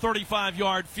this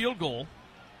 35-yard field goal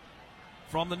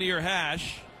from the near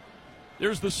hash.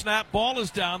 There's the snap. Ball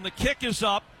is down. The kick is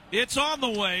up. It's on the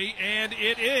way, and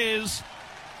it is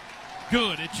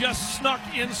good. It just snuck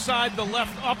inside the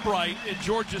left upright at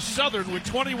Georgia Southern with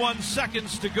 21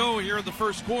 seconds to go here in the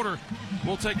first quarter.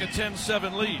 We'll take a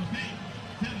 10-7 lead.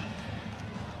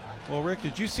 Well, Rick,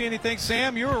 did you see anything?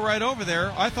 Sam, you were right over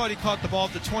there. I thought he caught the ball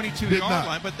at the 22-yard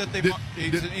line, but that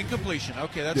it's an incompletion.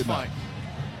 Okay, that's fine.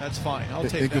 that's fine. I'll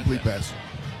take that. Incomplete pass.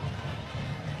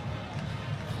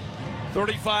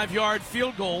 35-yard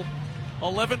field goal,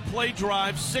 11-play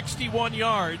drive, 61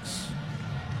 yards.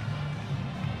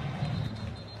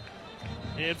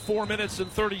 In 4 minutes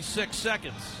and 36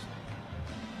 seconds.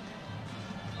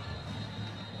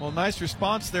 Well, nice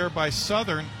response there by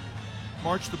Southern.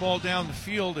 Marched the ball down the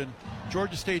field, and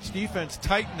Georgia State's defense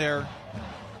tightened there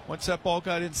once that ball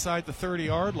got inside the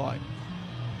 30-yard line.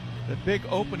 The big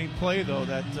opening play, though,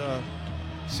 that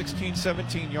 16,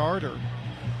 17-yarder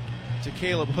to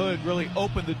Caleb Hood really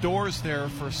opened the doors there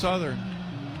for Southern.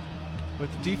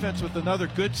 But the defense with another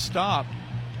good stop.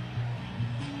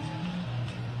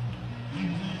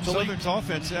 Southern's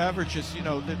offense averages,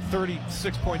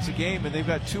 36 points a game, and they've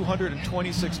got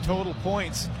 226 total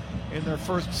points in their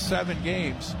first 7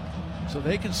 games. So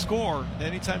they can score.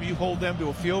 Anytime you hold them to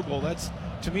a field goal,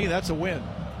 to me, that's a win.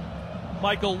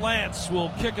 Michael Lance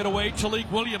will kick it away. Chalik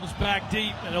Williams back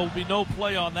deep, and there will be no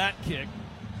play on that kick.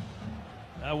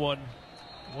 That one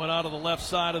went out of the left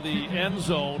side of the end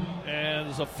zone, and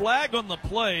there's a flag on the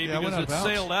play because it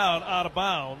sailed out of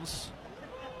bounds.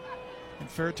 In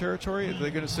fair territory, are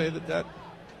they going to say that?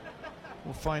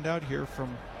 We'll find out here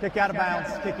from... Kick out of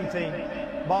bounds, kicking team.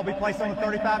 Ball be placed on the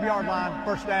 35-yard line.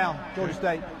 First down, Georgia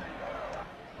State.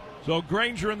 So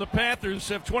Granger and the Panthers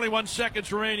have 21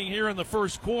 seconds remaining here in the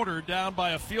first quarter, down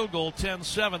by a field goal,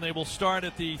 10-7. They will start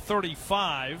at the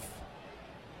 35.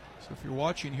 So if you're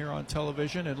watching here on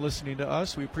television and listening to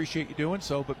us, we appreciate you doing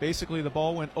so. But basically the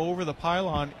ball went over the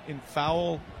pylon in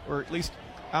foul, or at least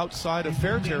outside of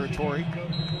fair territory.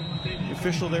 The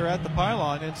official there at the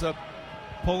pylon ends up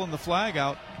pulling the flag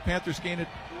out. Panthers gain an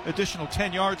additional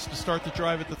 10 yards to start the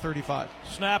drive at the 35.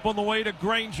 Snap on the way to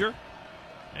Granger.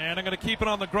 And I'm going to keep it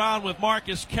on the ground with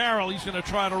Marcus Carroll. He's going to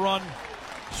try to run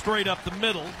straight up the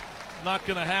middle. Not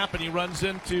going to happen. He runs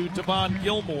into Devon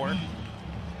Gilmore.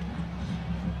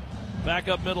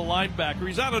 Backup middle linebacker.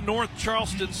 He's out of North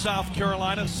Charleston, South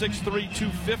Carolina, 6'3",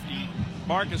 250.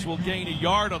 Marcus will gain a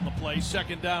yard on the play.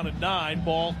 Second down and 9.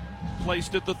 Ball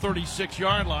placed at the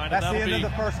 36-yard line. That's and the end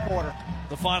of the first quarter.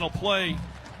 The final play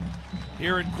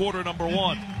here in quarter number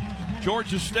 1.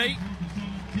 Georgia State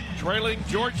trailing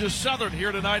Georgia Southern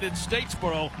here tonight in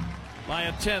Statesboro by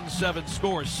a 10-7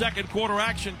 score. Second quarter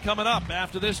action coming up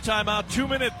after this timeout.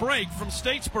 2-minute break from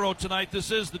Statesboro tonight.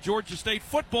 This is the Georgia State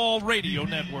Football Radio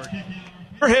Network.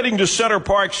 You're heading to Center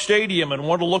Park Stadium and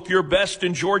want to look your best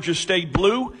in Georgia State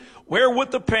blue? Wear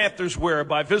what the Panthers wear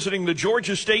by visiting the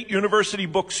Georgia State University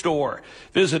bookstore.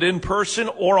 Visit in person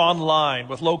or online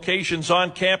with locations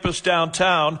on campus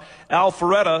downtown,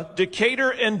 Alpharetta,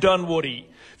 Decatur, and Dunwoody,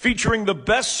 featuring the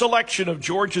best selection of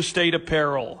Georgia State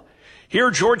apparel. Hear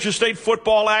Georgia State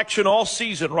football action all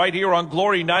season right here on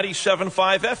Glory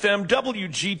 97.5 FM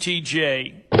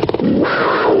WGTJ.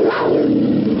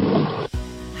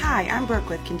 Hi, I'm Brooke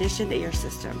with Conditioned Air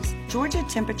Systems. Georgia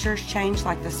temperatures change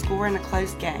like the score in a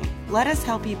close game. Let us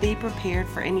help you be prepared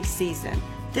for any season.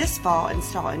 This fall,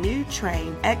 install a new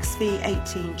Trane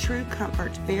XV18 True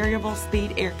Comfort Variable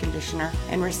Speed Air Conditioner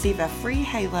and receive a free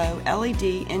Halo LED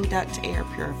Induct Air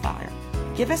Purifier.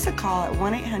 Give us a call at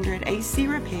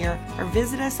 1-800-AC-REPAIR or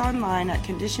visit us online at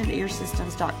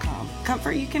conditionedairsystems.com.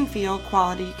 Comfort you can feel,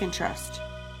 quality you can trust.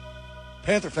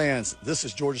 Panther fans, this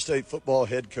is Georgia State football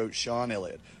head coach Sean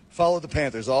Elliott. Follow the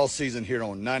Panthers all season here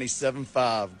on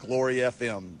 97.5 Glory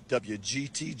FM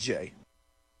WGTJ.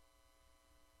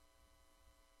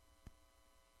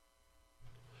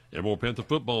 And more Panther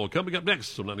football coming up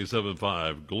next on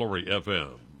 97.5 Glory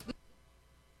FM.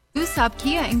 Lusab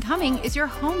Kia in Cumming is your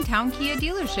hometown Kia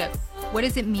dealership. What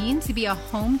does it mean to be a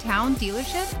hometown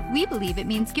dealership? We believe it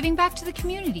means giving back to the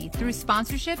community through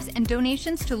sponsorships and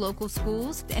donations to local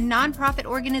schools and nonprofit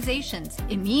organizations.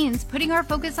 It means putting our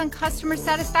focus on customer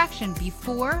satisfaction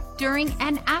before, during,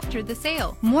 and after the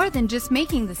sale, more than just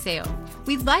making the sale.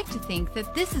 We'd like to think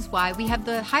that this is why we have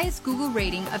the highest Google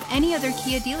rating of any other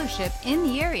Kia dealership in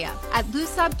the area. At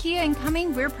Lusab Kia in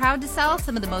Cumming, we're proud to sell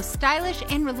some of the most stylish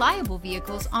and reliable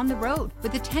vehicles on the road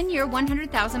with a 10-year,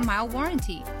 100,000-mile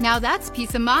warranty. Now that's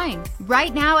peace of mind.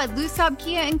 Right now at Lusab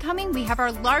Kia in Cumming, we have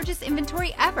our largest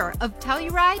inventory ever of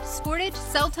Telluride, Sportage,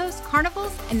 Seltos,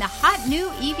 Carnivals, and the hot new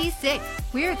EV6.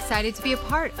 We're excited to be a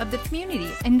part of the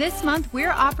community, and this month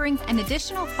we're offering an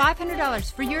additional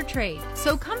 $500 for your trade.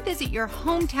 So come visit your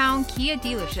hometown Kia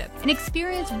dealership and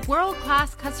experience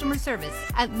world-class customer service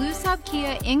at Lusab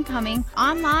Kia in Cumming,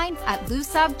 online at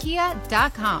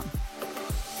lusabkia.com.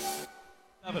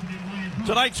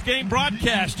 Tonight's game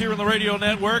broadcast here on the radio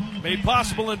network, made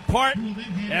possible in part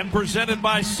and presented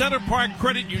by Center Park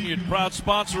Credit Union, proud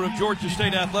sponsor of Georgia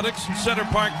State Athletics and Center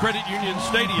Park Credit Union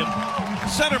Stadium.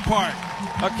 Center Park,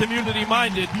 a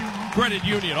community-minded credit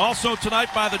union. Also tonight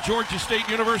by the Georgia State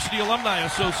University Alumni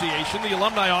Association. The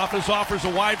Alumni Office offers a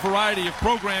wide variety of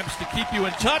programs to keep you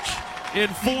in touch,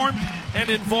 informed, and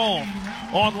involved.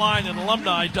 Online at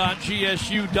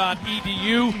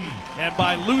alumni.gsu.edu and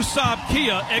by Lou Saab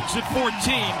Kia, exit 14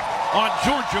 on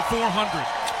Georgia 400.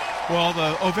 Well,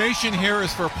 the ovation here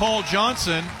is for Paul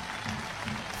Johnson,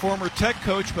 former Tech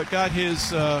coach, but got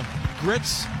his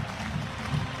grits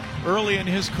early in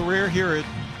his career here at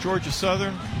Georgia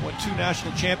Southern. Won 2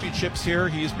 national championships here.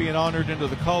 He's being honored into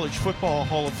the College Football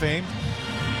Hall of Fame.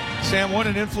 Sam, what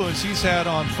an influence he's had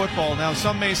on football. Now,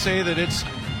 some may say that it's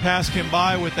passed him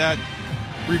by with that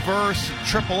reverse,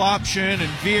 triple option, and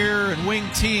veer and wing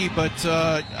T, but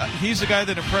he's a guy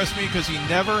that impressed me because he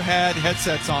never had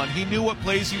headsets on. He knew what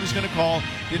plays he was going to call.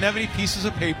 Didn't have any pieces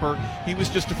of paper. He was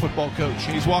just a football coach,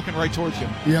 and he's walking right towards you.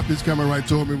 Yep, he's coming right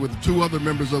toward me with 2 other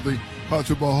members of the College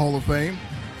Football Hall of Fame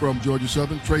from Georgia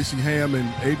Southern, Tracy Ham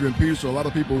and Adrian Peterson. A lot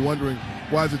of people wondering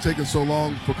why is it taking so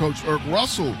long for Coach Irk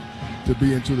Russell to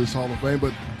be into this Hall of Fame,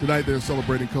 but tonight they're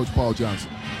celebrating Coach Paul Johnson.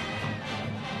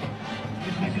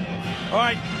 All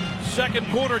right, second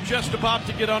quarter just about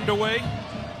to get underway.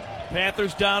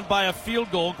 Panthers down by a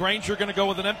field goal. Granger going to go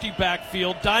with an empty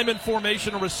backfield. Diamond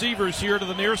formation of receivers here to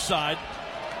the near side.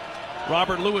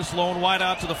 Robert Lewis lone wide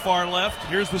out to the far left.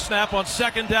 Here's the snap on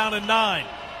 2nd down and 9.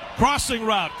 Crossing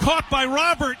route, caught by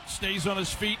Robert. Stays on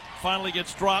his feet, finally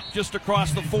gets dropped just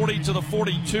across the 40 to the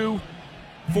 42.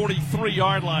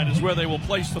 43-yard line is where they will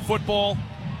place the football.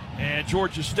 And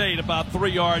Georgia State about 2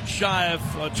 yards shy of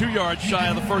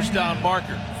the first down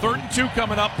marker. 3rd and 2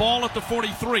 coming up, ball at the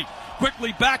 43.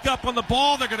 Quickly back up on the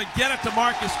ball. They're going to get it to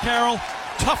Marcus Carroll.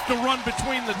 Tough to run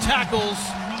between the tackles.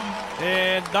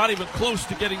 And not even close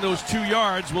to getting those 2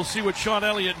 yards. We'll see what Sean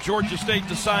Elliott and Georgia State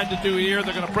decide to do here.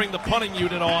 They're going to bring the punting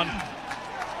unit on.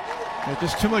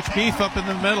 There's too much beef up in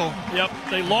the middle. Yep,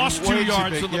 they lost 2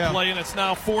 yards big, on the play, and it's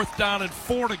now 4th down and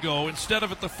 4 to go. Instead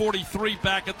of at the 43,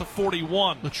 back at the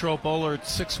 41. Latrell Bullard,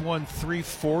 6'1",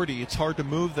 340. It's hard to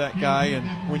move that guy, and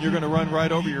when you're going to run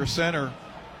right over your center,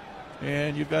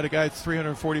 and you've got a guy that's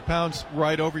 340 pounds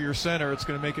right over your center, it's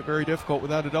going to make it very difficult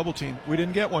without a double team. We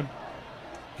didn't get one.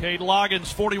 Cade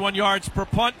Loggins, 41 yards per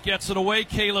punt, gets it away.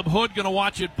 Caleb Hood going to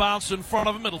watch it bounce in front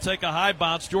of him. It'll take a high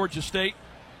bounce. Georgia State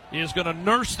is going to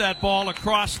nurse that ball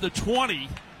across the 20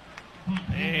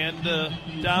 and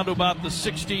down to about the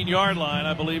 16-yard line,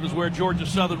 I believe, is where Georgia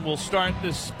Southern will start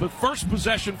this first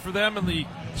possession for them in the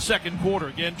second quarter.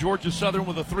 Again, Georgia Southern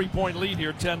with a 3-point lead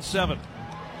here, 10-7.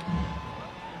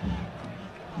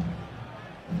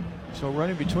 So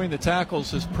running between the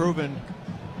tackles has proven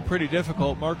pretty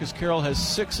difficult. Marcus Carroll has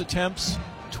 6 attempts,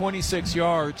 26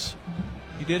 yards.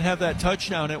 He did have that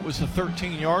touchdown. It was a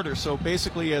 13-yarder, so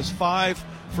basically he has 5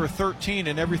 for 13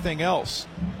 and everything else.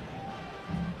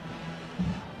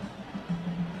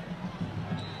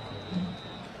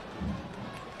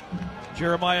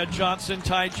 Jeremiah Johnson,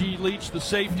 Ty G. Leach, the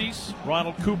safeties.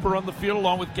 Ronald Cooper on the field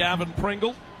along with Gavin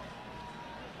Pringle.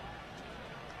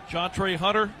 Jontre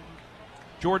Hunter,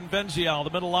 Jordan Benzial, the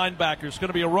middle linebacker. It's going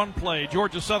to be a run play.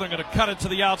 Georgia Southern going to cut it to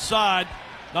the outside.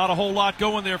 Not a whole lot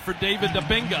going there for David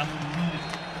Dabinga.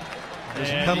 There's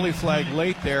a penalty flag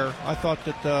late there. I thought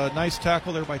that nice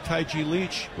tackle there by Ty G.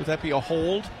 Leach. Would that be a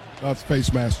hold? That's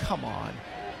face mask. Come on.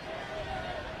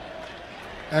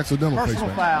 Accidental personal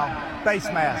face mask. foul, face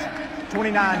mask,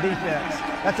 29 defense.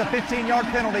 That's a 15-yard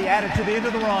penalty added to the end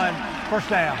of the run. First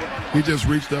down. He just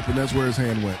reached up, and that's where his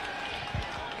hand went.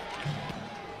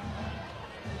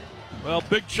 Well,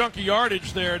 big chunky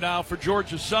yardage there now for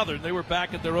Georgia Southern. They were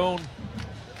back at their own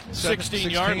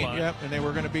 16-yard line. Yep, and they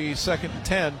were going to be 2nd and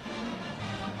 10.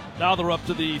 Now they're up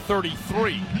to the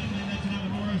 33.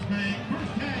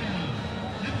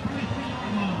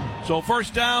 So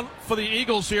first down for the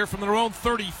Eagles here from their own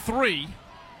 33.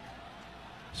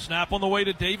 Snap on the way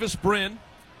to Davis Brin.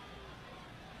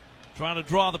 Trying to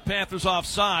draw the Panthers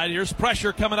offside. Here's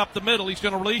pressure coming up the middle. He's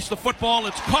going to release the football.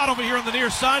 It's caught over here on the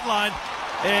near sideline.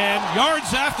 And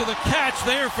yards after the catch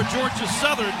there for Georgia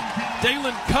Southern.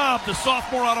 Dalen Cobb, the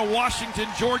sophomore out of Washington,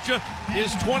 Georgia,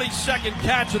 his 22nd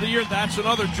catch of the year. That's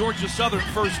another Georgia Southern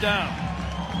first down.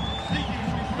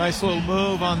 Nice little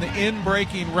move on the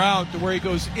in-breaking route to where he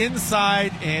goes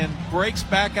inside and breaks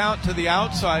back out to the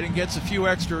outside and gets a few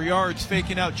extra yards,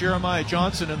 faking out Jeremiah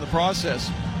Johnson in the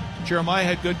process. Jeremiah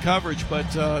had good coverage,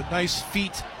 but nice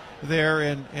feet there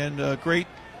and great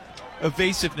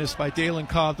evasiveness by Dalen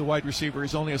Cobb, the wide receiver.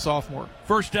 He's only a sophomore.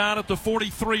 First down at the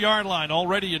 43-yard line,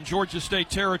 already in Georgia State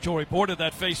territory. Boy, did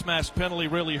that face mask penalty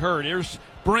really hurt. Here's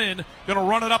Brin, going to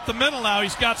run it up the middle now.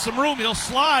 He's got some room. He'll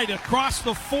slide across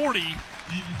the 40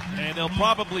 And they'll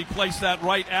probably place that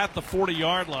right at the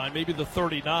 40-yard line, maybe the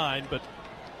 39, but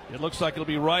it looks like it'll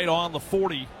be right on the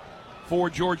 40 for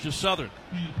Georgia Southern.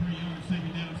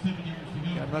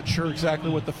 I'm not sure exactly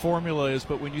what the formula is,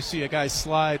 but when you see a guy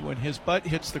slide, when his butt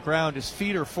hits the ground, his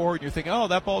feet are forward, and you're thinking, oh,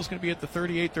 that ball's going to be at the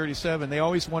 38, 37. They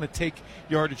always want to take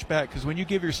yardage back, because when you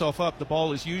give yourself up, the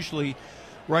ball is usually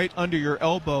right under your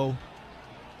elbow,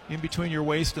 in between your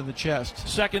waist and the chest.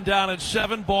 2nd down and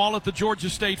 7, ball at the Georgia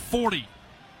State 40.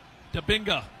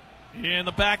 Dabinga in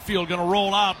the backfield, going to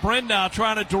roll out. Brendow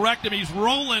trying to direct him. He's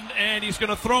rolling, and he's going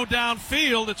to throw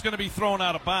downfield. It's going to be thrown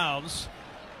out of bounds.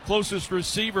 Closest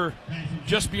receiver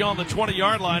just beyond the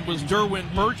 20-yard line was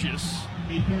Derwin Burgess.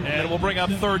 And we'll bring up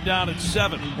 3rd down and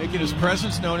 7. Making his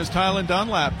presence known as Tylen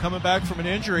Dunlap, coming back from an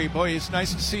injury. Boy, it's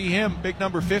nice to see him. Big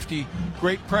number 50.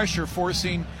 Great pressure,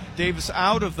 forcing Davis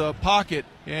out of the pocket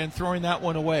and throwing that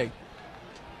one away.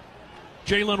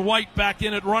 Jalen White back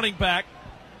in at running back.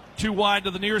 2 wide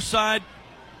to the near side,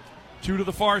 2 to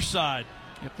the far side.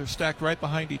 Yep, they're stacked right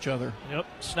behind each other. Yep.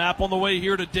 Snap on the way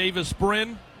here to Davis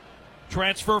Brin.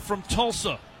 Transfer from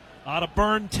Tulsa out of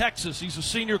Bern, Texas. He's a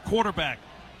senior quarterback.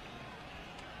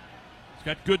 He's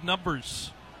got good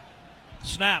numbers.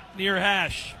 Snap near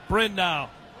hash. Brin now.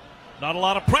 Not a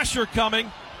lot of pressure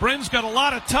coming. Brin's got a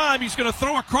lot of time. He's going to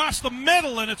throw across the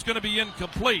middle, and it's going to be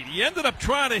incomplete. He ended up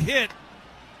trying to hit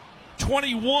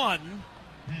 21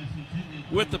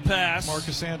 with the pass.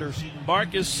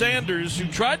 Marcus Sanders, who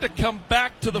tried to come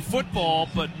back to the football,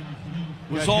 but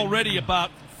was already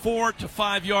about 4 to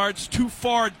 5 yards too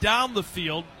far down the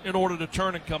field in order to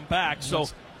turn and come back. So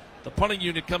the punting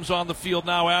unit comes on the field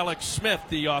now. Alex Smith,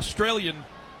 the Australian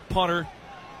punter,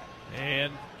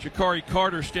 and Jakari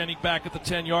Carter standing back at the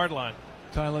 10-yard line.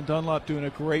 Tylen Dunlap doing a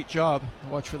great job.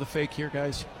 Watch for the fake here,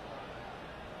 guys.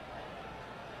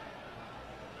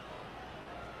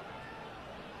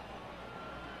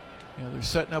 Yeah, they're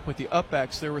setting up with the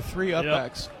upbacks. There were 3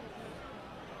 upbacks.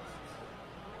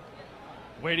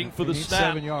 Waiting for the snap.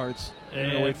 7 yards. They're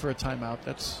going to wait for a timeout.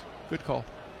 That's a good call.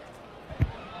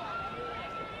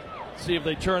 See if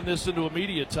they turn this into a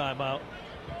media timeout.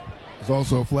 There's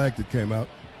also a flag that came out.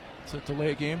 So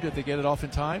delay a game. Did they get it off in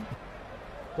time?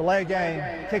 Delay a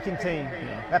game, kicking team.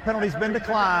 Yeah. That penalty's been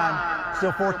declined.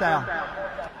 Still 4th down.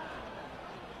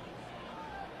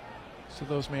 So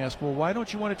those may ask, well, why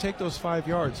don't you want to take those 5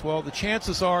 yards? Well, the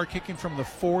chances are, kicking from the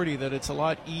 40, that it's a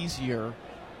lot easier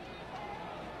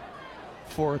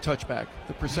for a touchback.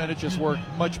 The percentages work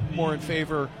much more in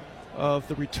favor of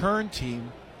the return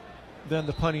team than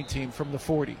the punting team from the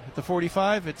 40. At the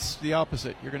 45, it's the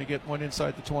opposite. You're going to get one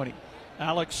inside the 20.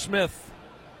 Alex Smith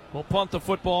will punt the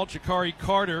football. Jakari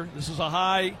Carter. This is a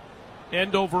high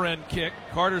end-over-end kick.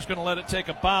 Carter's going to let it take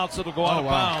a bounce. It'll go out of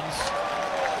bounds.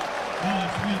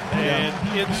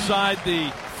 And inside the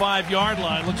 5-yard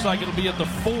line, looks like it'll be at the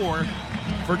 4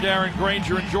 for Darren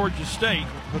Granger and Georgia State.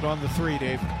 Put on the 3,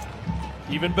 Dave.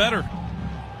 Even better.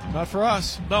 Not for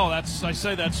us. No, I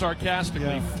say that sarcastically.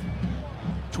 Yeah.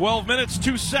 12 minutes,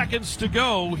 2 seconds to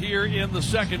go here in the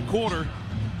second quarter.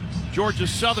 Georgia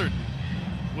Southern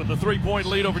with a 3-point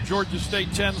lead over Georgia State,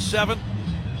 10-7.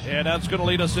 And that's going to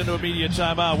lead us into immediate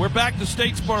timeout. We're back to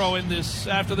Statesboro in this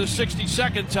after this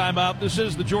 60-second timeout. This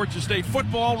is the Georgia State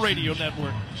Football Radio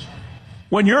Network.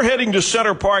 When you're heading to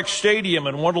Center Park Stadium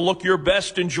and want to look your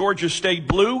best in Georgia State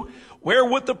blue, wear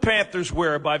what the Panthers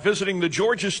wear by visiting the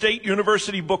Georgia State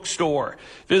University Bookstore.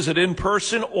 Visit in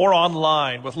person or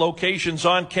online with locations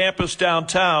on campus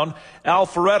downtown,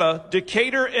 Alpharetta,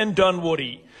 Decatur, and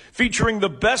Dunwoody, featuring the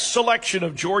best selection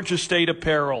of Georgia State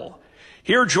apparel.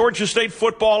 Hear Georgia State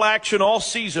football action all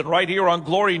season right here on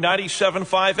Glory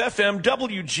 97.5 FM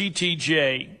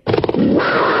WGTJ.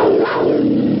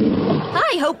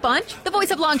 Hi, Hope Bunch, the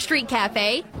voice of Longstreet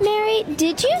Cafe. Mary,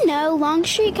 did you know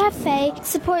Longstreet Cafe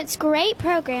supports great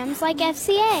programs like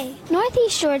FCA?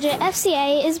 Northeast Georgia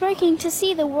FCA is working to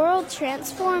see the world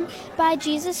transformed by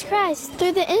Jesus Christ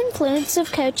through the influence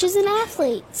of coaches and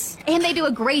athletes. And they do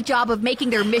a great job of making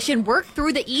their mission work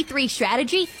through the E3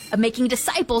 strategy of making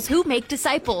disciples who make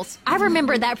disciples. I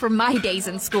remember that from my days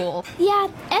in school. Yeah,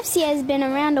 FCA has been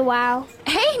around a while.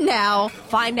 Hey now,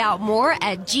 find out more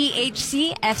at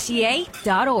ghcfca.org.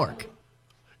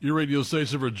 Your radio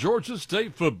station for Georgia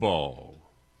State football.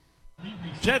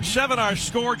 10-7 our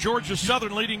score. Georgia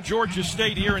Southern leading Georgia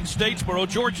State here in Statesboro.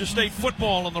 Georgia State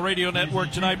football on the radio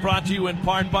network tonight, brought to you in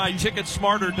part by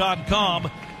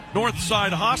Ticketsmarter.com.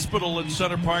 Northside Hospital in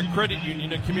Center Park Credit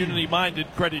Union, a community-minded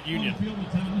credit union.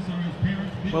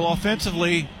 Well,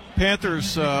 offensively,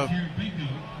 Panthers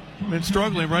been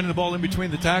struggling running the ball in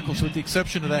between the tackles, with the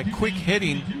exception of that quick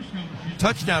hitting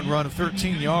touchdown run of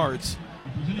 13 yards.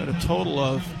 At a total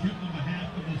of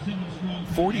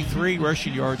 43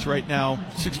 rushing yards right now,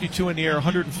 62 in the air,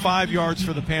 105 yards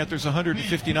for the Panthers,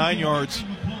 159 yards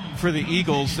for the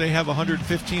Eagles. They have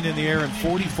 115 in the air and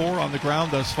 44 on the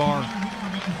ground thus far.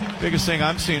 Biggest thing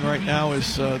I'm seeing right now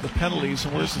is the penalties,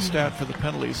 and where's the stat for the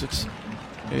penalties?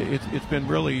 It's been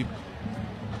really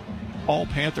all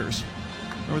Panthers.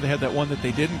 Remember they had that one that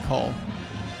they didn't call.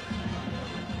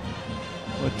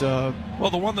 But well,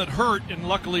 the one that hurt, and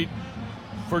luckily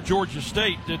for Georgia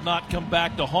State did not come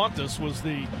back to haunt us, was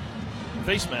the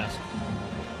face mask.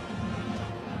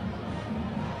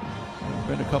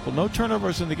 Been a couple. No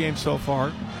turnovers in the game so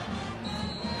far.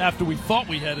 After we thought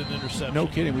we had an interception. No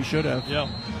kidding, we should have. Yeah.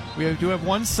 We do have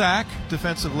one sack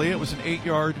defensively. It was an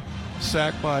 8-yard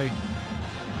sack by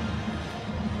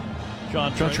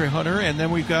John Trey Hunter. And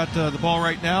then we've got the ball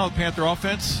right now. The Panther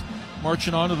offense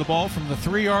marching onto the ball from the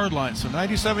 3-yard line. So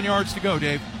 97 yards to go,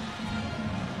 Dave.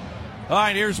 All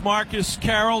right, here's Marcus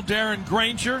Carroll, Darren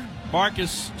Granger.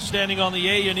 Marcus standing on the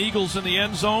A and Eagles in the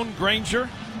end zone. Granger.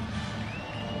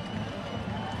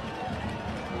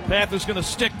 Panthers going to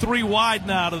stick 3 wide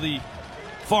now to the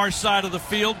far side of the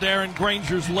field. Darren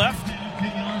Granger's left.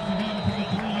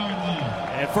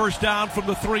 And first down from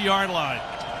the 3-yard line.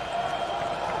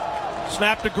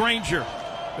 Snap to Granger.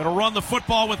 Going to run the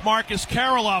football with Marcus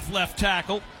Carroll off left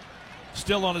tackle.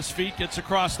 Still on his feet. Gets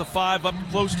across the 5 up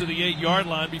close to the 8-yard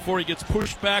line before he gets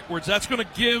pushed backwards. That's going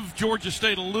to give Georgia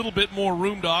State a little bit more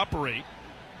room to operate.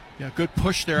 Yeah, good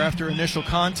push there after initial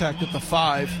contact at the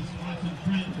 5.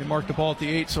 They marked the ball at the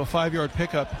 8, so a 5-yard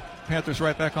pickup. Panthers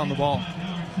right back on the ball.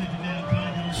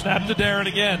 Snap to Darren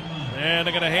again. And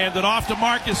they're going to hand it off to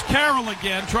Marcus Carroll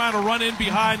again, trying to run in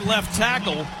behind left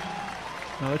tackle.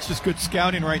 No, that's just good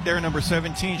scouting right there. Number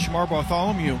 17, Shamar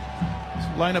Bartholomew.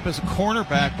 Line up as a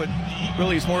cornerback, but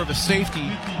really he's more of a safety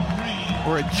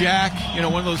or a jack. You know,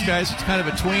 one of those guys that's kind of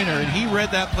a tweener. And he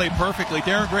read that play perfectly.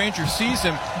 Darren Granger sees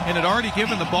him and had already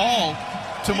given the ball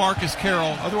to Marcus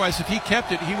Carroll. Otherwise, if he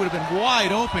kept it, he would have been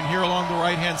wide open here along the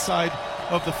right-hand side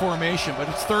of the formation. But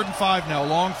it's 3rd and 5 now,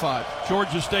 long 5.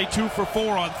 Georgia State 2 for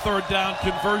 4 on 3rd down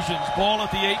conversions. Ball at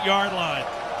the 8-yard line.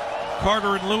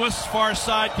 Carter and Lewis, far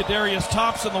side. Kadarius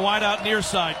Thompson, the wideout near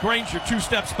side. Granger 2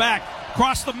 steps back,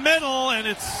 across the middle, and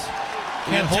it's...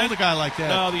 Can't hold a guy like that.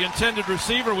 No, the intended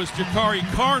receiver was Jakari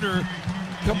Carter.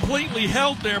 Completely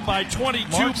held there by 22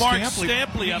 Mark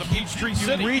Stampley out of Peachtree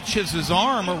City. You reach his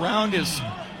arm around his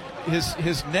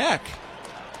neck.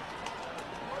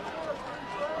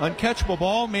 Uncatchable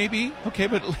ball, maybe. Okay,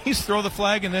 but at least throw the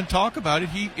flag and then talk about it.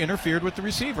 He interfered with the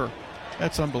receiver.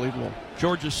 That's unbelievable.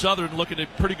 Georgia Southern looking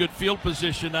at pretty good field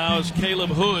position now as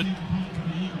Caleb Hood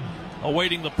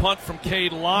awaiting the punt from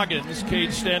Cade Loggins.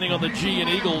 Cade standing on the G and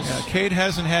Eagles. Yeah, Cade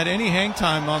hasn't had any hang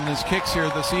time on his kicks here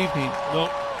this evening. Nope.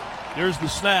 Here's the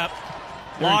snap.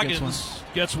 Loggins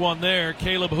gets one there.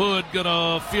 Caleb Hood going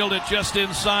to field it just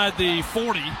inside the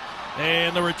 40.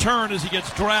 And the return as he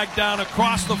gets dragged down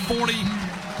across the 40,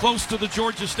 close to the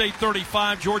Georgia State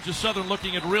 35. Georgia Southern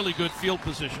looking at really good field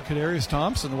position. Kadarius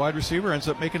Thompson, the wide receiver, ends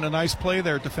up making a nice play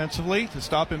there defensively to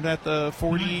stop him at the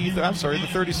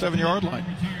 37-yard line.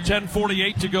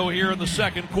 10:48 to go here in the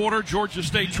second quarter. Georgia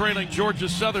State trailing Georgia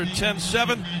Southern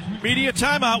 10-7. Media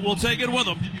timeout. We'll take it with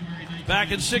them.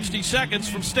 Back in 60 seconds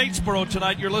from Statesboro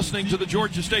tonight. You're listening to the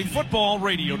Georgia State Football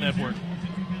Radio Network.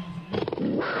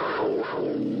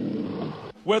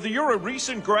 Whether you're a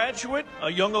recent graduate,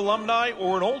 a young alumni,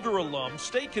 or an older alum,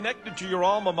 stay connected to your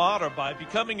alma mater by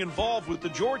becoming involved with the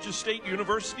Georgia State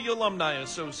University Alumni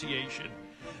Association.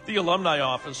 The Alumni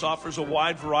Office offers a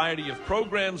wide variety of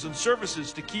programs and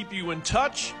services to keep you in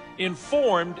touch,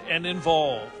 informed, and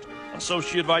involved.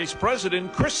 Associate Vice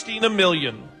President Christina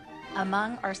Million.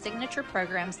 Among our signature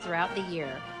programs throughout the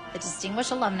year, the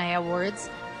Distinguished Alumni Awards,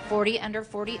 40 Under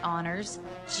 40 Honors,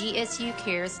 GSU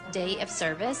Cares Day of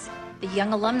Service, the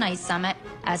Young Alumni Summit,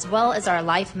 as well as our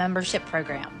Life Membership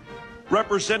Program.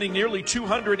 Representing nearly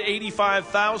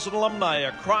 285,000 alumni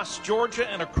across Georgia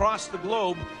and across the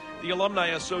globe, the Alumni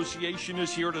Association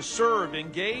is here to serve,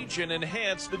 engage, and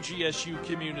enhance the GSU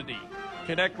community.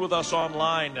 Connect with us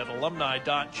online at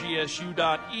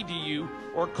alumni.gsu.edu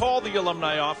or call the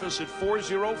Alumni Office at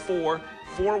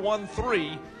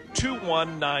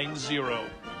 404-413-2190.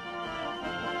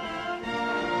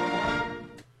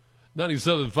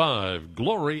 97.5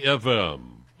 Glory FM.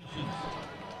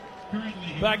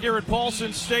 Back here at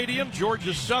Paulson Stadium,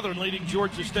 Georgia Southern leading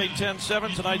Georgia State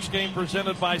 10-7. Tonight's game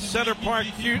presented by Center Park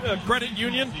Credit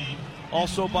Union,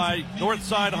 also by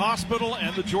Northside Hospital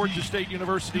and the Georgia State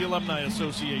University Alumni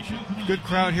Association. Good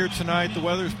crowd here tonight. The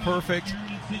weather's perfect.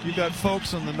 You've got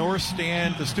folks on the north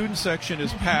stand. The student section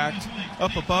is packed.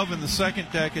 Up above in the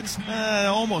second deck, it's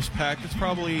almost packed. It's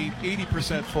probably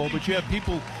 80% full, but you have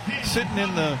people sitting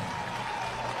in the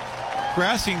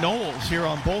grassy knolls here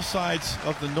on both sides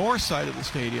of the north side of the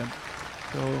stadium.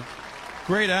 So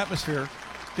great atmosphere.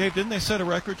 Dave, didn't they set a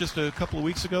record just a couple of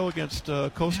weeks ago against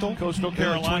Coastal? Coastal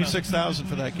Carolina. 26,000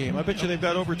 for that game. I bet you they've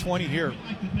got over 20 here.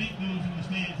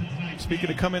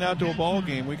 Speaking of coming out to a ball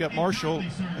game, we got Marshall.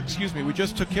 We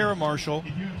just took care of Marshall,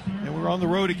 and we're on the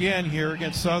road again here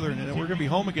against Southern, and we're going to be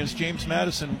home against James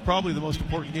Madison, probably the most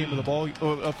important game of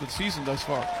the season thus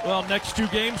far. Well, next two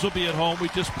games will be at home. We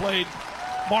just played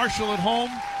Marshall at home,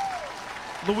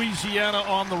 Louisiana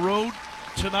on the road,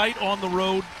 tonight on the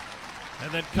road,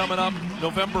 and then coming up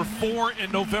November 4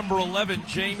 and November 11,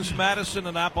 James Madison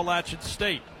and Appalachian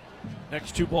State.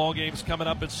 Next two ball games coming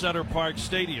up at Center Park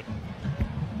Stadium.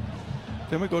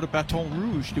 Then we go to Baton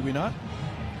Rouge, do we not?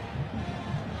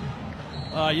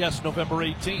 Yes, November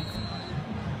 18th.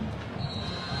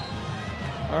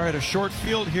 All right, a short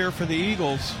field here for the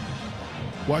Eagles.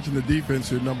 Watching the defense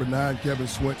here, number 9, Kevin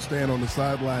Swint, stand on the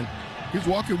sideline. He's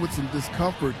walking with some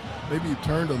discomfort. Maybe he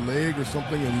turned a leg or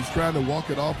something, and he's trying to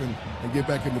walk it off and get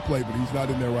back into play, but he's not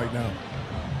in there right now.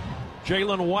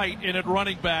 Jalen White in at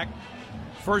running back.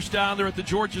 First down there at the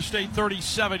Georgia State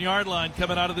 37-yard line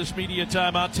coming out of this media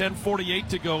timeout. 10:48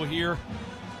 to go here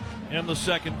in the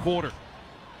second quarter.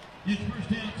 It's first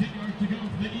down, 10 yards to go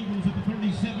for the Eagles at the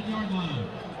 37-yard line.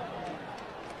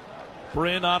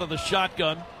 Bryn out of the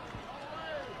shotgun.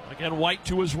 Again, White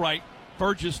to his right.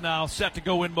 Burgess now set to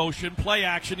go in motion. Play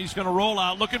action. He's going to roll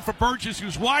out. Looking for Burgess,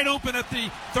 who's wide open at the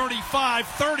 35,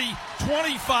 30,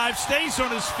 25. Stays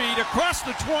on his feet across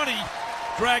the 20.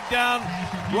 Dragged down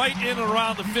right in and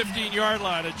around the 15-yard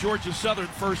line at Georgia Southern,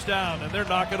 first down, and they're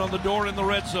knocking on the door in the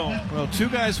red zone. Well, two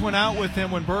guys went out with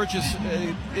him when Burgess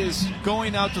is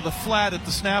going out to the flat at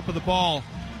the snap of the ball.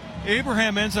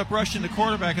 Abraham ends up rushing the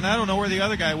quarterback, and I don't know where the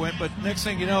other guy went, but next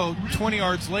thing you know, 20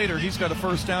 yards later, he's got a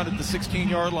first down at the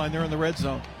 16-yard line there in the red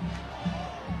zone.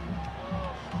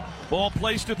 Ball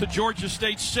placed at the Georgia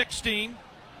State 16.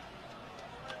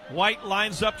 White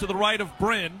lines up to the right of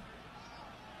Bryn.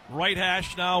 Right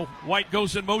hash now. White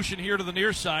goes in motion here to the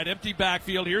near side. Empty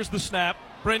backfield. Here's the snap.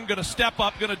 Bryn going to step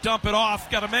up, going to dump it off.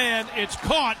 Got a man. It's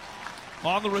caught.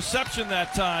 On the reception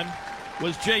that time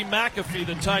was Jay McAfee,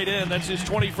 the tight end. That's his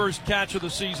 21st catch of the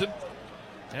season.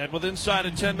 And with inside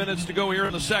of 10 minutes to go here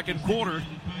in the second quarter,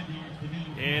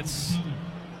 it's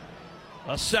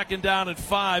a second down and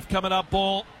 5 coming up.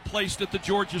 Ball placed at the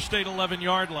Georgia State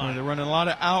 11-yard line. They're running a lot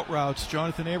of out routes.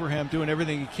 Jonathan Abraham doing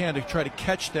everything he can to try to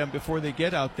catch them before they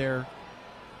get out there.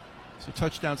 It's a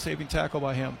touchdown saving tackle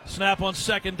by him. Snap on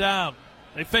second down.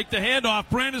 They fake the handoff.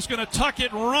 Brandon's going to tuck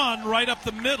it and run right up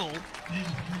the middle.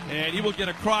 And he will get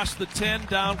across the 10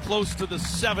 down close to the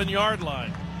 7-yard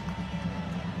line.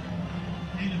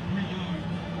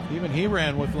 Even he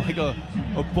ran with like a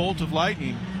bolt of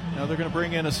lightning. Now they're going to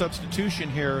bring in a substitution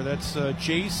here. That's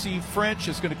J.C. French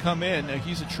is going to come in.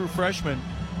 He's a true freshman.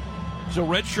 He's a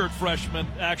redshirt freshman,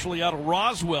 actually out of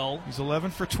Roswell. He's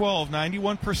 11 for 12,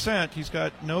 91%. He's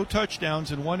got no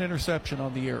touchdowns and 1 interception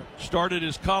on the year. Started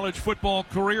his college football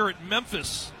career at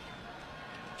Memphis.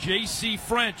 J.C.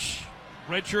 French,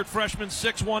 redshirt freshman,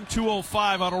 6'1",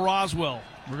 205 out of Roswell.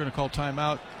 We're going to call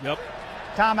timeout. Yep.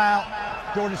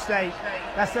 Timeout, Georgia State.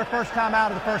 That's their first timeout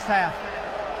of the first half.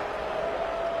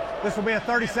 This will be a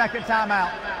 30-second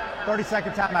timeout.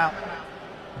 30-second timeout.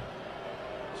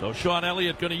 So Sean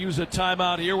Elliott going to use a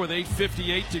timeout here with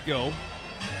 8:58 to go.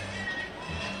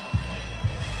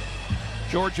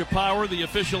 Georgia Power, the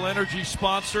official energy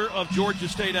sponsor of Georgia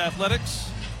State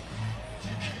Athletics.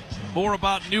 More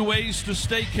about new ways to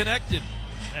stay connected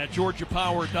at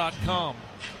georgiapower.com.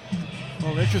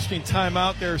 Well, interesting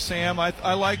timeout there, Sam.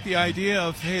 I like the idea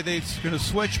of, hey, they're going to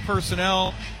switch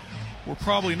personnel. We're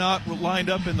probably not lined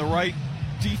up in the right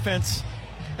defense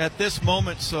at this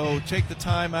moment, so take the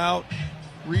time out,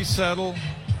 resettle,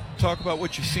 talk about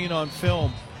what you've seen on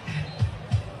film.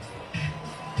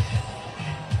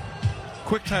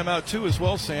 Quick timeout, too, as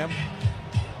well, Sam.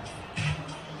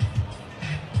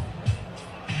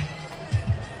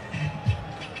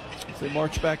 As they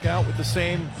march back out with the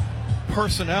same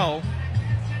personnel.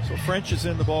 So French is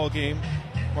in the ball game.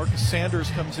 Marcus Sanders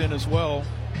comes in as well.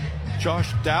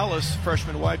 Josh Dallas,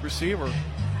 freshman wide receiver.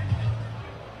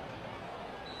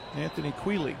 Anthony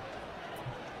Quealy.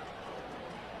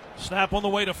 Snap on the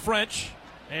way to French.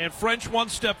 And French one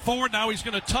step forward. Now he's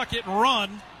going to tuck it and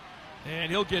run.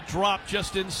 And he'll get dropped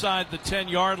just inside the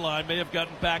 10-yard line. May have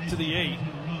gotten back to the 8.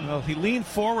 Well, he leaned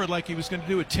forward like he was going to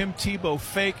do a Tim Tebow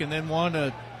fake and then wanted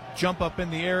to jump up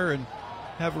in the air and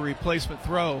have a replacement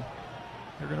throw.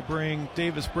 They're going to bring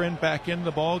Davis Brin back in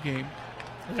the ball game.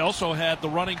 They also had the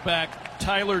running back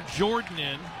Tyler Jordan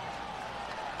in,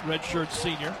 redshirt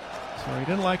senior. So he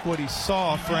didn't like what he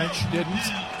saw. French didn't,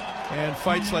 and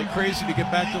fights like crazy to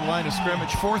get back to the line of scrimmage.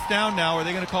 4th down now. Are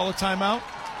they going to call a timeout?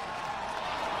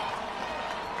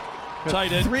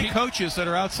 Tight end. 3 coaches that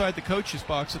are outside the coach's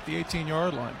box at the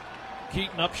 18-yard line.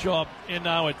 Keaton Upshaw in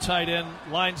now at tight end,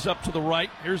 lines up to the right.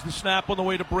 Here's the snap on the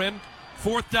way to Brin.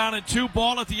 4th down and 2,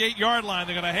 ball at the 8-yard line.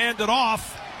 They're going to hand it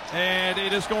off, and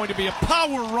it is going to be a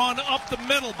power run up the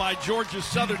middle by Georgia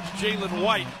Southern's Jalen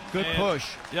White. Good push.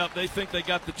 Yep, they think they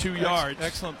got the 2 yards.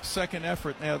 Excellent second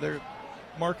effort. Now they're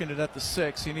marking it at the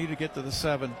 6. He needed to get to the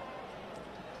 7.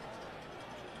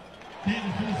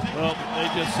 Well,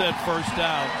 they just said first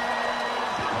down.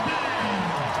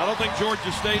 I don't think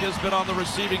Georgia State has been on the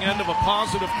receiving end of a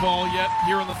positive call yet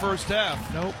here in the first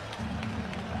half. Nope.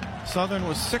 Southern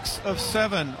was 6 of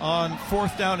 7 on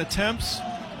 4th down attempts,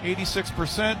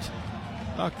 86%.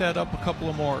 Knocked that up a couple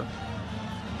of more.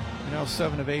 Now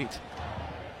 7 of 8.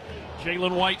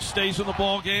 Jalen White stays in the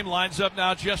ball game, lines up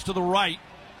now just to the right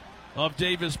of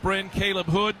Davis Brin. Caleb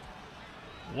Hood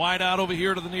wide out over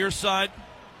here to the near side.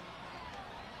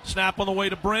 Snap on the way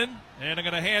to Brin, and they're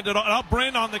going to hand it up.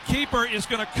 Brin on the keeper is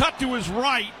going to cut to his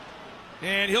right,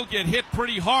 and he'll get hit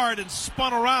pretty hard and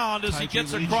spun around as he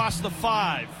gets across the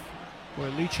 5. Boy,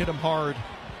 Leach hit him hard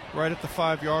right at the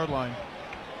 5-yard line.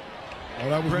 Oh,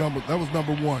 that was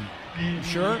number 1. You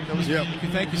sure? Yep.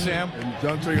 Thank you, Sam. And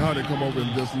Jontre Hunter come over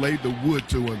and just laid the wood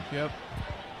to him. Yep.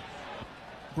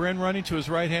 Brin running to his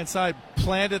right-hand side,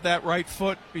 planted that right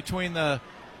foot between the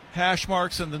hash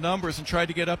marks and the numbers and tried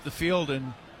to get up the field,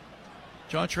 and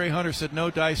Jontre Hunter said, "No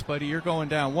dice, buddy, you're going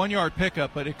down." 1-yard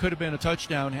pickup, but it could have been a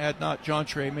touchdown had not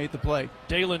Jontre made the play.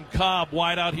 Dalen Cobb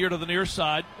wide out here to the near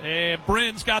side, and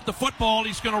Brin's got the football.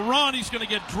 He's going to run. He's going to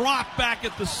get dropped back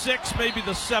at the 6, maybe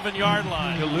the 7-yard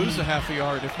line. He'll lose a half a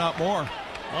yard, if not more.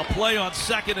 A play on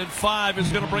 2nd and 5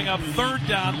 is going to bring up 3rd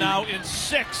down now in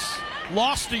 6.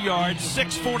 Lost a yard,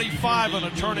 6:45 on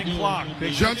a turning clock.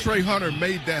 Jontre Hunter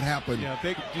made that happen. Yeah,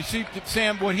 you see,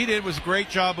 Sam, what he did was a great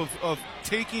job of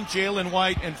taking Jalen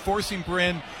White and forcing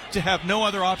Brin to have no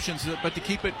other options but to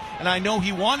keep it. And I know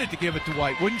he wanted to give it to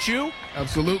White, wouldn't you?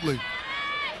 Absolutely.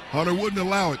 Hunter wouldn't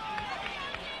allow it.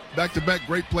 Back-to-back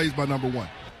great plays by number 1.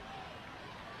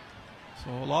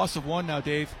 So a loss of 1 now,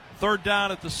 Dave. 3rd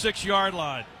down at the 6-yard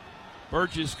line.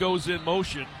 Burgess goes in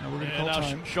motion. Now we're going to call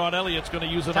time. Sean Elliott's going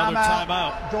to use another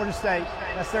timeout. Georgia State.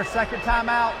 That's their 2nd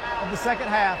timeout of the 2nd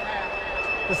half.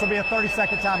 This will be a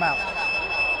 30-second timeout.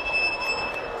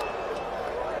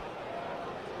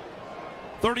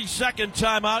 30-second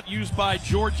timeout used by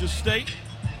Georgia State.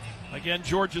 Again,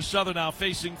 Georgia Southern now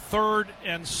facing 3rd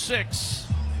and 6.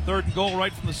 3rd and goal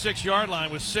right from the 6-yard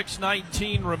line with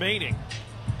 6:19 remaining.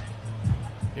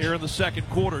 Here in the second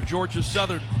quarter, Georgia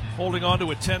Southern holding on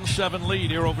to a 10-7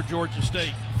 lead here over Georgia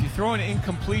State. If you throw an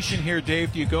incompletion here,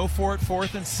 Dave, do you go for it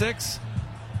 4th and 6?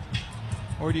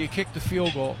 Or do you kick the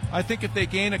field goal? I think if they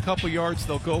gain a couple yards,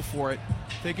 they'll go for it.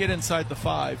 If they get inside the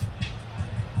 5.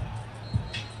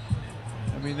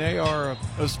 I mean, they are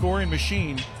a scoring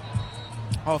machine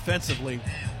offensively.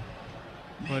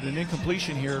 But an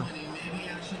incompletion here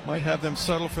might have them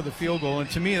settle for the field goal. And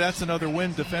to me, that's another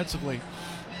win defensively.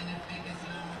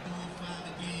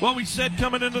 Well, we said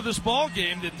coming into this ball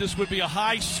game that this would be a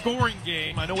high-scoring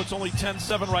game. I know it's only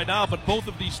 10-7 right now, but both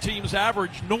of these teams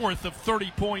average north of 30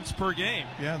 points per game.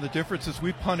 Yeah, the difference is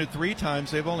we've punted 3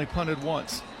 times. They've only punted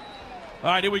once.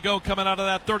 All right, here we go. Coming out of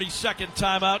that 30-second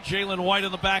timeout, Jalen White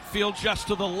in the backfield just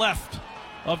to the left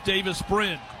of Davis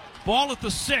Brin. Ball at the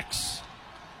 6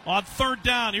 on 3rd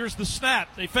down. Here's the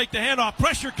snap. They fake the handoff.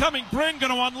 Pressure coming. Brin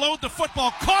going to unload the football.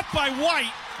 Caught by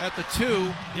White. At the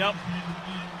 2. Yep.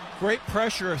 Great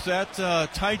pressure is that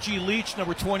Tyji Leach,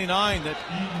 number 29, that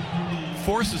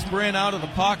forces Brin out of the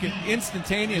pocket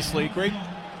instantaneously. Great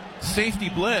safety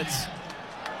blitz.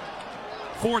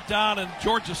 4th down and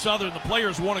Georgia Southern. The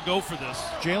players want to go for this.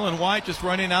 Jalen White just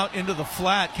running out into the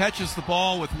flat, catches the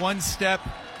ball with 1 step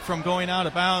from going out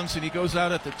of bounds, and he goes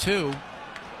out at the 2.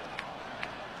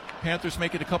 Panthers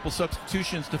making a couple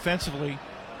substitutions defensively.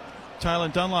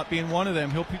 Tylen Dunlop being one of them.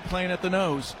 He'll be playing at the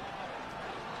nose.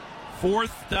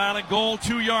 4th down and goal,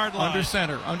 2-yard line. Under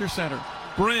center.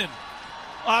 Brin,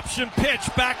 option pitch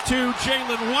back to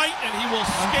Jalen White, and he will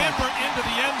scamper into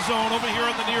the end zone over here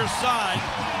on the near side.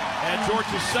 And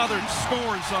Georgia Southern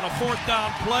scores on a 4th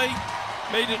down play.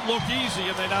 Made it look easy,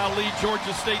 and they now lead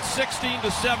Georgia State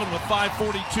 16-7 with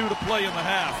 5:42 to play in the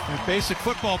half. And basic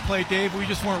football play, Dave, we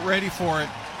just weren't ready for it.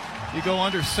 You go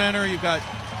under center, you've got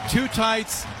 2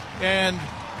 tights, and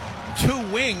two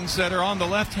wings that are on the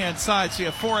left-hand side, so you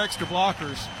have four extra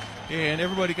blockers, and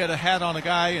everybody got a hat on a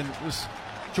guy, and it was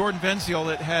Jordan Venziel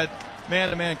that had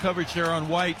man-to-man coverage there on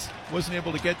White, wasn't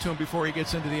able to get to him before he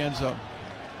gets into the end zone.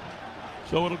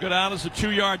 So it'll go down as a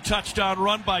 2-yard touchdown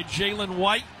run by Jalen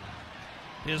White,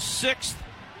 his 6th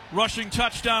rushing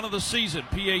touchdown of the season.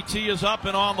 PAT is up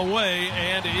and on the way,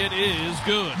 and it is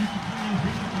good.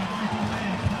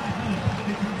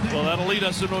 Well, that'll lead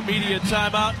us into immediate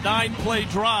timeout. 9-play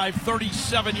drive,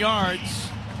 37 yards.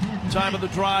 Time of the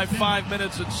drive, 5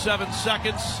 minutes and 7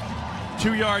 seconds.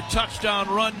 2-yard touchdown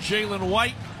run, Jalen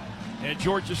White. And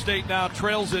Georgia State now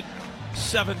trails it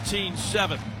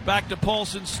 17-7. Back to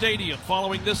Paulson Stadium.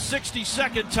 Following this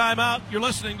 60-second timeout, you're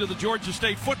listening to the Georgia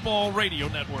State Football Radio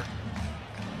Network.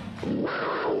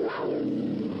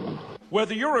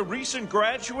 Whether you're a recent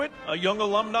graduate, a young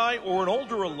alumni, or an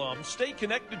older alum, stay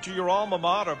connected to your alma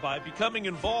mater by becoming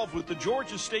involved with the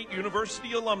Georgia State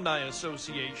University Alumni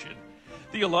Association.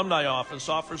 The Alumni Office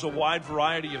offers a wide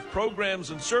variety of programs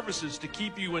and services to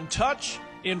keep you in touch,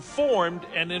 informed,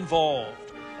 and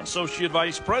involved. Associate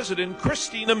Vice President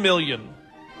Christina Million.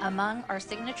 Among our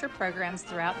signature programs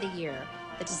throughout the year,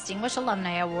 the Distinguished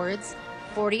Alumni Awards,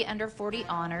 40 Under 40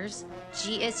 Honors,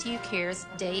 GSU Cares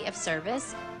Day of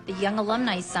Service, the Young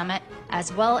Alumni Summit,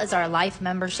 as well as our Life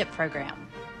Membership Program.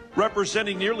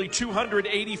 Representing nearly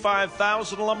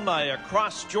 285,000 alumni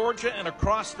across Georgia and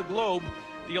across the globe,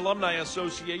 the Alumni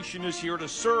Association is here to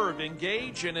serve,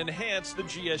 engage, and enhance the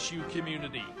GSU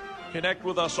community. Connect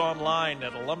with us online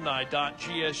at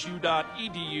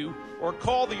alumni.gsu.edu or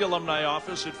call the Alumni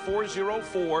Office at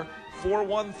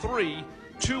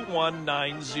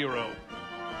 404-413-2190.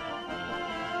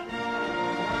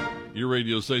 Your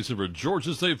radio station for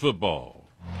Georgia State football.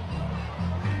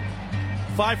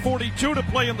 5:42 to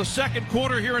play in the second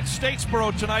quarter here at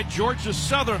Statesboro tonight. Georgia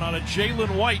Southern on a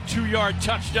Jalen White 2-yard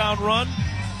touchdown run.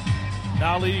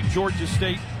 Now leading Georgia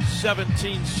State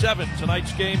 17-7.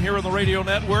 Tonight's game here on the radio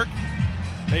network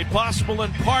made possible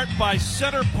in part by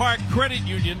Center Park Credit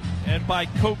Union and by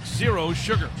Coke Zero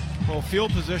Sugar. Well,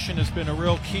 field position has been a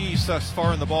real key thus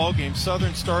far in the ball game.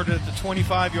 Southern started at the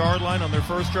 25-yard line on their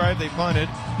first drive. They punted.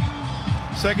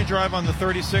 Second drive on the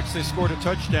 36, they scored a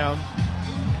touchdown.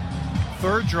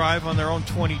 Third drive on their own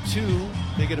 22,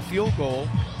 they get a field goal.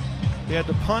 They had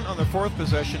to punt on their fourth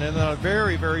possession, and then a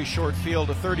very, very short field,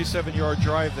 a 37-yard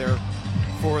drive there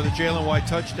for the Jalen White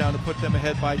touchdown to put them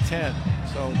ahead by 10.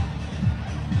 So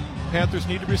Panthers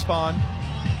need to respond,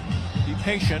 be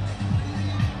patient.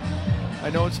 I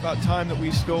know it's about time that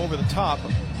we go over the top.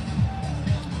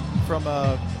 From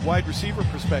a wide receiver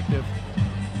perspective,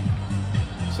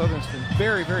 Southern's been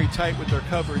very, very tight with their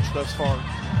coverage thus far.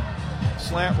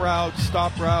 Slant routes,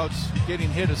 stop routes, getting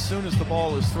hit as soon as the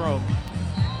ball is thrown.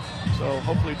 So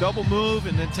hopefully double move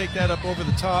and then take that up over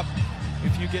the top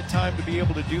if you get time to be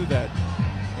able to do that.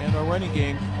 And our running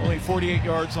game, only 48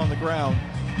 yards on the ground,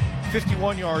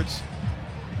 51 yards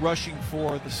rushing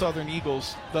for the Southern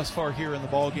Eagles thus far here in the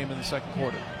ball game in the second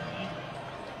quarter.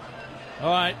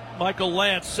 All right, Michael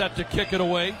Lance set to kick it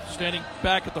away. Standing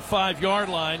back at the 5-yard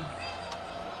line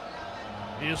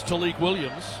is Talik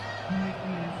Williams.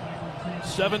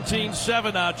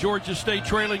 17-7 now. Georgia State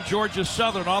trailing Georgia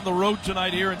Southern on the road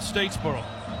tonight here in Statesboro.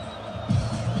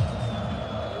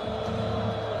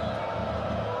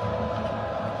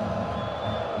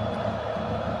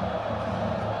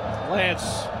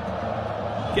 Lance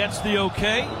gets the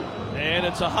okay, and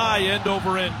it's a high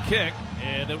end-over-end kick,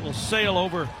 and it will sail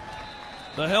over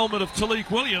the helmet of Talik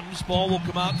Williams. Ball will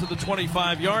come out to the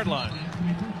 25-yard line.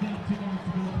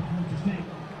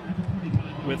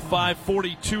 With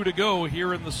 5:42 to go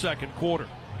here in the second quarter.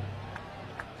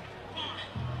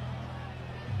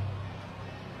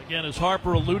 Again, as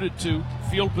Harper alluded to,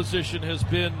 field position has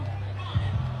been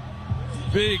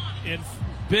big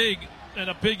and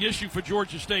a big issue for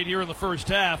Georgia State here in the first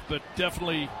half, but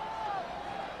definitely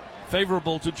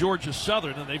favorable to Georgia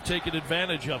Southern, and they've taken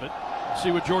advantage of it.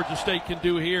 See what Georgia State can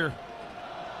do here.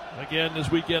 Again, as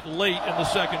we get late in the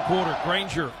second quarter,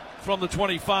 Granger from the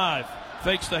 25.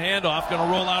 Fakes the handoff, going to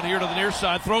roll out here to the near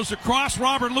side, throws across.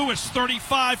 Robert Lewis,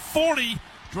 35-40,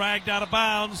 dragged out of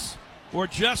bounds, or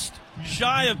just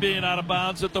shy of being out of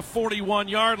bounds at the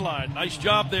 41-yard line. Nice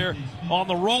job there on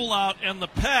the rollout and the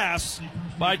pass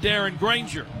by Darren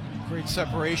Granger. Great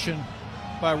separation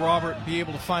by Robert, be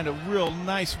able to find a real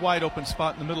nice wide open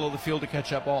spot in the middle of the field to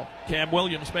catch that ball. Cam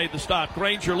Williams made the stop.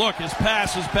 Granger, look, his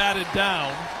pass is batted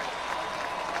down.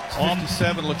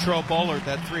 57, Latrell Bullard,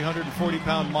 that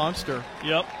 340-pound monster.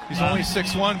 Yep. He's only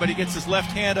 6'1", but he gets his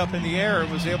left hand up in the air and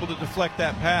was able to deflect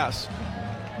that pass.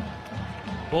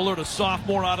 Bullard, a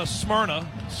sophomore out of Smyrna.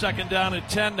 Second down and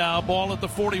 10 now. Ball at the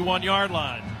 41-yard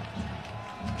line.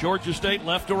 Georgia State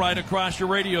left to right across your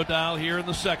radio dial here in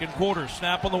the second quarter.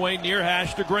 Snap on the way near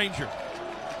hash to Granger.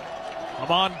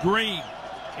 Amon Green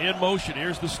in motion.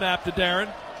 Here's the snap to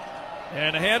Darren.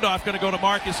 And a handoff going to go to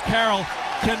Marcus Carroll.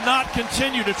 Cannot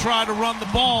continue to try to run the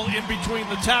ball in between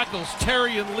the tackles.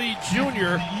 Terry and Lee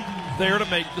Jr. there to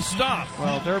make the stop.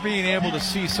 Well, they're being able to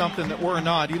see something that we're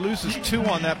not. He loses 2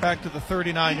 on that back to the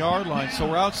 39-yard line. So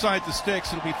we're outside the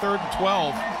sticks. It'll be 3rd and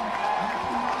 12.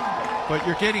 But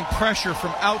you're getting pressure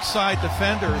from outside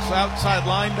defenders, outside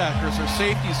linebackers or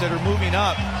safeties that are moving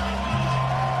up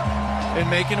and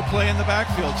making a play in the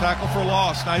backfield. Tackle for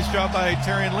loss. Nice job by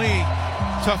Terry and Lee.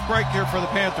 Tough break here for the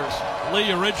Panthers.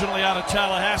 Lee, originally out of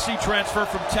Tallahassee, transfer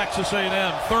from Texas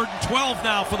A&M. 3rd and 12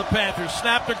 now for the Panthers.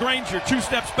 Snap to Granger. 2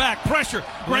 steps back. Pressure.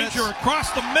 Granger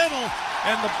across the middle,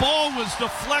 and the ball was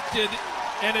deflected,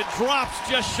 and it drops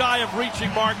just shy of reaching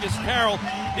Marcus Carroll.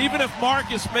 Even if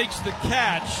Marcus makes the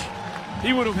catch,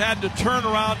 he would have had to turn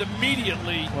around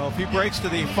immediately. Well, if he breaks to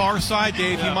the far side,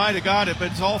 Dave, he might have got it,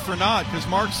 but it's all for naught because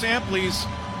Mark Sampley's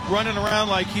running around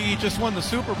like he just won the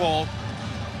Super Bowl,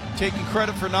 taking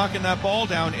credit for knocking that ball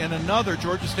down, and another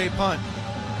Georgia State punt.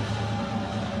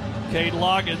 Cade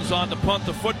Loggins on to punt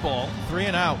the football. 3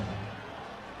 and out.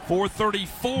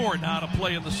 4:34 now to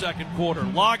play in the second quarter.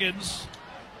 Loggins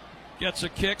gets a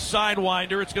kick,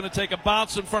 sidewinder. It's going to take a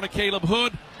bounce in front of Caleb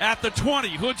Hood at the 20.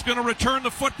 Hood's going to return the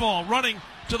football, running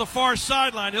to the far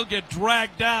sideline. He'll get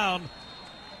dragged down.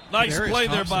 Nice play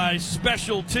there by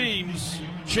special teams,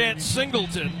 Chance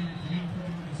Singleton.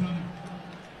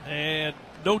 And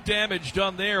no damage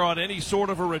done there on any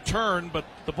sort of a return, but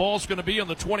the ball's going to be on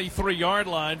the 23-yard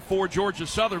line for Georgia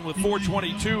Southern with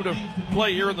 4:22 to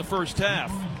play here in the first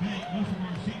half.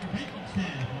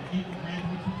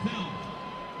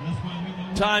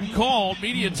 Time called,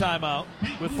 media timeout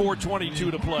with 4:22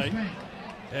 to play.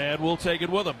 And we'll take it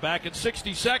with them. Back in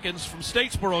 60 seconds from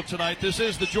Statesboro tonight. This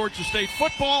is the Georgia State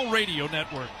Football Radio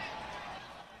Network.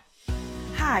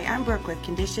 Hi, I'm Brooke with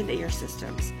Conditioned Air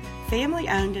Systems. Family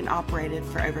owned and operated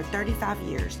for over 35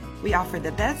 years, we offer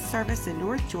the best service in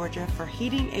North Georgia for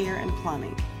heating, air, and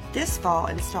plumbing. This fall,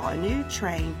 install a new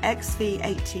Trane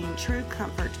XV18 True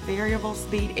Comfort Variable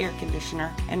Speed Air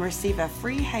Conditioner and receive a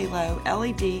free Halo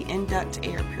LED Induct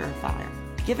Air Purifier.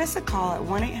 Give us a call at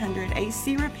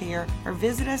 1-800-AC-REPAIR or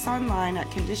visit us online at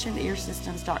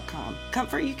conditionedairsystems.com.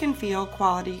 Comfort you can feel,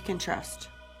 quality you can trust.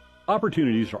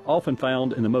 Opportunities are often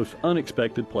found in the most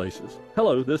unexpected places.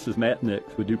 Hello, this is Matt Nix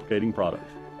with Duplicating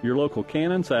Products, your local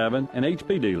Canon, Savin, and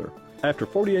HP dealer. After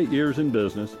 48 years in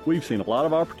business, we've seen a lot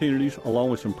of opportunities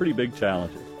along with some pretty big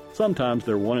challenges. Sometimes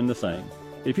they're one and the same.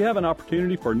 If you have an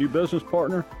opportunity for a new business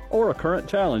partner or a current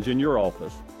challenge in your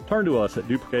office, turn to us at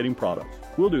Duplicating Products.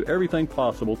 We'll do everything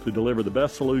possible to deliver the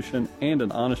best solution and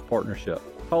an honest partnership.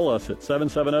 Call us at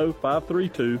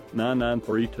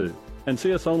 770-532-9932 and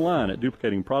see us online at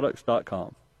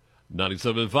duplicatingproducts.com.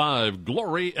 97.5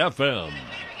 Glory FM.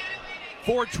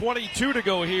 4:22 to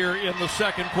go here in the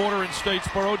second quarter in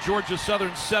Statesboro. Georgia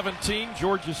Southern 17,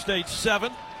 Georgia State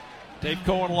 7. Dave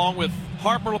Cohen along with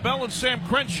Harper LaBelle and Sam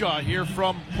Crenshaw here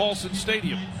from Paulson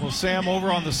Stadium. Well, Sam,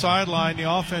 over on the sideline,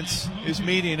 the offense is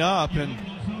meeting up, and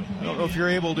I don't know if you're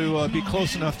able to be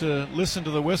close enough to listen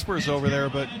to the whispers over there,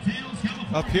 but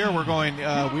up here we're going,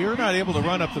 we are not able to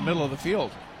run up the middle of the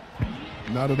field.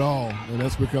 Not at all, and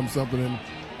that's become something,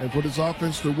 and for this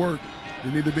offense to work, they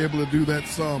need to be able to do that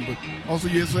some. But also,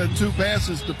 you just had 2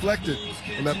 passes deflected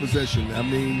in that possession. I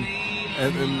mean,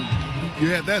 and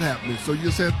you had that happening. So you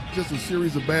just had a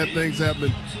series of bad things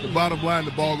happening. The bottom line,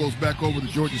 the ball goes back over to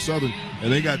Georgia Southern,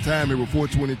 and they got time here with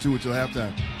 4:22 until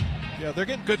halftime. Yeah, they're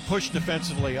getting good push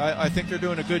defensively. I think they're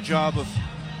doing a good job of,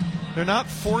 they're not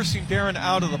forcing Darren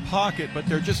out of the pocket, but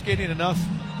they're just getting enough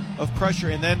of pressure.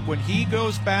 And then when he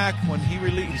goes back, when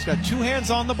he's got 2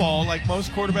 hands on the ball like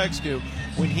most quarterbacks do.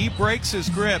 When he breaks his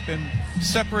grip and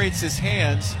separates his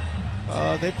hands,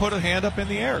 they put a hand up in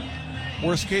the air.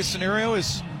 Worst case scenario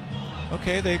is,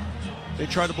 okay, they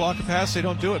try to block a pass, they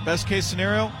don't do it. Best case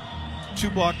scenario, 2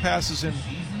 block passes in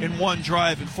one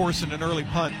drive and forcing an early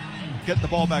punt, getting the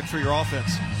ball back for your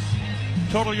offense.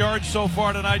 Total yards so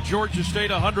far tonight, Georgia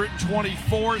State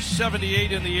 124,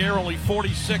 78 in the air, only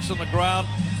 46 on the ground.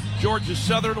 Georgia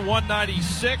Southern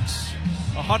 196,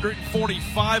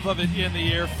 145 of it in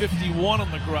the air, 51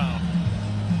 on the ground.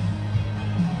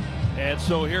 And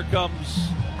so here comes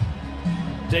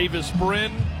Davis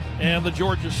Brin and the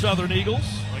Georgia Southern Eagles.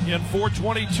 Again,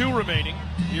 4:22 remaining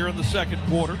here in the second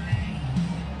quarter.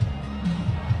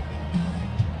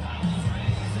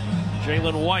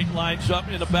 Jalen White lines up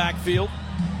in the backfield,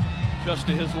 just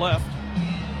to his left.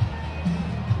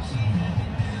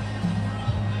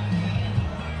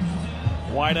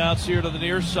 Wideouts here to the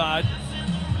near side,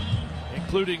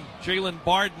 including Jalen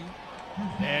Barden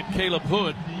and Caleb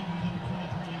Hood.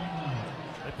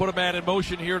 They put a man in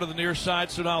motion here to the near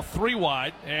side, so now 3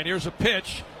 wide. And here's a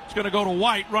pitch. It's going to go to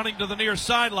White, running to the near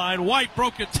sideline. White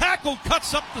broke a tackle,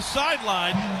 cuts up the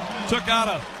sideline, took out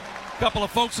a couple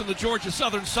of folks in the Georgia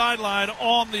Southern sideline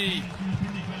on the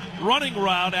running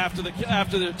route after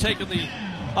they've taken the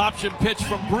option pitch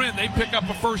from Bryn. They pick up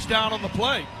a first down on the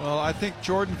play. Well, I think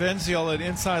Jordan Venziel, an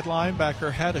inside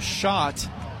linebacker, had a shot,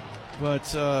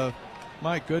 but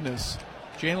my goodness,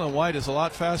 Jalen White is a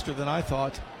lot faster than I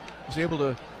thought. Was able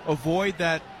to avoid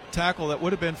that tackle that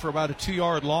would have been for about a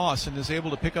 2-yard loss and is able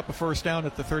to pick up a first down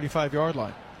at the 35-yard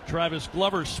line. Travis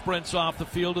Glover sprints off the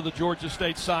field to the Georgia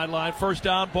State sideline. First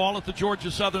down, ball at the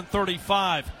Georgia Southern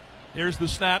 35. Here's the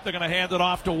snap. They're going to hand it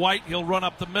off to White. He'll run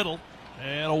up the middle.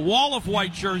 And a wall of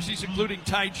white jerseys, including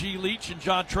Ty G. Leach and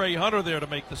John Trey Hunter there to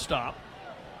make the stop.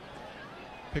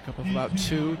 Pickup of about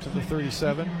 2 to the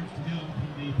 37.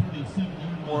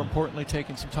 More importantly,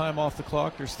 taking some time off the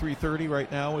clock. There's 3:30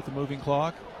 right now with the moving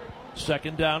clock.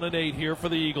 Second down and 8 here for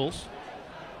the Eagles.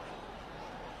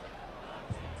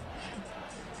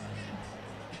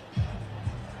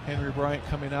 Henry Bryant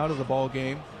coming out of the ball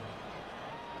game.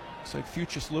 Looks like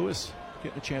Fuchs Lewis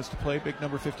getting a chance to play, big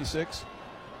number 56.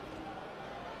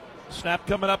 Snap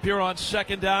coming up here on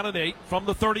second down and 8 from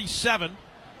the 37.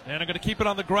 And they're going to keep it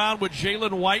on the ground with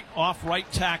Jalen White off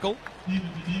right tackle.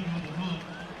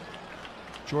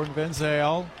 Jordan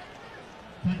Venziel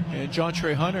and John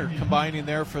Trey Hunter combining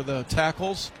there for the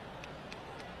tackles.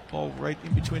 Ball right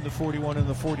in between the 41 and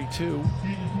the 42.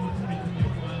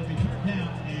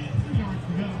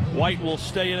 White will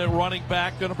stay in at running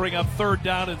back. Going to bring up third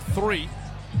down and 3.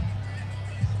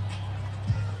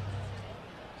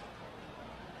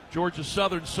 Georgia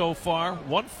Southern so far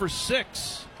 1 for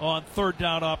 6 on third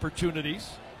down opportunities.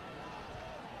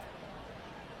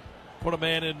 Put a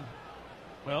man in,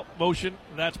 motion.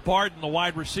 That's Barden, the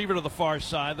wide receiver to the far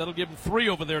side. That'll give him 3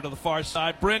 over there to the far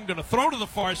side. Bryn going to throw to the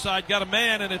far side. Got a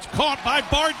man, and it's caught by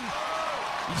Barden.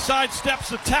 He sidesteps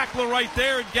the tackler right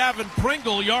there, and Gavin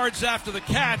Pringle yards after the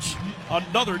catch.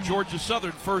 Another Georgia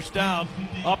Southern first down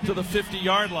up to the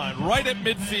 50-yard line, right at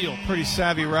midfield. Pretty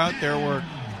savvy route there where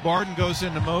Barden goes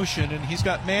into motion, and he's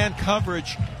got man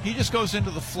coverage. He just goes into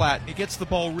the flat. He gets the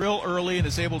ball real early and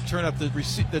is able to turn up.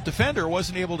 The defender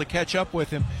wasn't able to catch up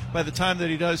with him. By the time that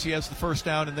he does, he has the first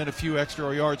down and then a few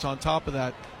extra yards on top of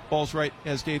that. Ball's right,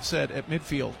 as Dave said, at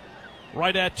midfield.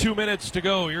 Right at 2 minutes to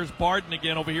go. Here's Barden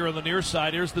again over here on the near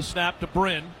side. Here's the snap to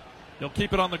Bryn. They'll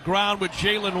keep it on the ground with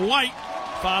Jalen White.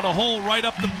 Found a hole right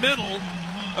up the middle.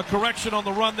 A correction on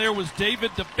the run there was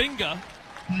David Debinga.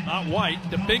 Not White.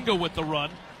 Debinga with the run.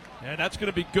 And that's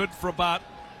going to be good for about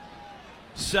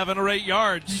 7 or 8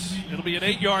 yards. It'll be an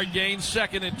 8-yard gain,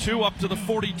 2nd and 2 up to the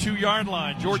 42-yard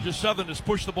line. Georgia Southern has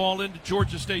pushed the ball into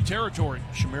Georgia State territory.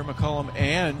 Shamir McCollum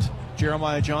and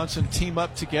Jeremiah Johnson team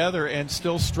up together and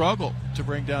still struggle to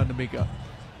bring down Debinga.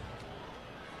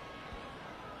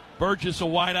 Burgess a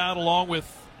wide out along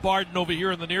with Barden over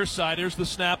here on the near side. Here's the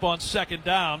snap on second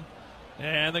down.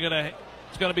 And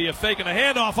it's going to be a fake and a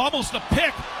handoff, almost a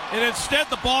pick. And instead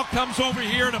the ball comes over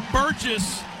here to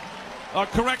Burgess.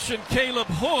 Caleb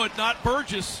Hood, not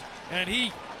Burgess. And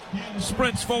he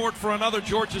sprints forward for another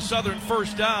Georgia Southern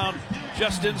first down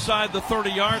just inside the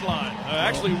 30-yard line.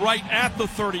 Actually right at the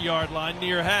 30-yard line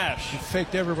near hash. He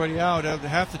faked everybody out.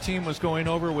 Half the team was going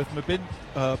over with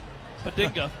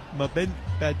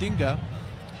Badinga.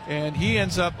 And he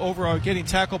ends up getting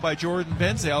tackled by Jordan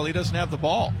Venziel. He doesn't have the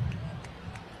ball.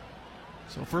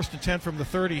 So 1st and 10 from the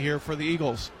 30 here for the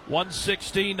Eagles.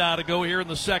 1:16 now to go here in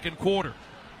the second quarter.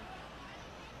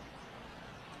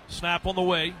 Snap on the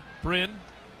way. Bryn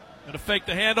going to fake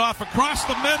the handoff across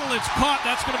the middle. It's caught.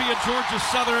 That's going to be a Georgia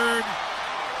Southern.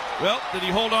 Well, did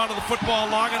he hold on to the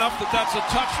football long enough that that's a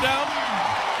touchdown?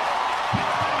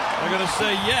 They're going to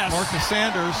say yes. Marcus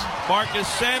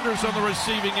Sanders on the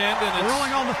receiving end. And the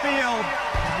ruling on the field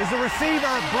is the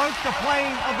receiver broke the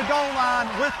plane of the goal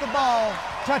line with the ball.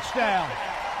 Touchdown.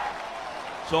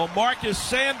 So Marcus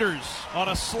Sanders on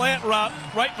a slant route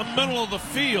right in the middle of the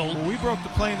field. Well, we broke the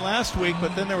plane last week,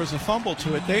 but then there was a fumble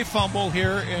to it. They fumble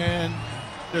here, and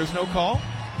there's no call?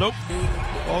 Nope.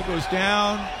 Ball goes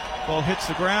down. Ball hits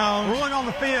the ground. Ruling on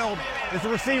the field is the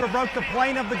receiver broke the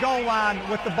plane of the goal line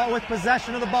with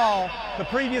possession of the ball. The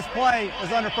previous play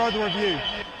is under further review.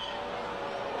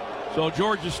 So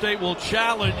Georgia State will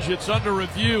challenge. It's under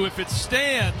review. If it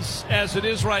stands as it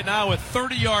is right now, a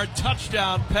 30-yard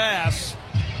touchdown pass,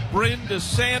 Bryn to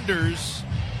Sanders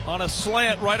on a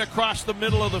slant right across the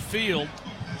middle of the field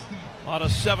on a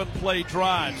 7-play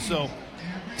drive. So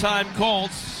time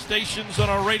called. Stations on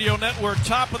our radio network,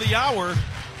 top of the hour.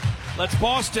 Let's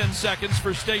pause 10 seconds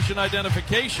for station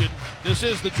identification. This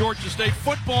is the Georgia State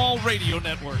Football Radio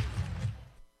Network.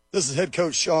 This is head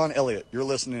coach Sean Elliott. You're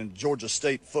listening to Georgia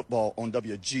State Football on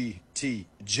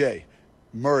WGTJ,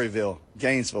 Murrayville,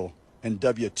 Gainesville, and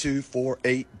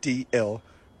W248DL,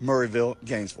 Murrayville,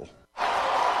 Gainesville.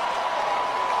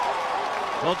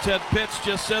 Well, Ted Pitts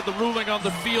just said the ruling on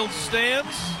the field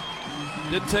stands.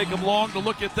 Didn't take him long to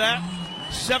look at that.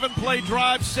 7-play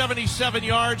drive, 77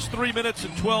 yards, 3 minutes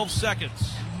and 12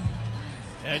 seconds.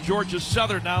 And Georgia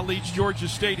Southern now leads Georgia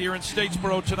State here in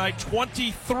Statesboro tonight,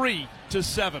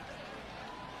 23-7.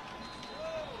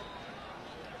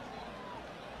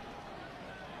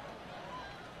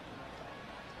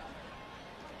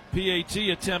 PAT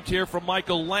attempt here from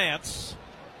Michael Lance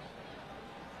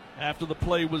after the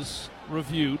play was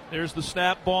reviewed. There's the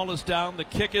snap, ball is down, the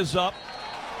kick is up,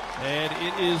 and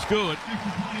it is good.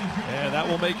 And that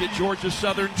will make it Georgia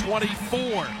Southern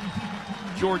 24,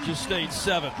 Georgia State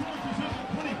 7.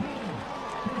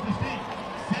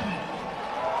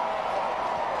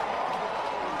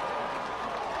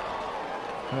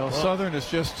 Well, Southern is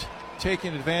just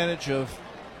taking advantage of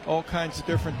all kinds of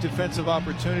different defensive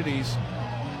opportunities.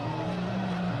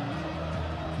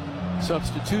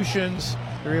 Substitutions,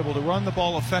 they're able to run the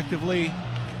ball effectively,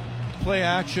 play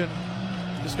action,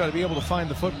 just got to be able to find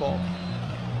the football.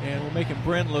 And we're making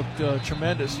Bren look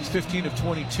tremendous. He's 15 of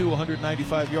 22,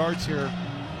 195 yards here,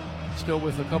 still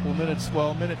with a couple of minutes,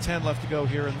 well, minute 10 left to go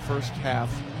here in the first half.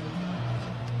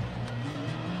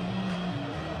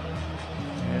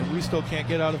 And we still can't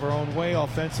get out of our own way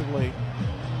offensively.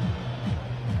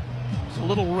 It's a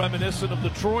little reminiscent of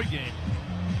the Troy game.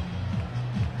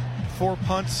 4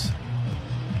 punts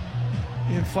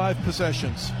in 5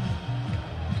 possessions.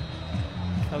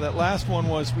 Now that last one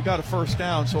was, we got a first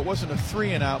down, so it wasn't a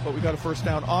 3 and out, but we got a first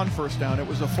down on first down. It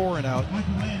was a 4 and out.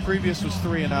 Previous was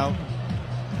 3 and out.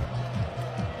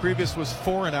 Previous was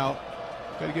 4 and out.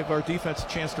 Got to give our defense a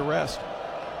chance to rest.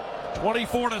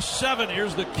 24-7,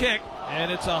 here's the kick,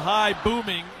 and it's a high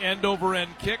booming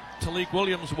end-over-end kick. Talik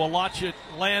Williams will watch it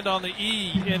land on the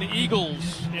E in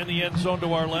Eagles in the end zone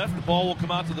to our left. The ball will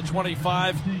come out to the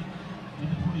 25.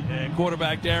 And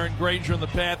quarterback Darren Granger and the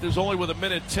Panthers only with a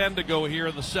minute 10 to go here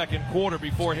in the second quarter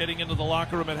before heading into the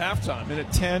locker room at halftime. Minute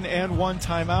 10 and 1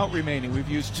 timeout remaining. We've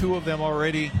used 2 of them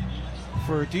already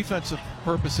for defensive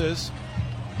purposes.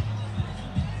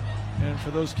 And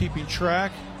for those keeping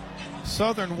track,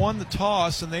 Southern won the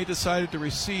toss and they decided to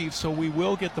receive, so we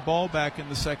will get the ball back in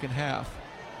the second half.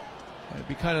 It'd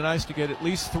be kind of nice to get at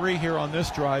least 3 here on this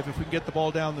drive if we can get the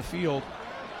ball down the field.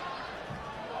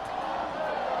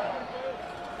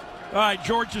 All right,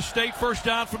 Georgia State first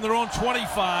down from their own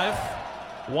 25.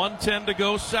 1:10 to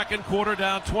go, second quarter,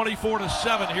 down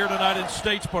 24-7 here tonight in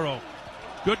Statesboro.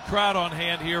 Good crowd on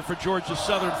hand here for Georgia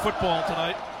Southern football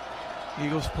tonight.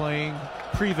 Eagles playing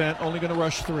prevent, only going to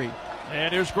rush 3.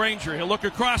 And here's Granger. He'll look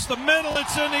across the middle.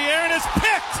 It's in the air and it's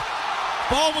picked.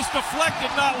 Ball was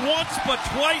deflected not once but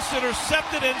twice.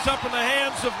 Intercepted, ends up in the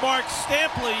hands of Mark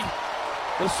Stampley,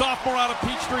 the sophomore out of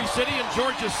Peachtree City, and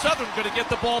Georgia Southern going to get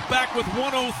the ball back with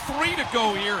 1:03 to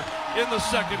go here in the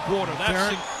second quarter.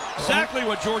 That's exactly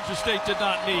what Georgia State did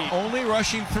not need. Only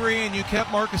rushing 3, and you kept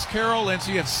Marcus Carroll in,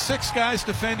 so you have 6 guys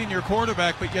defending your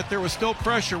quarterback, but yet there was still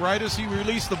pressure. Right as he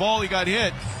released the ball, he got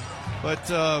hit, but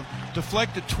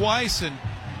deflected twice and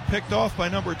picked off by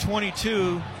number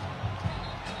 22.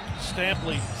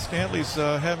 Stanley's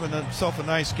having himself a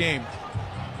nice game.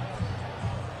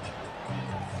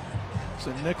 It's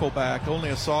a nickelback, only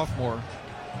a sophomore.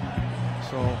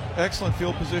 So excellent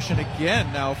field position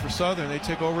again now for Southern. They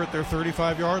take over at their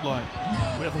 35-yard line.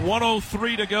 With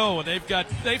 1:03 to go, and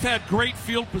they've had great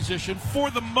field position for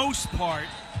the most part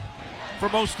for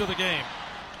most of the game.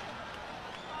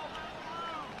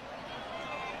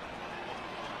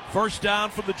 First down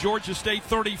from the Georgia State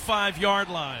 35-yard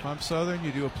line. If I'm Southern,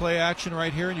 you do a play action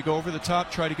right here and you go over the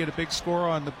top, try to get a big score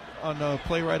on the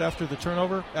play right after the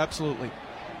turnover. Absolutely.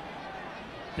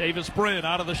 Davis Brin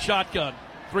out of the shotgun,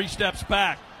 3 steps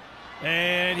back,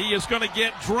 and he is going to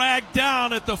get dragged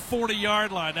down at the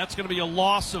 40-yard line. That's going to be a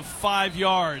loss of 5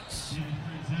 yards.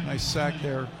 Nice sack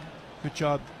there. Good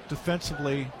job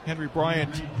defensively. Henry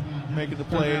Bryant making the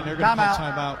play, and they're going to call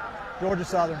timeout. Georgia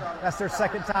Southern. That's their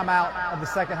second timeout of the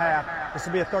second half. This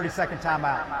will be a 30-second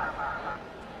timeout.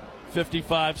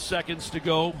 55 seconds to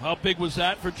go. How big was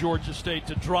that for Georgia State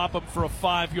to drop them for a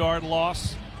 5-yard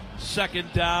loss?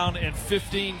 Second down and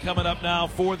 15 coming up now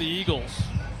for the Eagles.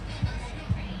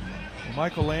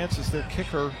 Michael Lance is their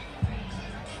kicker.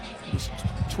 It was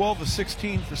 12 of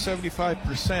 16 for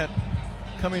 75%.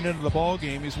 coming into the ball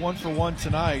game. He's 1 for 1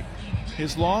 tonight.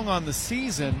 His long on the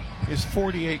season is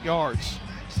 48 yards.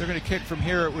 If they're going to kick from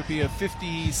here, it would be a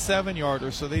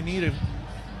 57-yarder, so they need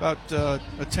about a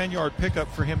 10-yard pickup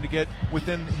for him to get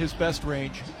within his best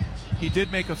range. He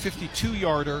did make a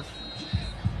 52-yarder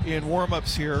in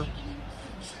warm-ups here.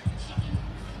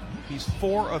 He's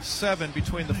 4 of 7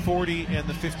 between the 40 and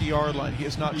the 50-yard line. He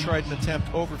has not tried an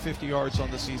attempt over 50 yards on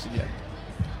the season yet.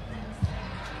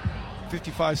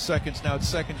 55 seconds. Now it's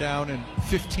second down and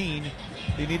 15.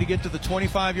 They need to get to the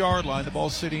 25-yard line. The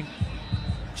ball's sitting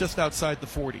just outside the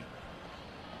 40.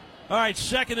 All right,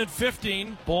 second and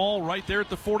 15. Ball right there at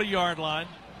the 40-yard line.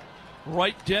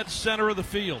 Right dead center of the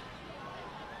field.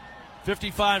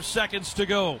 55 seconds to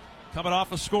go. Coming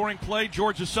off a scoring play,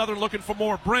 Georgia Southern looking for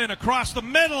more. Bryn across the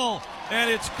middle, and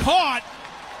it's caught.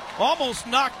 Almost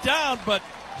knocked down, but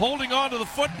holding on to the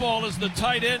football is the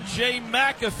tight end, Jay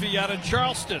McAfee out of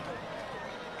Charleston.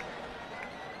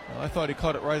 Well, I thought he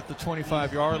caught it right at the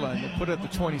 25-yard line. They put it at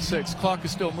the 26. Clock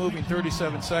is still moving,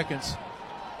 37 seconds.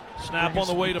 Snap on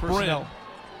the way to Bryn.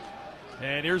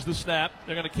 And here's the snap.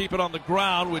 They're going to keep it on the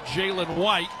ground with Jalen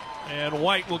White. And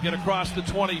White will get across the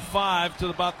 25 to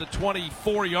about the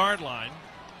 24-yard line.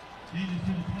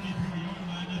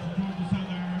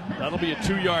 That'll be a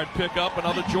 2-yard pickup.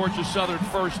 Another Georgia Southern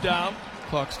first down.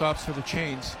 Clock stops for the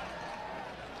Chains.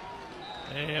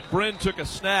 And Bryn took a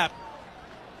snap.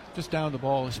 Just down the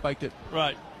ball and spiked it.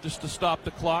 Right, just to stop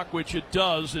the clock, which it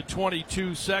does at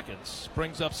 22 seconds.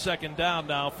 Brings up second down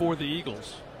now for the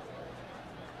Eagles.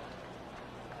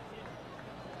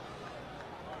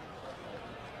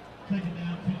 Second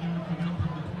down, 10 yards to go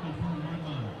from the 24-yard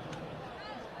line.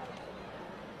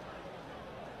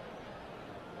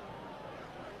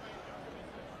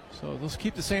 So let's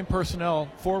keep the same personnel.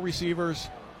 4 receivers,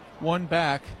 1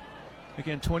 back.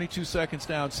 Again, 22 seconds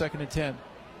down, second and 10.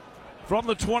 From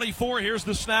the 24, here's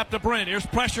the snap to Bryn. Here's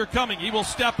pressure coming. He will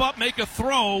step up, make a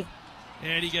throw,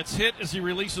 and he gets hit as he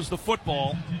releases the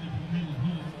football.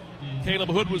 Caleb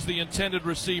Hood was the intended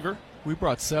receiver. We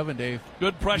brought 7, Dave.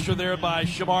 Good pressure there by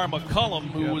Shamar McCullum,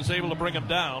 who was able to bring him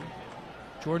down.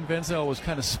 Jordan Venzel was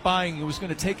kind of spying. He was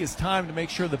going to take his time to make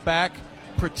sure the back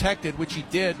protected, which he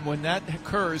did. When that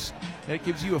occurs, that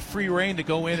gives you a free rein to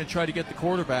go in and try to get the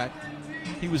quarterback.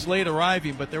 He was late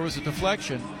arriving, but there was a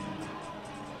deflection.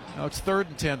 Now it's 3rd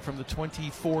and 10 from the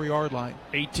 24-yard line.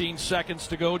 18 seconds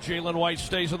to go. Jalen White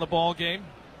stays in the ball game.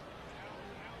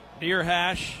 Near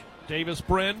hash, Davis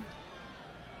Bryn.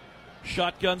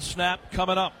 Shotgun snap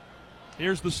coming up.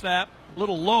 Here's the snap. A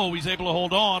little low. He's able to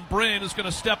hold on. Bryn is going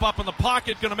to step up in the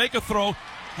pocket, going to make a throw.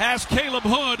 Has Caleb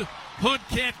Hood. Hood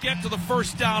can't get to the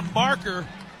first down marker.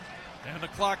 And the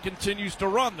clock continues to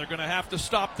run. They're going to have to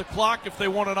stop the clock if they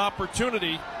want an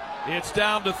opportunity. It's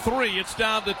down to 3. It's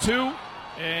down to 2.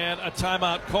 And a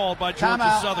timeout called by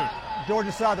Georgia Southern.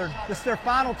 Georgia Southern. This is their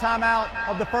final timeout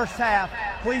of the first half.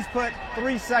 Please put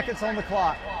 3 seconds on the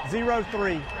clock.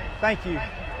 0-3. Thank you.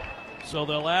 So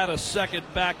they'll add a second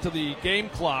back to the game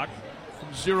clock from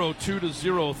 0-2 to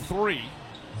 0-3.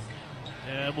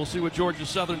 And we'll see what Georgia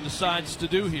Southern decides to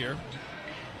do here.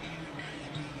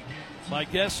 My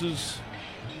guess is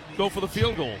go for the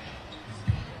field goal.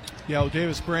 Yeah, well,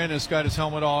 Davis Bryn has got his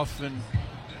helmet off, and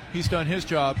he's done his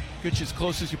job. Get you as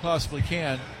close as you possibly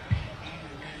can.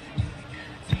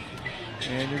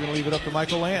 And you're going to leave it up to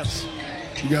Michael Lance.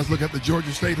 You guys look at the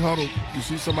Georgia State huddle. You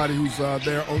see somebody who's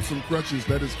there on some crutches.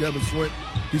 That is Kevin Swint.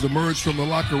 He's emerged from the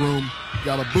locker room,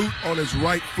 got a boot on his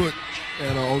right foot,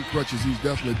 and on crutches. He's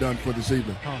definitely done for this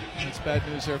evening. Oh, that's bad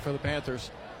news there for the Panthers.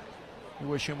 We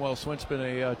wish him well. Swint's been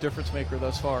a difference maker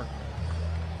thus far.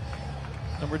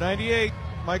 Number 98,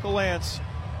 Michael Lance.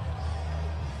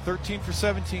 13 for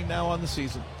 17 now on the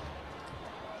season.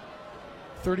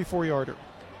 34-yarder.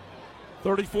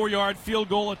 34-yard field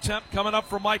goal attempt coming up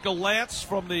for Michael Lance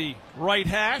from the right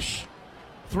hash.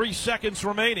 3 seconds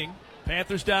remaining.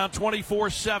 Panthers down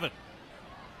 24-7.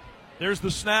 There's the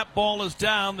snap. Ball is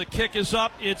down. The kick is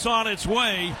up. It's on its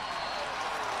way.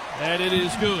 And it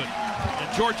is good.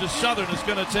 And Georgia Southern is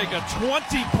going to take a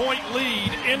 20-point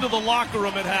lead into the locker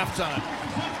room at halftime.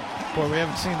 Boy, we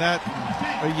haven't seen that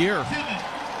in a year.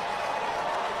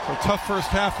 So tough first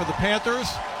half for the Panthers.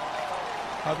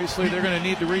 Obviously, they're going to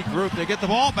need to regroup. They get the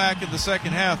ball back in the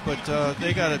second half, but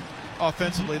they got to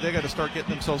offensively. They got to start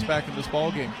getting themselves back in this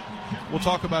ball game. We'll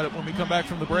talk about it when we come back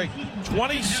from the break.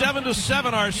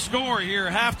 27-7 our score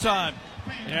here halftime,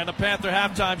 and the Panther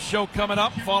halftime show coming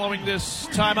up following this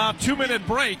timeout. 2-minute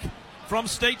break from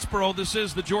Statesboro. This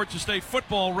is the Georgia State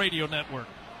Football Radio Network.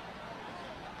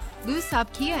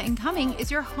 Lusab Kia in Cumming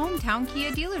is your hometown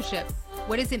Kia dealership.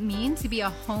 What does it mean to be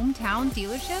a hometown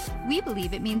dealership? We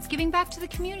believe it means giving back to the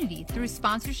community through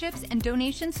sponsorships and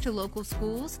donations to local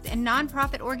schools and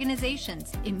nonprofit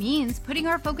organizations. It means putting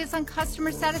our focus on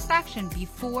customer satisfaction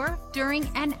before, during,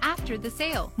 and after the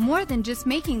sale, more than just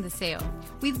making the sale.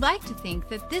 We'd like to think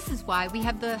that this is why we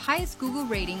have the highest Google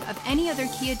rating of any other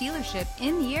Kia dealership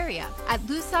in the area. At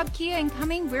Lusab Kia in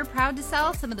Cumming, we're proud to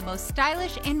sell some of the most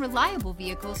stylish and reliable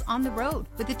vehicles on the road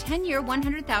with a 10-year,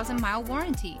 100,000-mile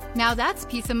warranty. Now that's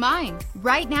peace of mind.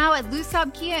 Right now at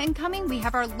Lusab Kia in Cumming, we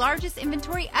have our largest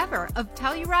inventory ever of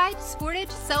Telluride, Sportage,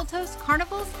 Seltos,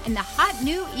 Carnivals, and the hot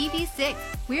new EV6.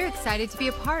 We're excited to be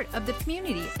a part of the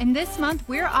community, and this month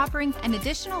we're offering an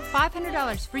additional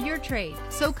 $500 for your trade.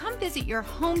 So come visit your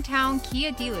hometown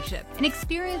Kia dealership and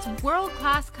experience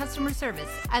world-class customer service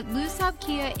at Lusab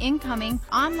Kia in Cumming,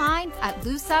 online at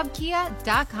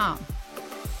lusabkia.com.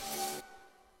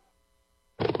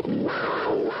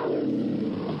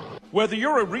 Whether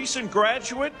you're a recent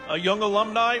graduate, a young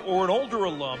alumni, or an older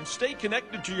alum, stay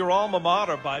connected to your alma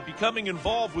mater by becoming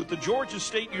involved with the Georgia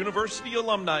State University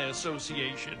Alumni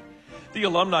Association. The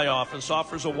Alumni Office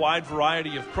offers a wide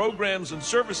variety of programs and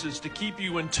services to keep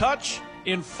you in touch,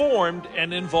 informed,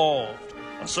 and involved.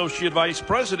 Associate Vice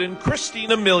President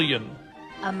Christina Million.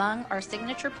 Among our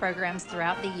signature programs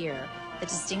throughout the year, the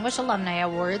Distinguished Alumni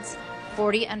Awards,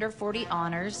 40 Under 40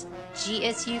 Honors,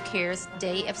 GSU Cares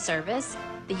Day of Service,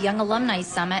 the Young Alumni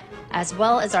Summit, as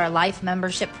well as our Life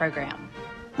Membership Program.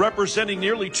 Representing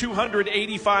nearly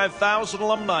 285,000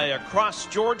 alumni across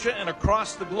Georgia and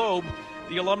across the globe,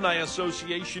 the Alumni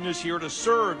Association is here to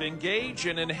serve, engage,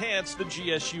 and enhance the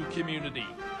GSU community.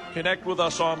 Connect with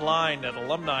us online at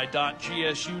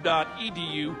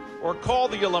alumni.gsu.edu or call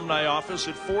the Alumni Office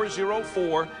at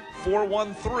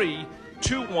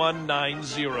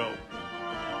 404-413-2190.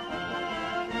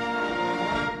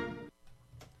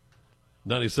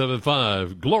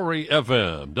 97.5 Glory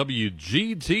FM,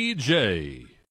 WGTJ.